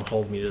 don't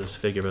hold me to this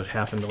figure, but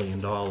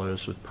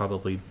 $500,000 would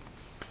probably,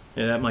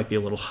 that might be a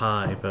little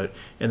high, but,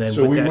 and then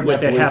So we with wouldn't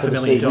that have to wait for the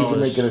state, we can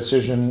make a $500,000.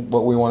 decision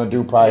what we wanna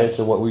do prior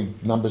to what we,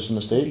 numbers from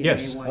the state?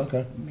 Yes.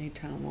 Okay.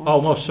 Maytown law.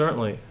 Oh, most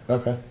certainly.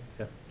 Okay.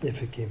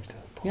 If it came to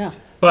that point. Yeah.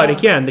 But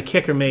again, the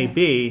kicker may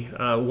be,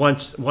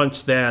 once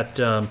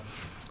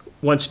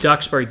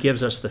Duxbury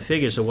gives us the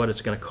figures of what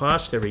it's gonna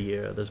cost every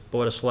year, the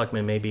Board of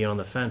Selectmen may be on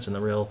the fence, and the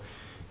real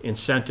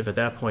incentive at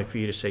that point for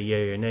you to say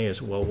yea or nay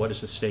is, well, what is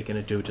the state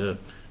gonna do to,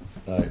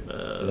 Alright,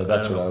 yeah,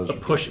 that's what I was.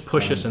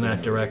 push us in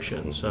that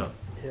direction, so.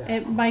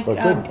 And Mike,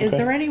 But good, is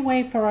okay. there any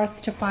way for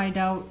us to find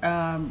out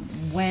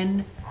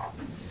when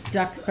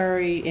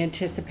Duxbury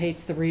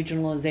anticipates the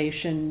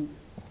regionalization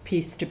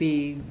piece to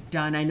be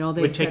done? I know It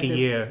they would said take a that-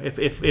 year.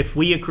 If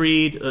we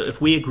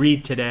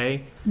agreed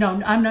today,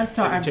 No, I'm not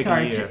sorry, It would I'm take a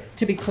sorry, year.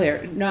 to be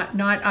clear, not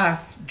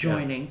us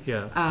joining.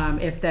 yeah.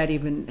 If that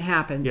even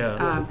happens.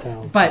 Yeah. The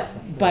towns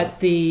But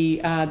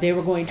they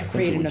were going to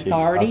create an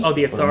authority. Oh,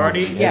 the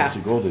authority? Yeah. To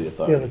go to the The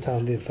authority. other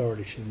town, the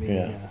authority should meet,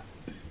 Yeah. yeah.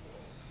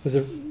 Was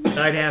it,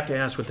 I'd have to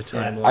ask what the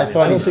timeline I is.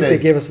 thought I don't he think they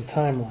said, gave us a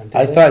timeline, did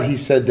I they? thought he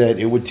said that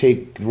it would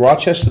take,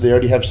 Rochester, they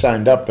already have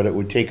signed up, but it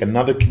would take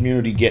another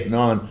community getting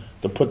on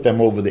to put them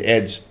over the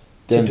edge,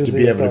 then do to the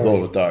be able to go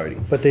to authority.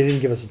 authority. But they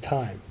didn't give us a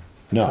time.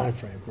 No,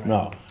 Timeframe, right?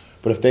 no.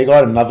 But if they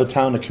got another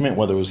town to commit,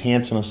 whether it was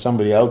Hanson or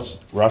somebody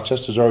else,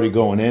 Rochester's already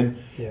going in.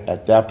 Yeah.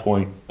 At that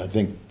point, I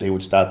think they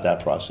would start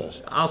that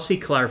process. I'll see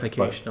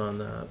clarification on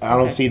that. I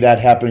don't see that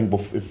happening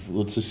if,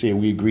 let's just say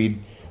we agreed,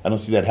 I don't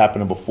see that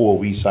happening before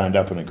we signed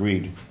up and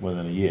agreed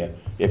within a year,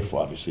 if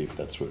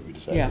that's what we Yeah,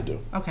 decided to do.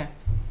 okay.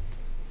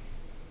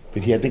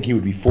 But I think he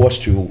would be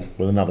forced to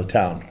with another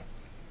town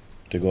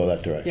to go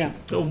that direction.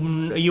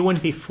 Yeah. You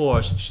wouldn't be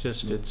forced, it's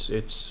just,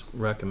 it's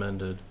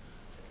recommended,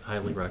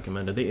 highly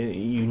recommended.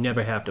 You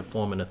never have to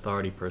form an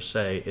authority per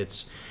se,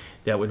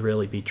 that would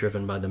really be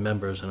driven by the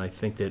members, and I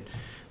think that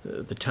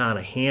the town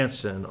of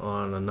Hanson,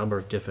 on a number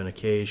of different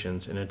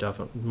occasions, in a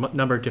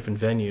number of different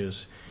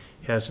venues,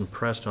 has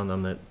impressed on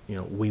them that,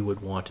 we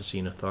would want to see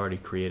an authority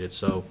created,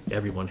 so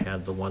everyone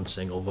had the one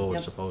single vote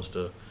as Yep. opposed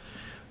to,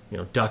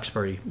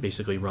 Duxbury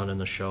basically running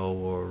the show,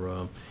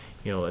 or,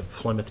 if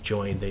Plymouth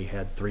joined, they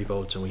had 3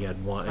 votes and we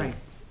had 1. Right.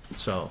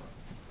 So,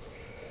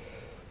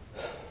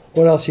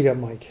 What else you got,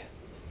 Mike?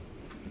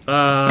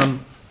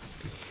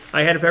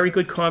 I had a very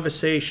good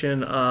conversation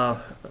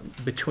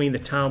between the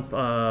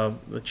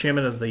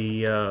chairman of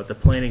the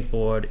planning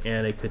board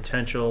and a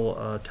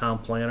potential town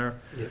planner.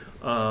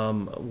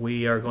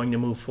 We are going to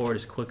move forward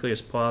as quickly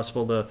as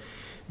possible.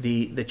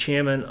 The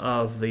chairman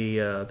of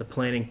the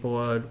planning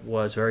board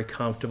was very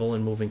comfortable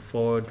in moving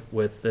forward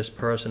with this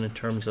person in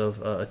terms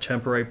of a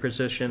temporary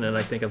position, and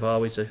I think I've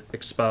always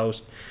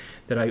espoused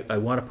that I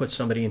want to put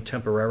somebody in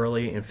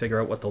temporarily and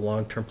figure out what the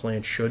long-term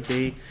plan should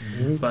be.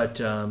 But,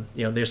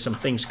 you know, there's some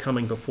things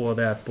coming before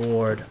that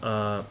board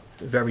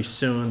very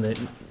soon that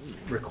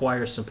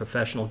require some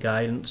professional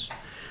guidance.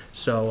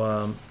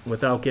 So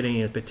without getting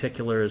into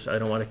particulars, I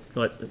don't want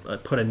to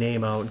put a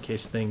name out in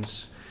case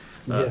things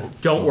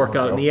don't work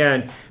out in the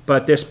end.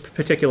 But this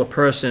particular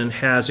person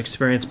has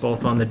experience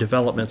both on the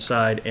development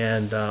side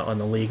and on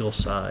the legal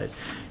side,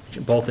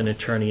 both an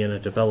attorney and a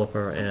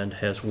developer, and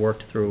has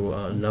worked through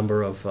a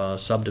number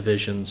of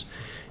subdivisions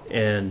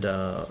and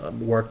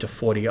worked a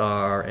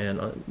 40R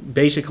and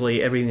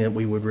basically everything that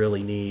we would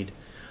really need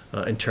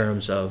in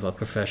terms of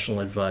professional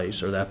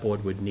advice, or that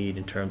board would need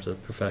in terms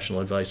of professional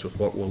advice with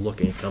what we're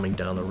looking at coming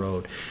down the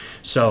road.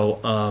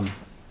 So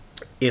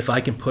if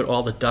I can put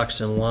all the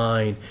ducks in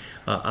line,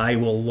 I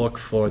will look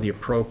for the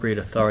appropriate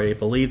authority. I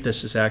believe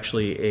this is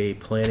actually a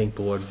planning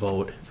board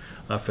vote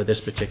for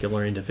this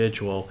particular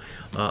individual.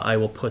 I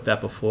will put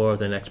that before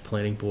the next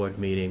planning board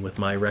meeting with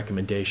my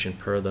recommendation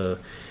per the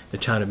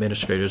Town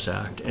Administrators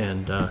Act,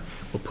 and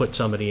we'll put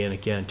somebody in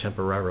again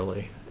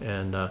temporarily.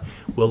 And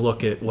we'll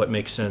look at what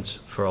makes sense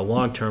for a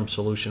long-term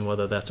solution,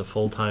 whether that's a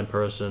full-time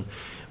person,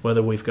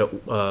 whether we've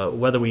got,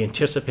 whether we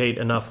anticipate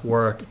enough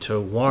work to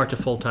warrant a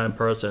full-time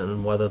person,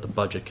 and whether the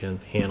budget can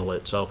handle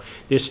it. So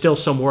there's still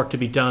some work to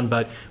be done,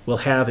 but we'll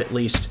have at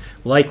least,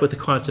 like with the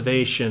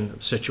conservation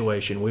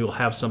situation, we will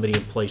have somebody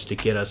in place to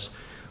get us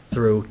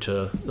through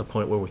to the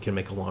point where we can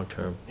make a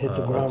long-term Hit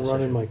the ground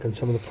running, Mike, on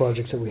some of the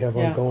projects that we have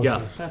Yeah. ongoing.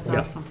 Yeah. That's Yeah.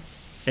 awesome.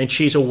 And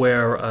she's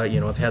aware, you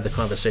know, I've had the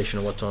conversation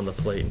of what's on the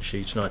plate, and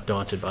she's not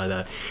daunted by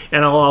that.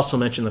 And I'll also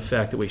mention the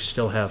fact that we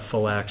still have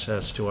full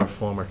access to our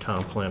former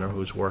town planner,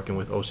 who's working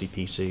with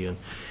OCPC and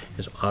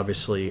is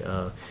obviously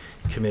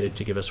committed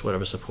to give us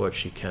whatever support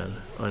she can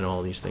on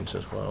all these things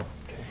as well.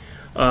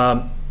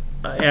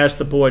 As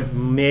the board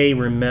may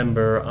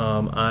remember,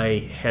 I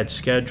had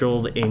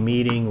scheduled a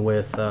meeting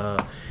with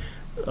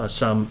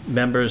some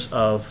members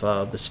of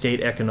the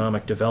State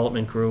Economic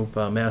Development Group,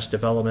 Mass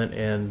Development,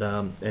 and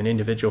an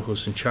individual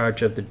who's in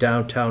charge of the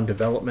Downtown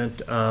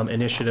Development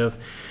Initiative.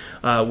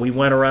 We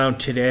went around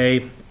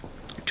today,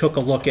 took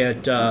a look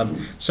at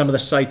some of the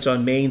sites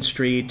on Main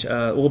Street.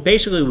 Well,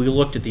 basically, we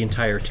looked at the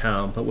entire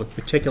town, but with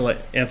particular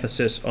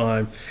emphasis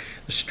on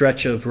the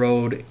stretch of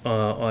road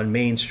on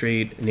Main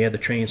Street near the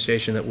train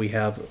station that we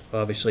have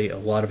obviously a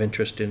lot of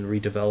interest in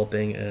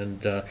redeveloping.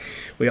 And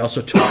we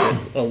also took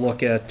a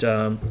look at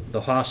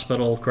the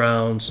hospital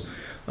grounds.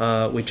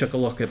 We took a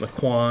look at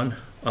McQuon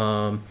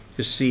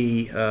to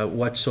see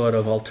what sort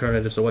of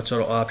alternatives or what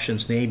sort of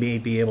options they may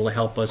be able to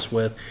help us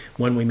with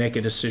when we make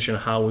a decision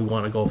how we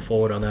want to go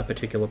forward on that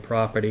particular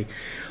property.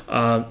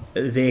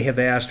 They have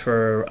asked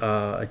for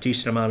a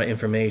decent amount of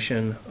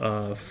information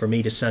for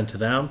me to send to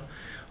them.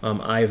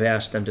 I've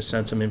asked them to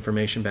send some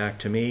information back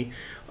to me.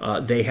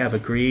 They have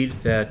agreed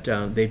that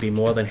they'd be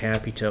more than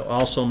happy to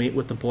also meet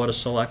with the Board of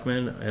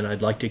Selectmen, and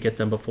I'd like to get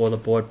them before the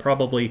board. I'd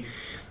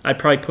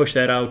probably push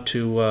that out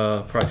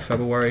to probably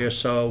February or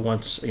so,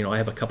 once, you know, I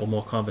have a couple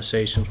more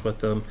conversations with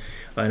them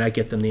and I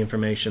get them the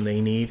information they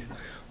need.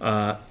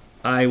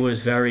 I was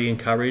very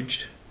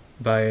encouraged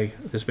by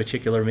this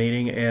particular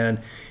meeting, and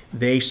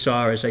they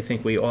saw, as I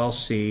think we all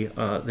see,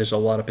 there's a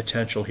lot of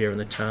potential here in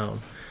the town.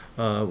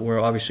 We're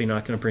obviously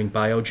not going to bring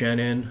Biogen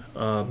in,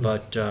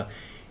 but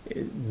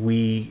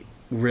we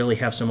really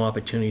have some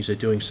opportunities of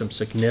doing some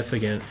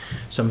significant,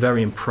 some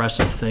very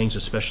impressive things,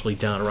 especially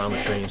down around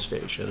the train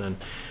station. And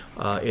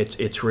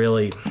it's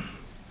really,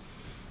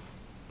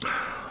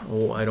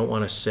 I don't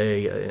want to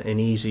say an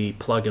easy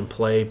plug and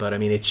play, but I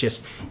mean, it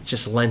just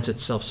lends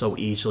itself so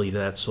easily to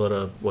that sort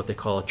of what they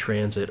call a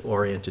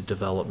transit-oriented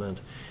development.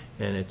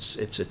 And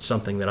it's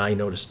something that I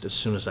noticed as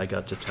soon as I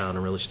got to town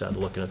and really started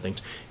looking at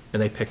things.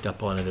 And they picked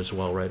up on it as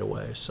well right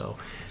away. So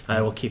I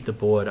will keep the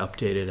board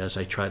updated as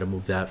I try to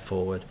move that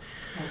forward.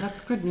 Well, that's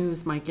good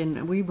news, Mike,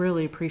 and we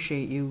really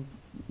appreciate you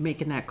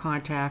making that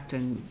contact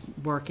and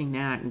working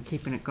that and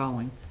keeping it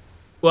going.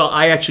 Well,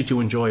 I actually do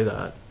enjoy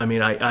that. I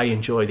mean, I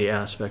enjoy the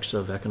aspects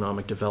of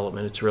economic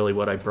development. It's really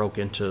what I broke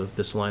into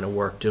this line of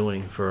work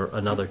doing for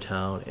another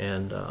town.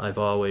 And I've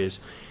always,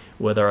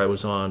 whether I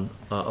was on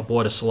a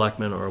board of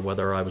selectmen or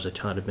whether I was a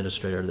town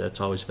administrator, that's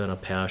always been a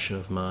passion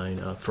of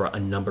mine for a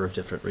number of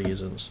different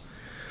reasons.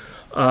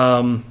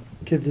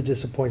 Kids are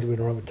disappointed we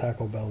don't have a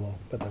Taco Bell, though,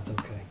 but that's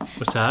okay.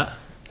 What's that?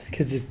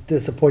 Kids are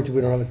disappointed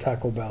we don't have a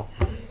Taco Bell.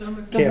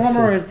 The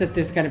rumor is that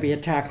there's gonna be a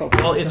taco.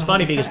 Well, it's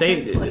funny because They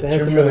have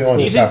Jim some really wants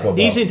really a Taco Bell.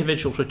 these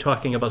individuals were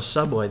talking about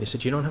Subway. They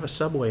said, you don't have a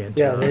Subway in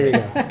Yeah, town. there you go.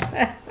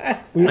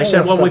 We I don't said,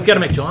 have well, we've got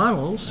a Subway.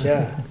 McDonald's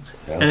Yeah,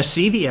 and a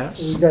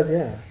CVS. we got,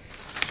 yeah.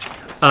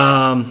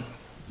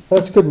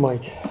 That's good,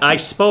 Mike. I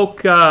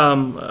spoke,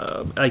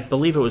 I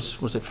believe it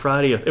was it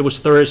Friday? It was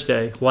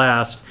Thursday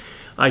last.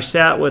 I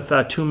sat with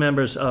two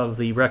members of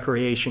the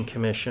Recreation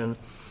Commission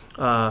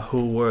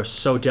who were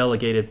so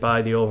delegated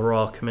by the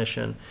overall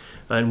commission.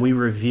 And we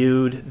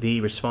reviewed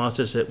the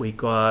responses that we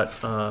got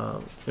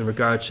in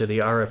regards to the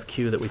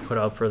RFQ that we put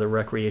out for the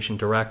Recreation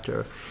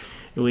Director.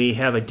 We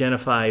have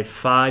identified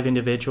 5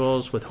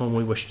 individuals with whom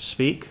we wish to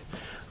speak.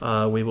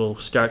 We will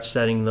start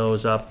setting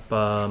those up.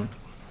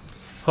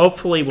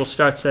 Hopefully, we'll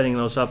start setting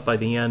those up by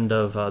the end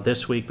of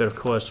this week, but of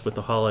course, with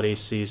the holiday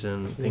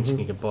season, things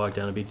can get bogged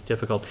down and be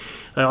difficult.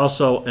 I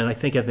also, and I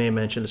think I may have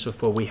mentioned this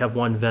before, we have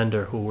one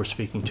vendor who we're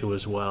speaking to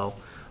as well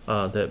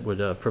that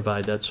would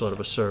provide that sort of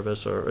a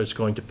service, or is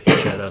going to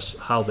pitch at us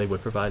how they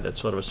would provide that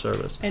sort of a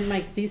service. And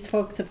Mike, these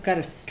folks have got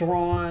a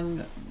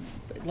strong,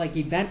 like,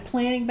 event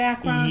planning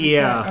background? Is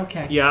Yeah. that-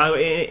 Okay. Yeah,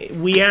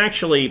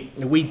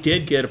 we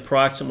did get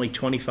approximately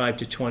 25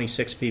 to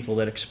 26 people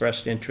that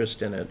expressed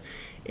interest in it.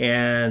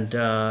 And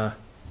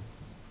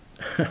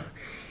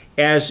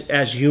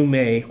as you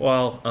may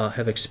all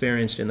have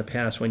experienced in the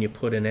past, when you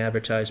put an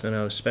advertisement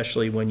out,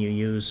 especially when you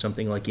use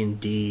something like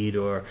Indeed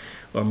or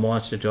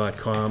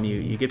Monster.com,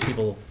 you get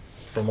people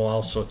from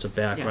all sorts of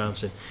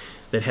backgrounds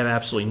that have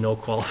absolutely no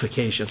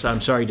qualifications.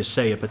 I'm sorry to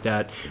say it, but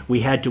that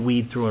we had to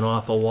weed through an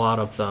awful lot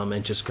of them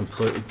and just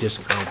completely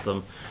discount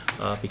them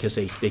because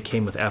they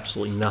came with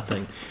absolutely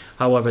nothing.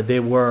 However,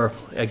 there were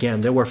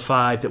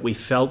 5 that we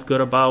felt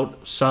good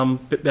about, some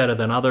bit better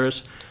than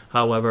others.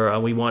 However,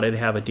 we wanted to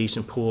have a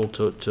decent pool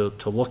to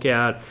look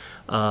at,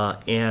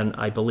 and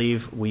I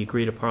believe we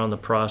agreed upon the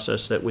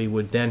process that we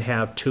would then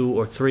have 2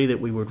 or 3 that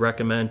we would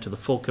recommend to the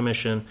full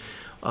commission,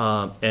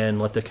 and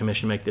let the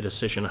commission make the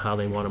decision of how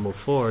they want to move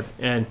forward.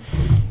 And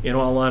in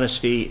all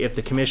honesty, if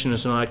the commission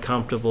is not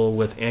comfortable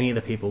with any of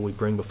the people we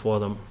bring before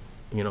them,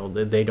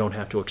 they don't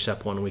have to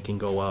accept one. We can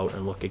go out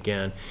and look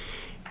again.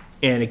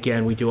 And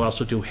again, we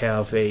also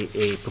have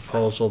a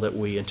proposal that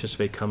we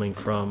anticipate coming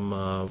from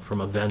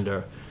a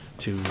vendor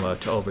to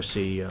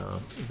oversee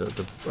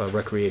the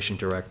recreation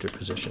director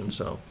position.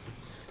 So,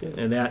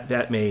 and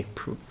that may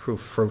prove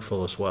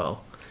fruitful as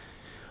well.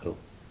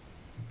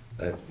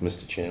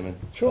 Mr. Chairman?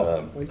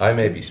 Sure. I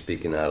may be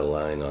speaking out of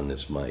line on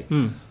this, Mike.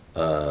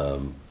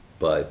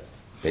 But,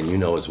 and you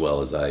know as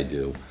well as I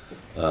do,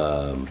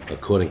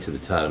 according to the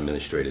Town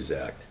Administrators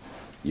Act,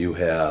 you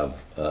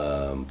have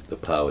the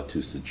power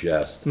to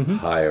suggest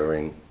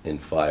hiring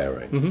and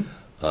firing.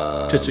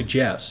 To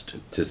suggest.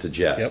 To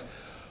suggest.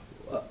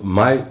 Yep.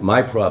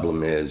 My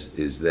problem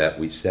is that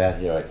we sat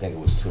here, I think it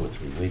was 2 or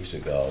 3 weeks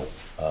ago,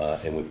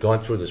 and we've gone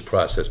through this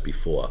process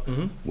before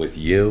with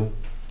you,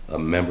 a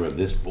member of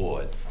this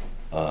board,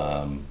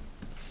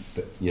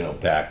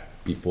 back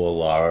before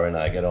Laura and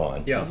I got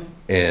on,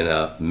 and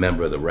a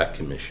member of the Rec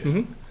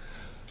Commission.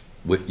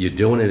 You're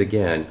doing it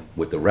again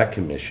with the Rec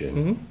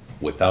Commission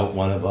without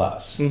one of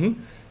us.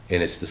 And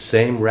it's the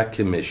same Rec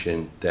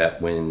Commission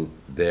that when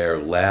their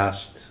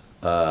last,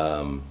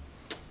 on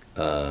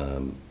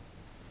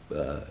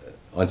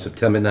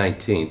September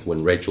 19th,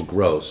 when Rachel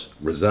Gross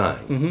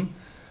resigned,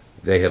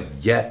 they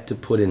have yet to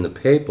put in the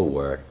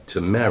paperwork to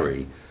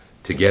Mary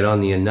to get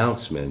on the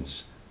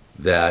announcements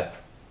that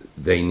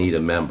they need a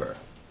member.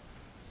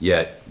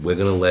 Yet, we're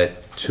gonna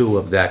let 2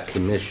 of that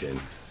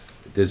commission.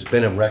 There's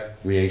been a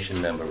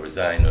recreation member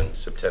resign on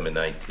September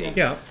 19th.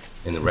 Yeah.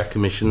 And the Rec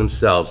Commission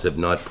themselves have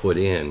not put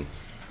in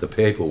the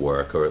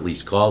paperwork, or at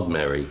least called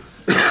Mary,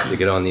 to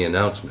get on the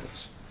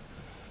announcements.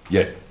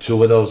 Yet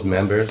 2 of those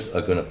members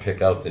are gonna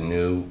pick out the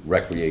new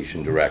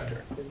recreation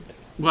director.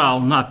 Well,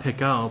 not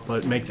pick out,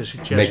 but make the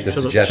suggestion Make the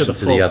to suggestion to the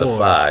full other board.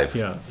 5,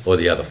 Yeah. or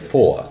the other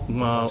 4,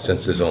 Well,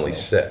 since there's only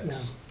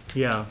 6.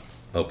 yeah.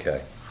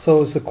 Okay.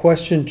 So is the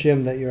question,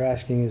 Jim, that you're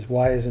asking is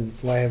why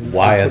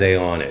Why are they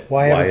on it?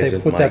 Why haven't they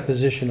isn't put that Mike-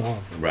 position on?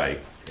 Right.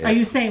 Are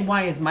you saying,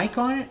 why is Mike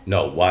on it?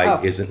 No, why Oh.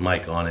 isn't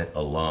Mike on it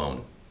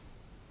alone?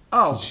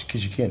 Oh,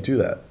 Because you can't do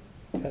that.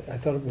 I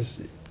thought it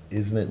was,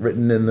 Isn't it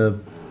written in the,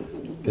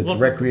 it's Well,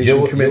 Recreation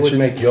You would Commission?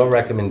 make your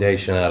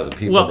recommendation out of the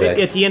people Well, that,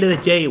 at the end of the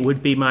day, it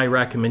would be my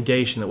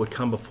recommendation that would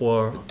come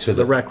before To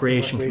the the-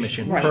 Recreation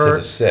Commission. Right. to Per-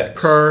 the 6.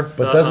 Per.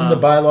 But doesn't the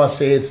bylaw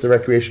say it's the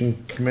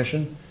Recreation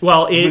Commission?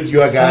 Well, With it's,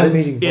 your town guidance?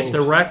 meeting it's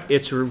the vote.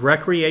 it's a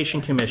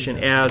Recreation Commission,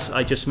 as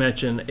I just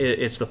mentioned,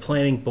 it's the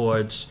planning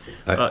board's,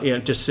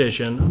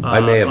 decision. I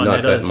may have on not that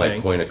other gotten my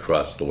thing. point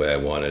across the way I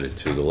wanted it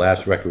to. The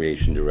last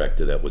recreation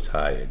director that was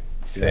hired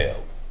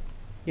failed.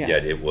 yeah.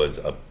 Yet it was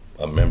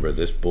a member of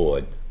this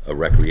board, a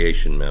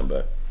recreation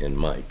member, and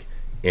Mike,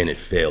 and it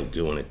failed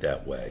doing it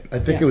that way. I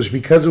think it was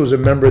because it was a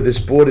member of this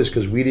board is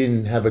because we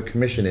didn't have a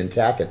commission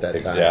intact at that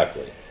time.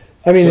 Exactly.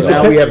 I mean, So it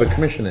now we depends, have a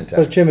commission but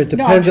intact. Jim, it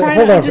No, I'm depends, trying to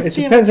hold on, it understand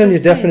depends what on your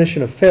you're saying.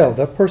 definition of failed.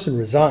 That person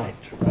resigned,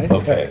 right?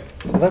 Okay.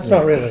 So that's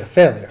not really a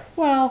failure,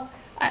 Well,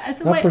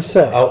 the not way, per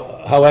se.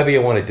 However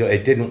you want to do it,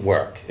 it didn't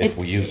work, if It-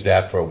 we use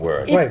that for a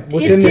word. It- Right,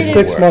 within the didn't-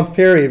 6-month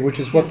period, which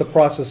is what the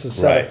process is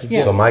set up to Right.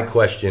 do. So my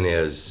question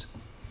is,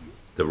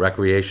 the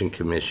Recreation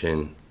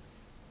Commission,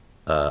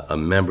 a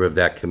member of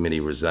that committee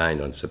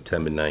resigned on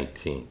September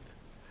 19th,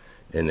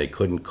 and they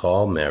couldn't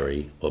call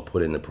Mary or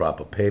put in the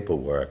proper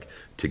paperwork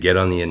to get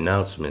on the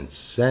announcements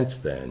since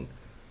then,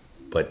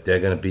 but they're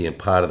going to be a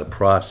part of the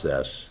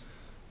process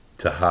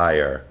to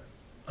hire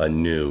a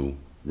new So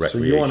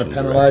recreation you want to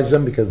director. penalize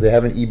them because they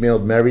haven't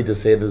emailed Mary to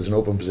say there's an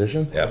open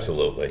position?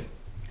 Absolutely.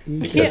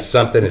 can't- Because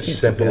something as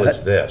simple as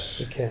You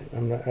this, can't,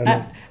 I'm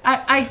not,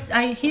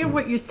 I hear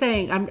what you're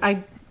saying. I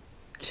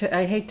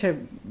I hate to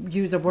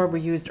use a word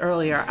we used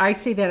earlier, I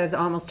see that as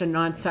almost a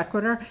non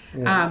sequitur.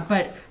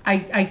 But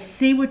I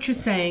see what you're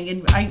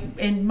saying,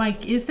 and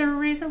Mike, is there a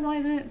reason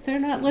why they're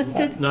not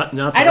listed? Not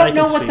that I don't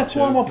know can what the speak to,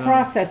 formal no.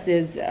 process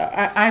is.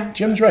 I've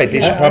Jim's right,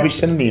 they should probably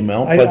send an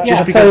email, I- but I'll just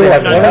tell because you they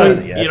what, haven't why done don't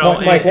it we- yet. you know,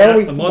 Mike, why don't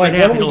we, I'm more Mike,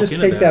 than why happy don't we to just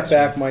look into take that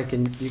that. back, Mike,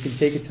 and you can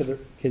take it to the,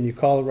 can you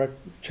call the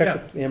check Yeah,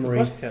 with Anne of Marie,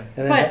 course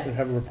and I can. then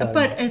have a reply.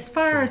 But as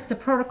far as the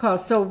protocol,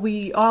 so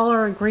we all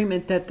are in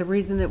agreement that the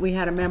reason that we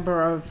had a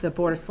member of the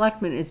Board of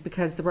Selectmen is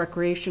because the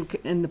Recreation,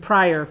 in the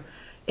prior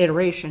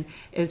iteration,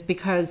 is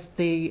because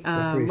the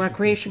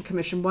Recreation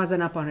Commission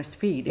wasn't up on its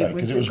feet. Right,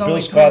 'cause it was going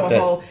Bill through Scott a that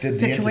whole did the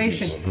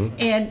situation.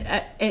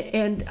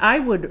 And I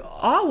would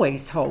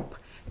always hope,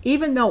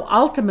 even though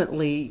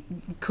ultimately,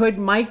 could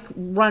Mike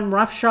run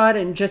roughshod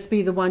and just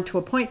be the one to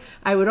appoint?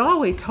 I would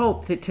always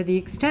hope that to the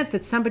extent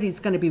that somebody's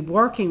going to be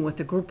working with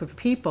a group of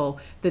people,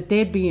 that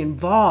they'd be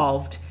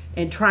involved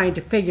in trying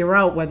to figure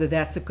out whether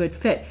that's a good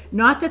fit.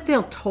 Not that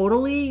they'll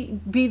totally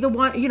be the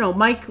one,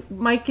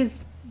 Mike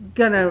is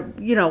gonna,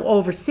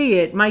 oversee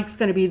it. Mike's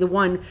gonna be the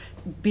one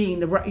being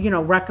the,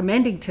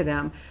 recommending to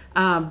them.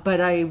 But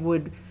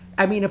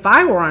if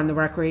I were on the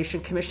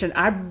Recreation Commission,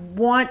 I'd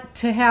want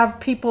to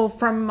have people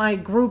from my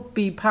group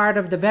be part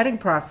of the vetting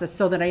process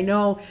so that I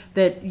know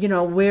that,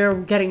 we're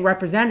getting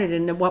represented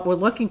and what we're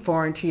looking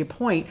for. And to your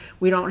point,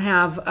 we don't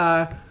have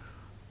a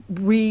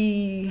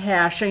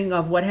rehashing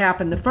of what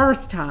happened the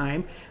first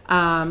time.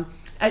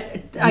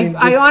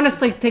 I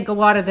honestly think a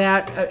lot of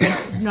that,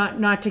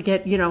 not to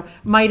get,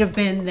 might have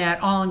been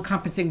that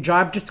all-encompassing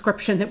job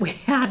description that we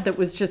had that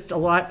was just a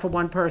lot for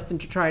one person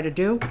to try to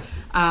do.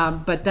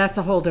 But that's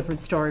a whole different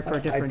story for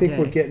a different day. I think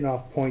we're getting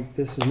off point.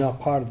 This is not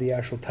part of the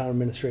actual town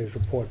administrator's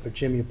report, but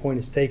Jim, your point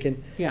is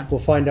taken. Yeah. We'll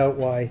find out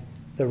why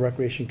the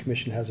Recreation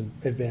Commission hasn't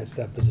advanced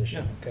that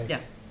position, okay? Yeah.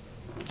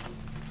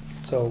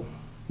 So,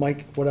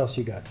 Mike, what else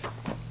you got?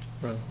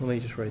 Well, let me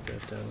just write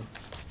that down.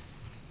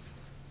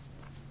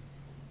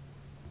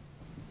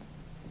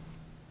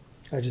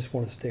 I just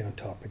want to stay on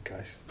topic,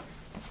 guys.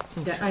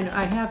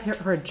 I have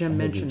heard Jim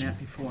mention that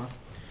before.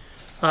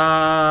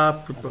 I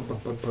You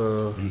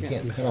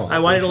can't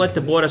penalize wanted to them. let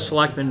the Board of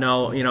Selectmen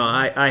know,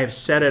 I have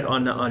said it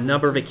on a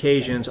number of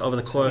occasions over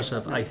the course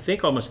of, I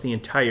think, almost the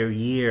entire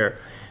year,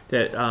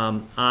 that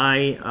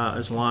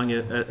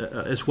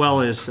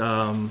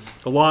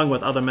along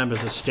with other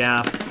members of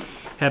staff,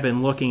 have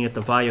been looking at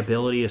the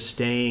viability of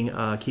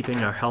keeping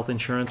our health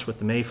insurance with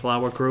the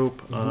Mayflower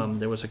Group.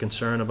 There was a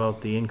concern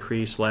about the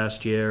increase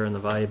last year and the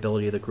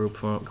viability of the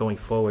group going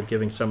forward,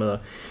 given some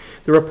of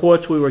the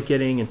reports we were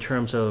getting in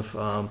terms of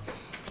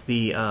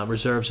the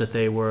reserves that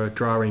they were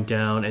drawing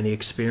down and the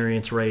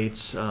experience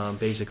rates.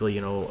 Basically,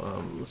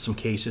 some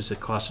cases that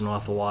cost an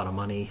awful lot of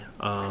money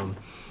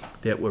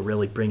that were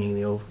really bringing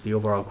the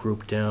overall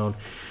group down.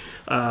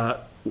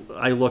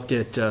 I looked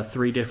at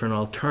 3 different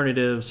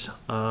alternatives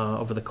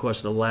over the course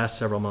of the last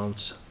several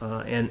months,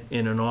 and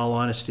in all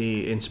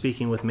honesty, in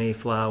speaking with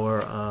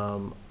Mayflower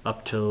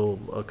up till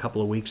a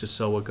couple of weeks or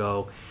so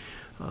ago,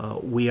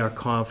 we are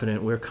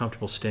confident, we're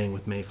comfortable staying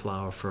with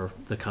Mayflower for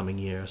the coming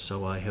year.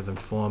 So I have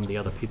informed the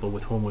other people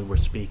with whom we were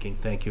speaking,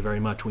 thank you very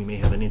much. We may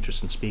have an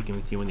interest in speaking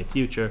with you in the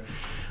future.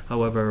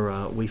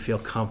 However, we feel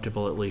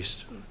comfortable at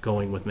least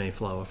going with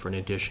Mayflower for an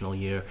additional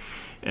year.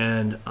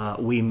 And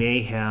we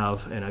may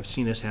have, and I've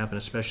seen this happen,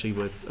 especially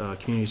with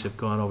communities that have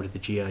gone over to the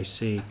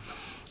GIC,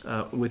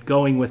 with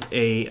going with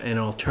an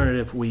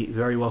alternative, we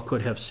very well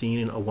could have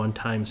seen a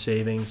one-time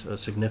savings, a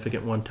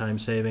significant one-time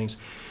savings.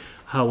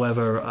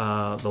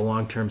 However, the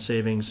long-term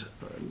savings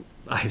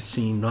I've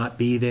seen not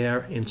be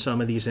there in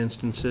some of these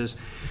instances.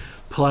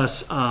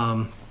 Plus,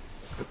 one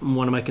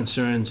of my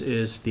concerns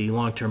is the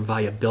long-term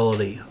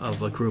viability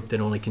of a group that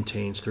only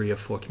contains 3 or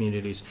 4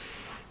 communities.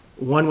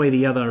 One way or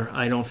the other,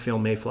 I don't feel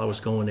Mayflower's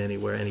going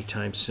anywhere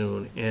anytime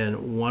soon.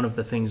 And one of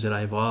the things that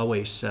I've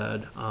always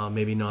said,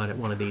 maybe not at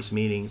one of these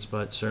meetings,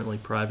 but certainly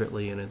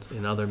privately and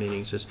in other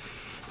meetings, is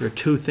there are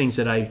 2 things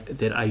that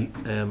I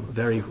am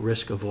very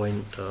risk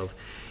avoidant of.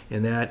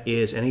 And that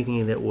is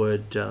anything that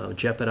would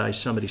jeopardize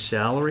somebody's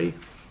salary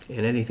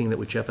and anything that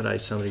would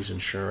jeopardize somebody's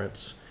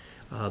insurance.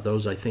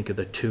 Those, I think, are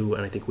the 2,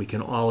 and I think we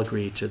can all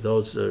agree to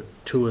those are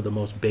 2 of the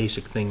most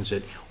basic things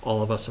that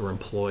all of us are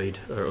employed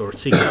or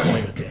seek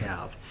employment to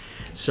have.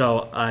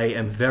 So I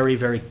am very,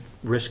 very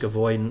risk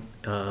avoidant.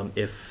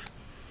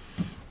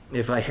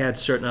 If I had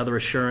certain other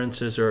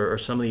assurances or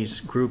some of these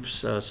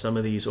groups, some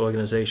of these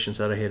organizations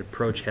that I had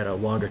approached had a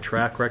longer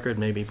track record,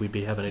 maybe we'd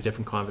be having a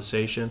different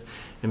conversation,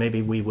 and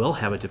maybe we will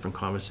have a different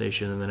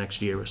conversation in the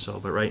next year or so.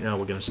 But right now,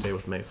 we're going to stay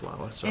with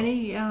Mayflower. So.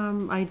 Any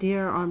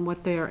idea on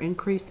what their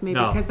increase may be?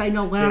 No. Because I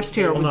know last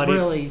year it was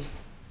really,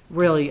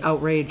 really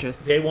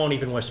outrageous. They won't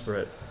even whisper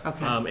it.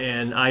 Okay.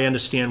 And I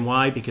understand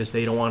why, because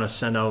they don't want to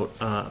send out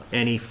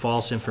any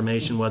false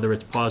information, whether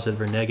it's positive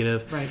or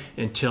negative, Right.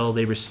 until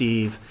they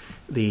receive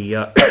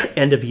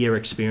end-of-year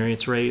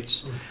experience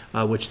rates,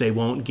 which they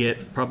won't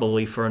get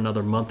probably for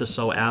another month or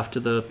so after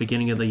the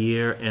beginning of the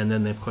year, and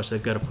then, of course,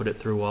 they've got to put it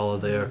through all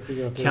of their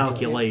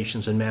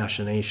calculations and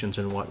machinations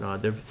and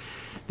whatnot. They're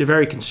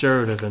very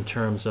conservative in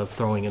terms of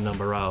throwing a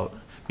number out.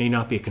 May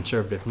not be a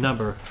conservative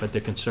number, but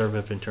they're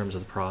conservative in terms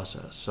of the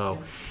process.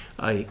 So,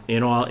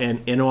 in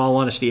all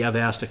honesty, I've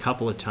asked a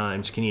couple of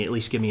times, can you at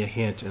least give me a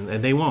hint? And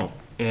they won't,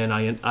 and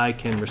I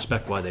can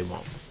respect why they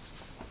won't.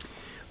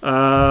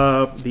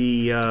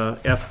 The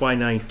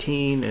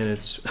FY19, and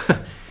it's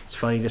it's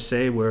funny to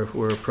say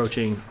we're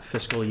approaching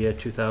fiscal year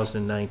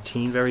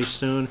 2019 very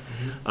soon.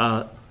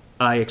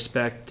 I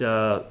expect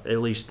at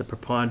least the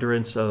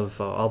preponderance of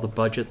all the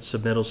budget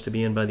submittals to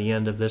be in by the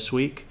end of this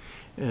week,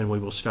 and we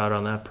will start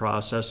on that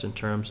process in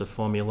terms of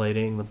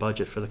formulating the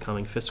budget for the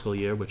coming fiscal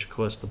year, which of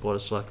course the Board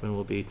of Selectmen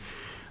will be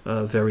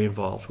very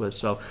involved with.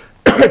 So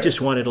I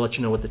just wanted to let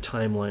you know what the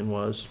timeline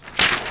was.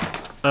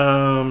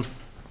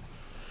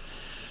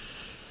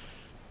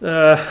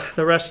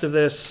 The rest of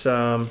this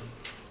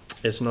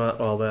is not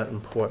all that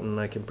important.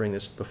 I can bring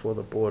this before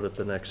the board at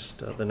the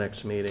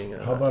next meeting.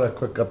 How about a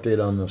quick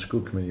update on the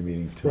school committee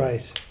meeting too?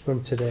 Right,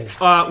 from today.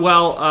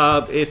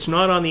 It's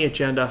not on the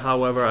agenda.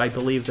 However, I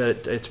believe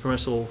that it's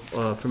permissible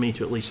for me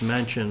to at least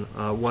mention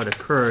what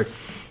occurred,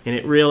 and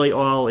it really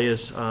all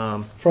is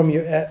From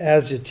your,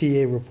 as your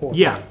TA report.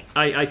 yeah.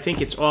 Mike. I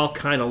think it's all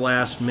kind of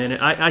last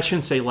minute. I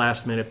shouldn't say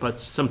last minute, but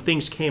some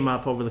things came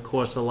up over the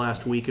course of the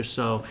last week or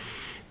so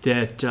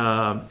that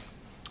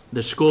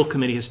the school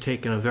committee has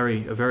taken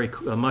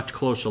a much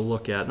closer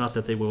look at. Not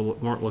that they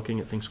weren't looking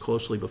at things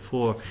closely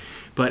before,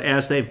 but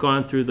as they've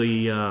gone through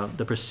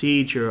the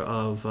procedure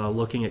of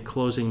looking at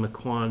closing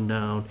McQuon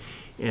down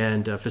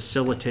and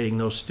facilitating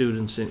those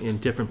students in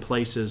different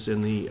places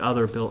in the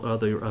other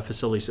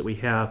facilities that we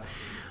have,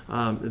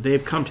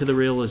 they've come to the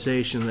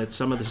realization that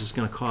some of this is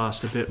going to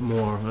cost a bit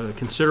more, a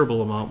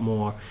considerable amount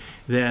more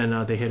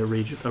than they had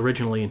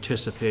originally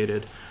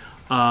anticipated.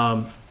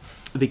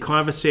 The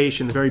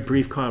conversation, the very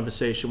brief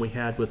conversation we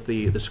had with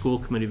the school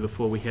committee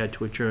before we had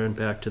to adjourn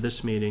back to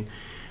this meeting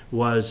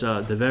was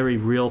the very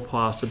real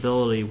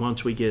possibility,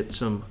 once we get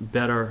some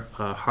better,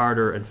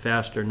 harder, and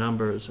faster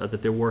numbers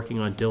that they're working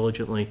on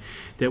diligently,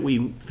 that we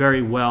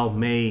very well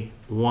may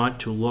want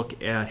to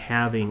look at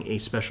having a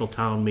special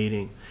town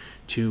meeting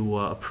to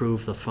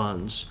approve the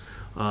funds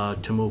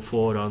to move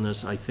forward on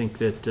this. I think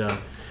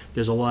that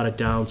there's a lot of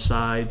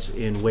downsides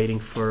in waiting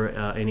for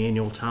an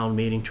annual town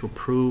meeting to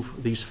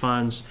approve these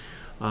funds.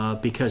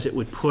 Because it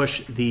would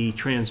push the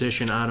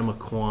transition out of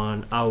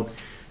McQuon out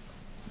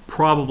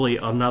probably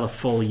another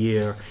full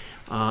year.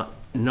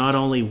 Not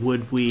only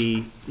would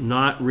we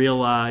not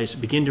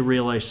begin to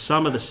realize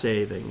some of the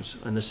savings,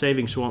 and the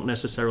savings won't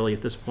necessarily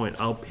at this point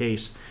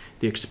outpace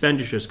the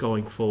expenditures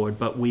going forward,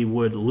 but we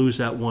would lose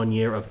that 1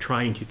 year of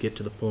trying to get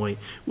to the point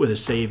where the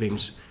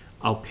savings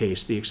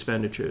outpace the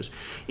expenditures.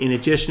 In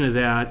addition to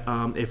that,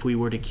 if we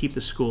were to keep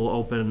the school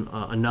open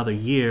another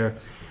year,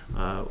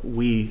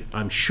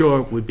 I'm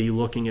sure would be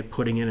looking at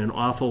putting in an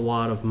awful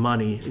lot of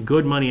money,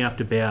 good money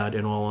after bad,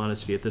 in all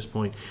honesty at this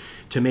point,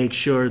 to make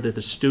sure that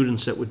the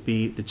students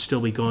that'd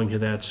still be going to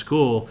that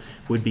school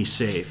would be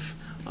safe.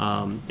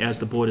 As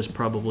the board is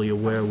probably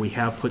aware, we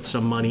have put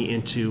some money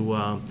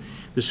into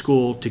the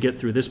school to get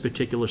through this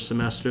particular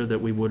semester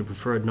that we would have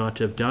preferred not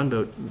to have done,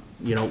 but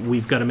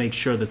we've got to make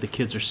sure that the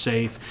kids are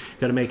safe,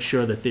 got to make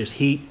sure that there's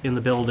heat in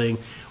the building,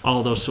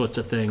 all those sorts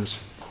of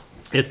things.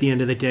 At the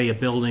end of the day, a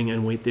building,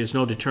 and there's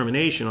no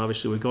determination,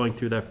 obviously we're going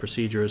through that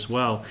procedure as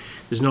well,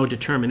 there's no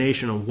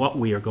determination on what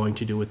we are going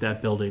to do with that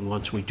building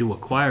once we do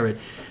acquire it,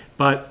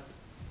 but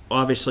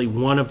obviously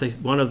one of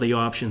the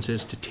options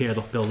is to tear the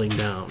building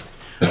down.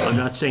 I'm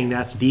not saying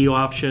that's the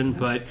option,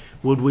 but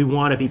would we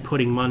want to be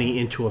putting money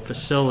into a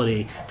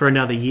facility for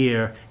another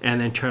year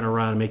and then turn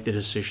around and make the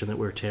decision that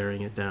we're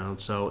tearing it down?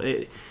 So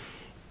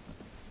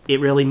it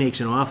really makes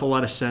an awful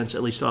lot of sense,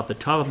 at least off the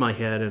top of my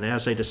head, and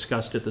as I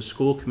discussed at the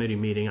school committee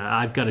meeting,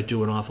 I've got to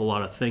do an awful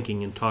lot of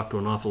thinking and talk to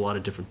an awful lot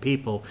of different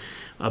people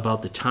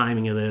about the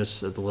timing of this,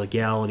 the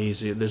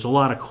legalities. There's a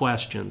lot of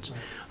questions,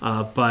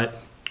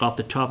 but off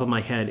the top of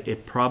my head,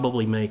 it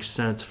probably makes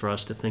sense for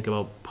us to think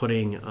about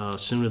putting,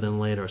 sooner than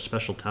later, a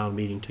special town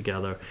meeting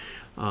together,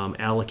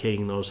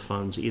 allocating those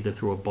funds either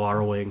through a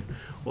borrowing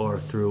or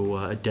through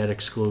a debt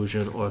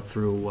exclusion or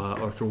through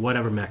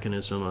whatever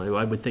mechanism.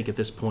 I would think at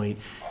this point,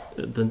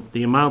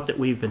 the amount that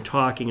we've been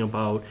talking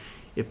about,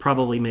 it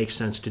probably makes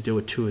sense to do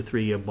a 2 or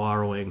 3 year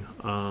borrowing,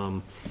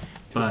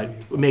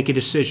 but make a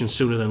decision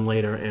sooner than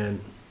later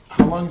and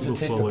How long does it move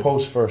take forward. to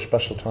post for a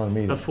special town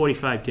meeting?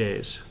 45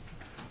 days.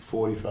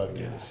 45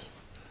 days.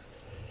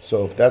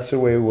 So if that's the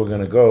way we're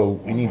gonna go,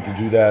 we need to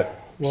do that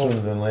Well,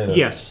 sooner than later.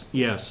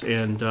 Yes,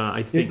 and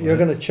I think... You're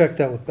gonna check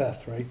that with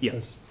Beth, right? Yeah.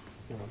 'Cause,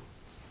 you know,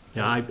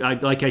 Yeah,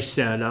 like I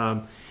said,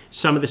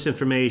 some of this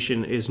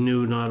information is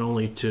new not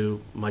only to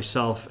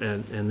myself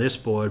and this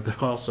board,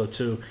 but also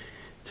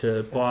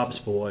to Bob's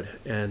board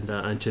and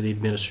to the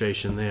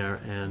administration there.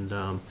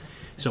 And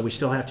so we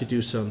still have to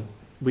do some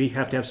we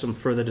have to have some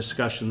further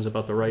discussions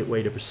about the right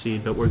way to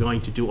proceed, but we're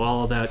going to do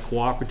all of that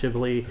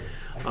cooperatively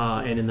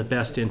and in the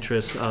best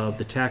interest of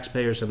the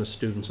taxpayers and the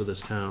students of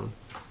this town.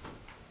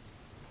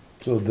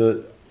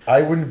 So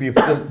I wouldn't be,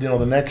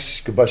 the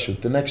next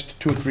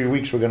 2 or 3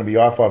 weeks, we're gonna be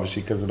off,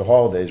 obviously, because of the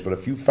holidays, but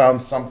if you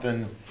found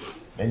something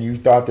and you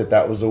thought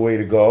that was the way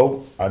to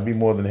go, I'd be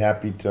more than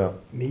happy to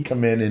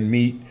come in and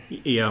meet.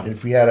 Yeah. And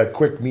if we had a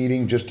quick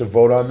meeting just to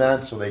vote on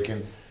that, so they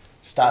can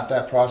start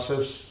that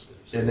process,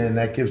 and then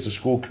that gives the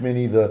school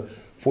committee the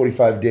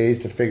 45 days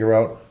to figure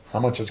out how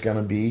much it's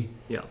gonna be.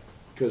 Yeah.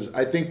 Because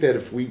I think that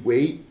if we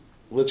wait,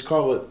 let's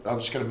call it, I'm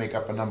just gonna make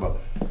up a number.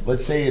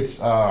 Let's say it's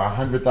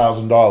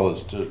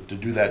 $100,000 to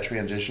do that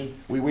transition.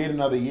 We wait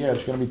another year,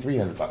 it's gonna be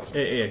 $300,000.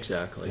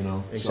 Exactly. You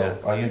know,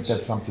 Exactly. so I think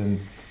that's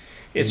something.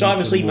 It's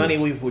obviously money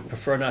we would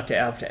prefer not to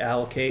have to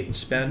allocate and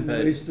spend,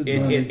 but Wasted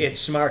money. it's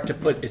smart to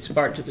it's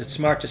smart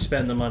to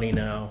spend the money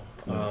now.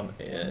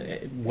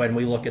 When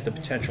we look at the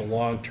potential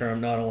long-term,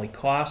 not only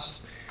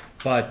costs,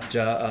 but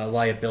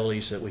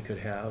liabilities that we could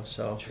have,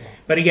 so.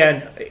 But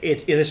again,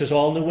 this is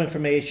all new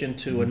information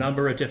to a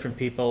number of different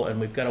people, and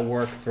we've got to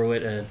work through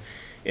it, and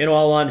in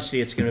all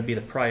honesty, it's gonna be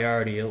the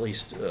priority, at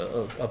least,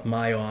 of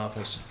my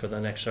office for the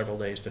next several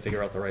days to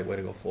figure out the right way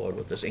to go forward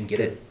with this and get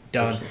it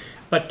done,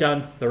 but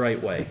done the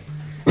right way.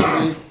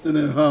 You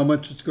know how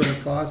much it's gonna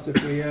cost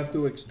if we have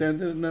to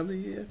extend it another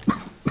year?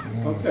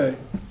 Okay.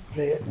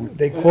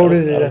 They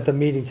quoted it at the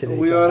meeting today.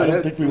 We Tom. ought I to don't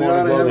have, think we we wanna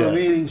ought to go have a there.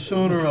 meeting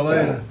sooner or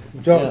later.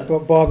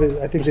 Bob,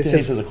 I think they Mr.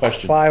 Hayes has a said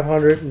question.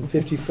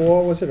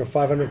 554, was it, or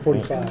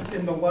 545?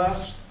 In the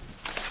last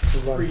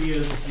 3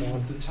 years,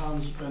 the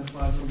town spent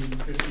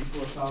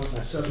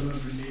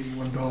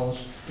 $554,781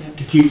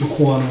 to keep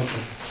McQuon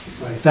open.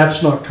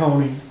 That's not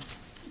counting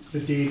the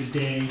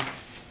day-to-day,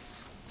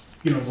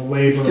 the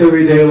labor.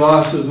 Everyday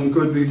losses and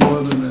could be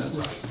more than that.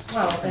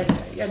 Well, I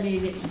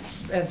mean,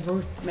 as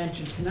Ruth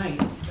mentioned tonight,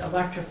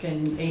 electric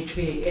and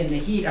HV and the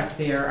heat up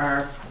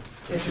there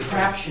it's a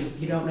crapshoot.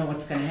 You don't know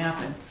what's gonna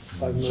happen.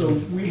 So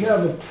we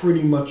have a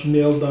pretty much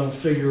nailed down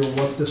figure of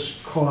what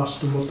this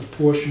cost and what the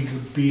portion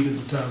would be to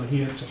the town of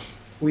Hanson.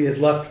 We had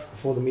left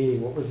before the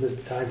meeting, what was the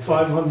time?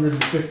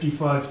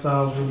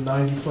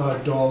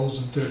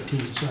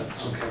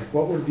 $555,095.13. Okay,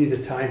 what would be the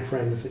time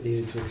frame if it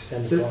needed to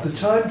extend the The process?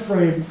 time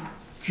frame,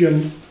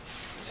 Jim,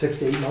 6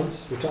 to 8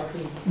 months, we're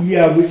talking?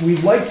 yeah,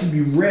 we'd like to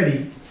be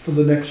ready for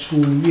the next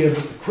school year,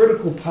 but the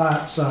critical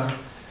parts are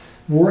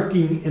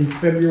working in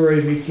February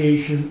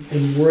vacation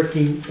and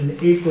working in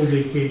April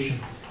vacation.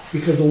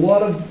 Because a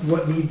lot of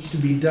what needs to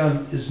be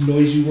done is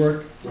noisy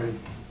work, Right.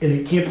 and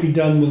it can't be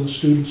done when the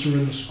students are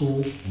in the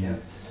school. Yeah.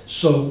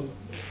 So,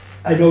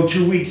 I know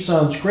 2 weeks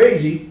sounds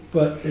crazy,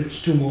 but it's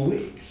 2 more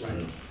weeks.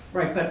 Right.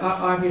 Right, but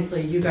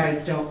obviously you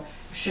guys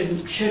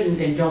shouldn't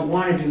and don't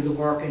wanna do the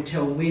work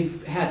until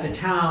we've had the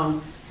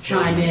town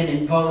chime in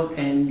and vote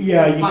and.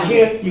 Yeah, fund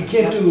it. you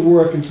can't do the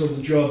work until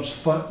the job's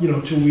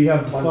until we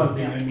have the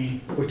funding, I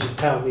mean. Which is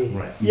town meeting.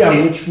 Right. Yeah,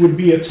 which would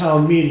be a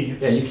town meeting.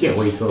 Yeah, you can't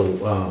wait till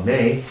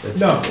May. That's-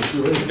 No. that's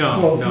really-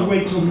 Well, if you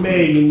wait till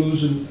May, you're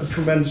losing a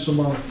tremendous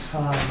amount of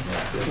time.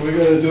 We're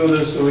gonna do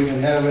this so we can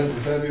have it in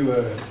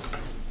February.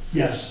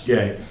 Yes,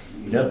 Yeah,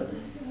 yep. I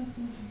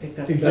think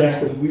that's-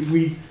 exactly.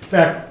 In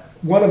fact,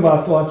 one of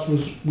our thoughts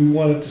was we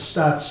wanted to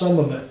start some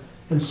of it,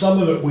 and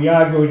some of it we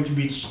are going to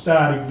be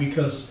starting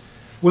because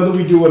whether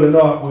we do it or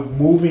not, we're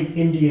moving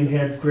Indian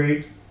Head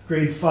grade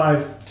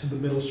 5 to the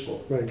middle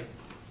school. Right.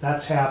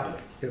 That's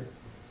happening. Yep.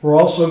 We're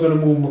also gonna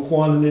move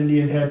McQuon and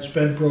Indian Head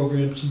sped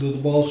programs to the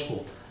ball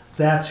school.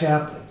 That's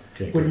happening.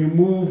 Okay, When you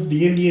move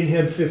the Indian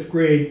Head 5th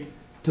grade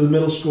to the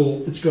middle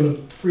school, it's gonna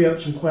free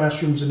up some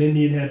classrooms in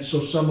Indian Head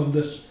so some of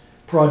this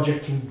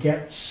project can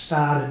get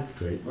started.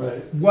 great.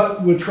 Right.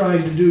 What we're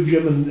trying to do,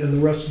 Jim and the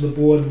rest of the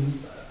board, and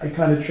I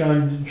kinda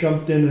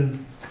jumped in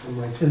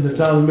the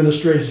town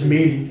administrator's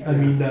meeting,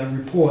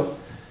 report.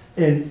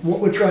 And what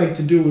we're trying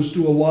to do is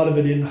do a lot of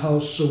it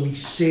in-house so we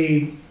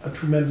save a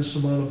tremendous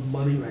amount of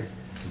money. Right.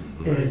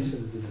 And, So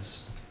do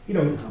this.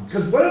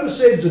 because whatever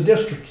saves the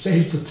district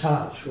saves the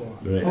town. Sure.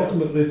 Right.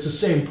 Ultimately, it's the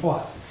same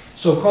pot.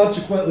 So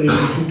consequently, if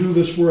you can do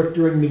this work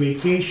during the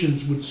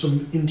vacations with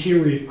some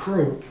interior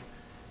crew,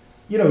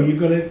 you're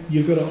gonna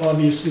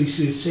obviously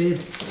see a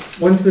savings.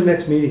 When's the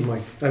next meeting,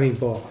 Mike?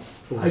 Bob?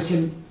 for this?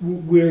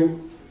 We're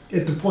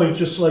at the point,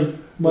 just like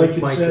Mike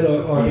had said,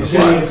 or You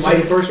Jenny had said Mike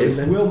said, first, and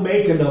then. we'll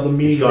make another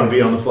It's gonna meeting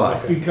be on the fly.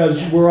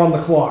 because we're on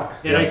the clock.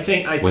 And I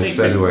think. When's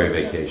February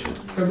vacation?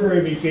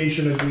 February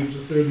vacation, I believe,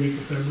 is the 3rd week of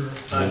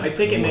February. I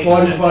think it makes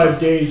sense. 45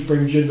 days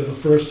brings you to the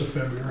 1st of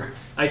February.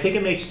 I think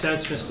it makes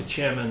sense, Mr.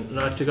 Chairman,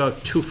 not to go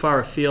too far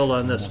afield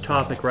on this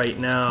topic right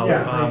now.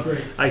 Yeah, I agree.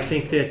 I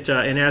think that,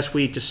 and as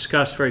we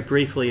discussed very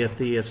briefly at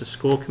the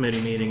school committee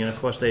meeting, and of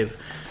course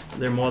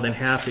they're more than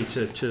happy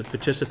to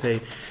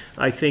participate.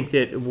 I think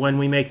that when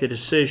we make the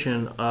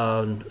decision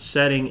on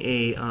setting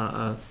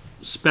a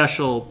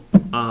special,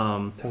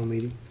 Town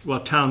meeting?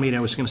 town meeting,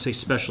 I was going to say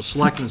special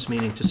selectmen's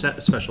meeting, to set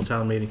a special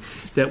town meeting,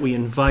 that we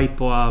invite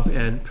Bob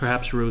and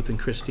perhaps Ruth and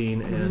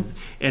Christine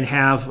and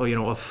have,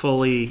 a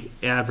fully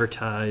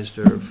advertised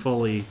or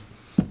fully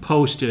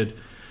posted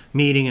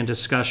meeting and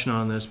discussion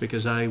on this,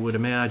 because I would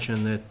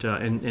imagine that,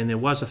 and there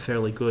was a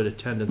fairly good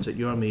attendance at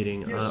your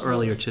meeting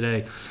earlier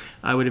today.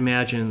 I would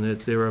imagine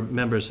that there are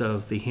members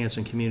of the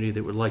Hanson community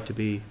that would like to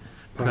be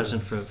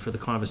present for the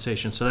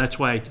conversation. So that's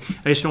why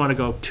I just don't want to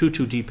go too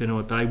deep into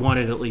it, but I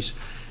wanted to at least,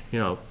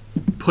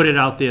 put it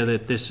out there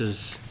that this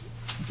is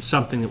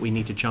something that we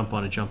need to jump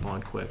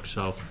on quick.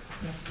 So,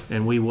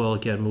 and we will,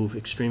 again, move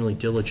extremely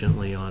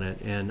diligently on it.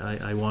 And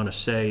I want to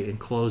say in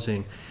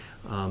closing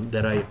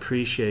that I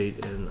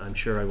appreciate, and I'm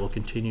sure I will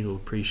continue to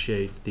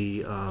appreciate,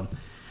 the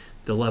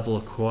level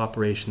of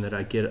cooperation that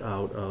I get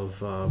out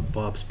of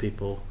Bob's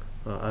people,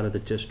 out of the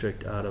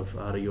district, out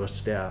of your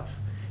staff.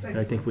 And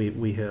I think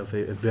we have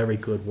a very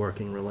good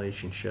working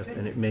relationship,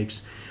 and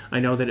I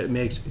know that it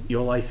makes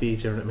your life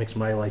easier, and it makes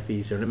my life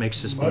easier, and it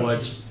makes this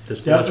board's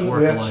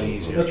work a lot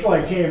easier. That's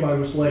why I came, I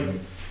was like,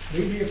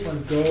 maybe if I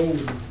go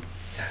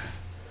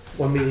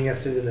one meeting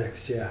after the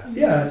next, yeah.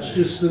 Yeah, it's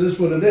just, it is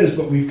what it is,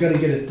 but we've got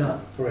to get it done.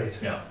 Right.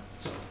 Yeah.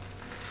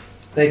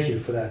 Thank you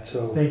for that,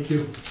 so. Thank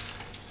you.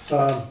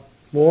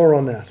 More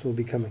on that will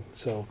be coming,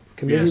 so.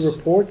 Committee Yes.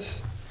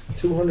 reports,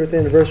 200th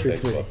anniversary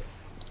Thanks, committee.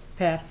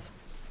 Pass.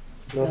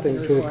 Nothing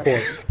Nothing to to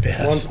report.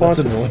 Pass, One that's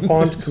a no.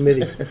 pond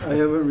committee. I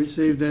haven't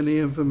received any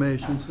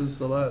information since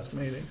the last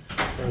meeting.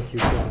 Thank you,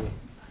 Johnny.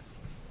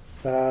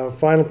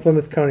 Final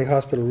Plymouth County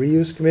Hospital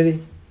Reuse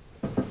Committee.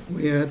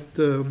 We had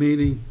a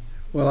meeting,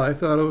 well, I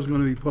thought it was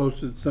gonna be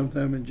posted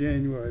sometime in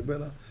January,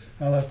 but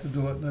I'll have to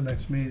do it in the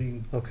next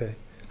meeting. Okay.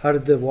 How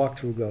did the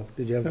walkthrough go?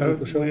 Did you have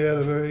people show We up? had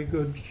a very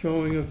good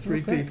showing of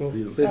 3 Okay. people.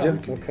 Did you?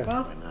 Okay.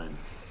 Well,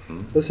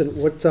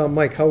 Listen,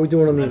 Mike, how are we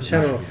doing on the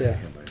antenna up there?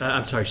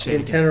 I'm sorry, The say it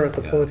again. antenna at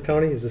the Plymouth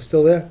County, is it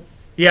still there?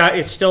 Yeah,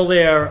 it's still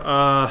there.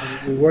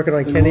 We working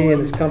on Kenny and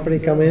his company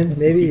come in,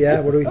 maybe? Yeah,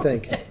 what do we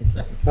think?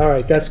 All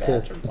right, that's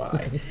cool.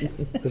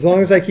 As long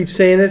as I keep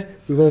saying it,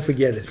 we won't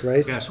forget it,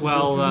 right? Yes,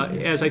 well,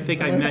 as I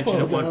think I mentioned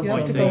at one you have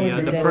point, to go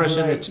in the dead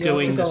person of that's night. You have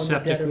doing to the go in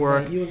septic dead of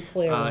work night. You and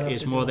Claire will have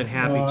is to more do than it.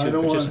 happy No, I to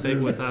don't want participate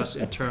to. with us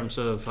in terms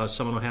of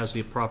someone who has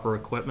the proper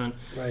equipment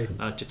Right.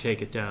 to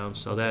take it down,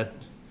 so that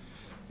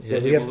Yeah,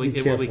 we have to be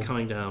it will be careful.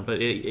 coming down. But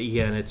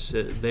again,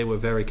 they were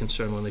very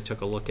concerned when they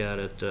took a look at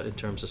it in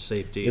terms of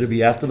safety. It'll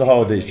be after the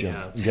holidays, Jim.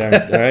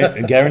 Yeah. All right,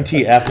 I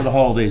guarantee after the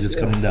holidays, it's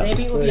coming down.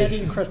 maybe we'll get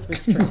you a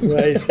Christmas tree.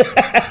 Right.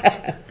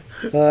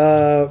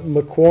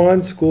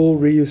 McQuon School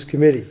Reuse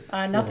Committee.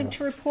 Nothing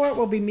to report.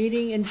 We'll be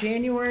meeting in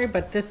January,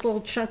 but this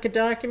little chunk of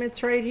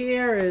documents right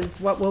here is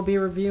what we'll be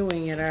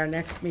reviewing at our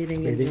next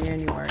meeting in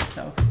January,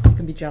 so you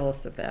can be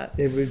jealous of that.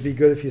 It would be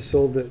good if you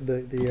sold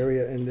the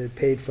area and they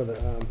paid for the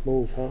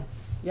move, huh?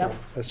 Yep,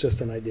 That's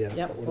just an idea.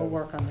 yep, but we'll whatever.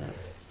 work on that.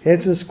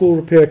 Hanson School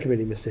Repair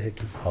Committee, Mr.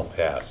 Hickey. I'll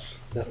pass.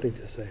 Nothing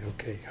to say,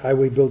 okay.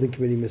 Highway Building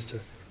Committee, Mr.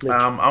 Mitch.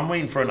 I'm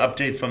waiting for an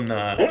update from the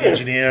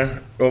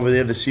engineer over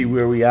there to see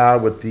where we are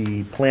with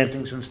the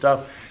plantings and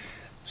stuff.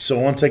 So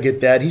once I get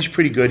that, he's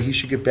pretty good. He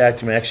should get back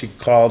to me. I actually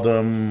called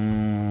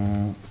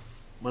him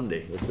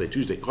Monday, let's say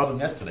Tuesday. Called him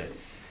yesterday.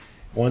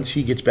 Once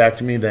he gets back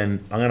to me,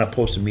 then I'm gonna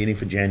post a meeting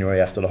for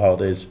January after the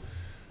holidays,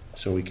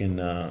 so we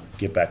can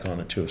get back on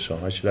it too. So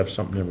I should have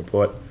something to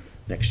report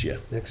next year.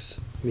 Next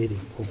meeting,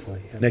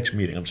 hopefully. yeah. Next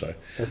meeting, I'm sorry.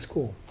 That's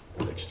cool.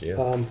 Next year.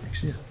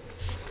 Next year.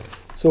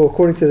 So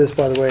according to this,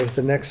 by the way,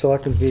 the next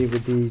selectmen's meeting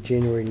would be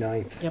January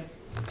 9th. Yep.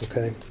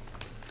 Okay.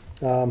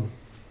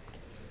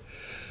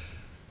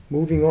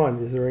 Moving on,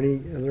 are there any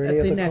At other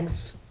the comments?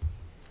 next,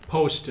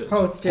 Posted.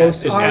 posted,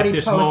 Posted at already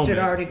this posted, moment.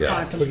 already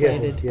Yeah. Forget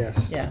contemplated. it,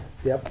 yes. Yeah,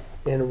 Yep,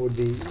 and it would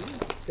be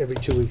every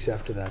 2 weeks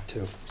after that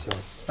too, so.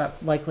 but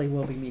likely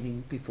we'll be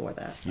meeting before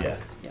that. Yeah.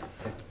 Yeah.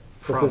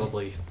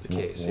 Probably the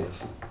case,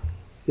 yes.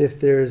 If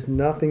there's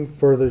nothing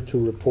further to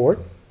report,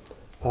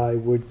 I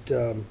would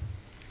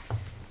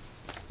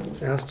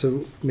ask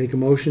to make a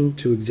motion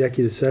to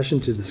executive session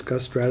to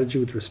discuss strategy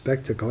with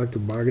respect to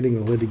collective bargaining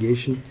or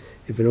litigation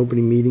if an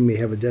opening meeting may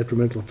have a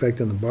detrimental effect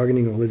on the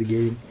bargaining or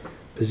litigating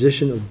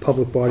position of the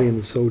public body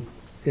and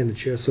the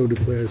chair so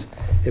declares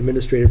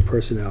administrative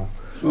personnel.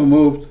 So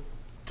moved.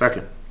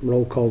 Second.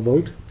 Roll call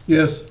vote,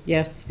 Yes.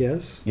 Yes,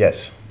 yes?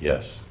 Yes.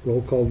 Yes.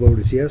 Roll call vote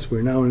is yes.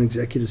 We're now in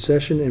executive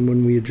session, and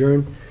when we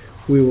adjourn,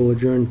 we will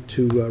adjourn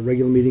to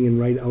regular meeting and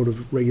right out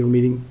of regular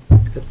meeting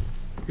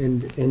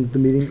and end the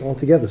meeting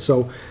altogether.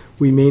 So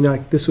we may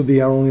not, this will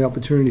be our only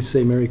opportunity to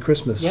say Merry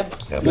Christmas. yep.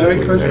 Absolutely.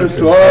 Merry Christmas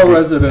to all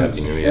residents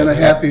Happy New Year. and a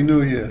Happy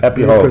New Year.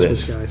 Happy Merry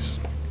holidays. Christmas,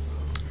 guys.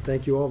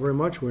 Thank you all very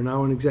much. We're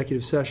now in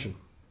executive session.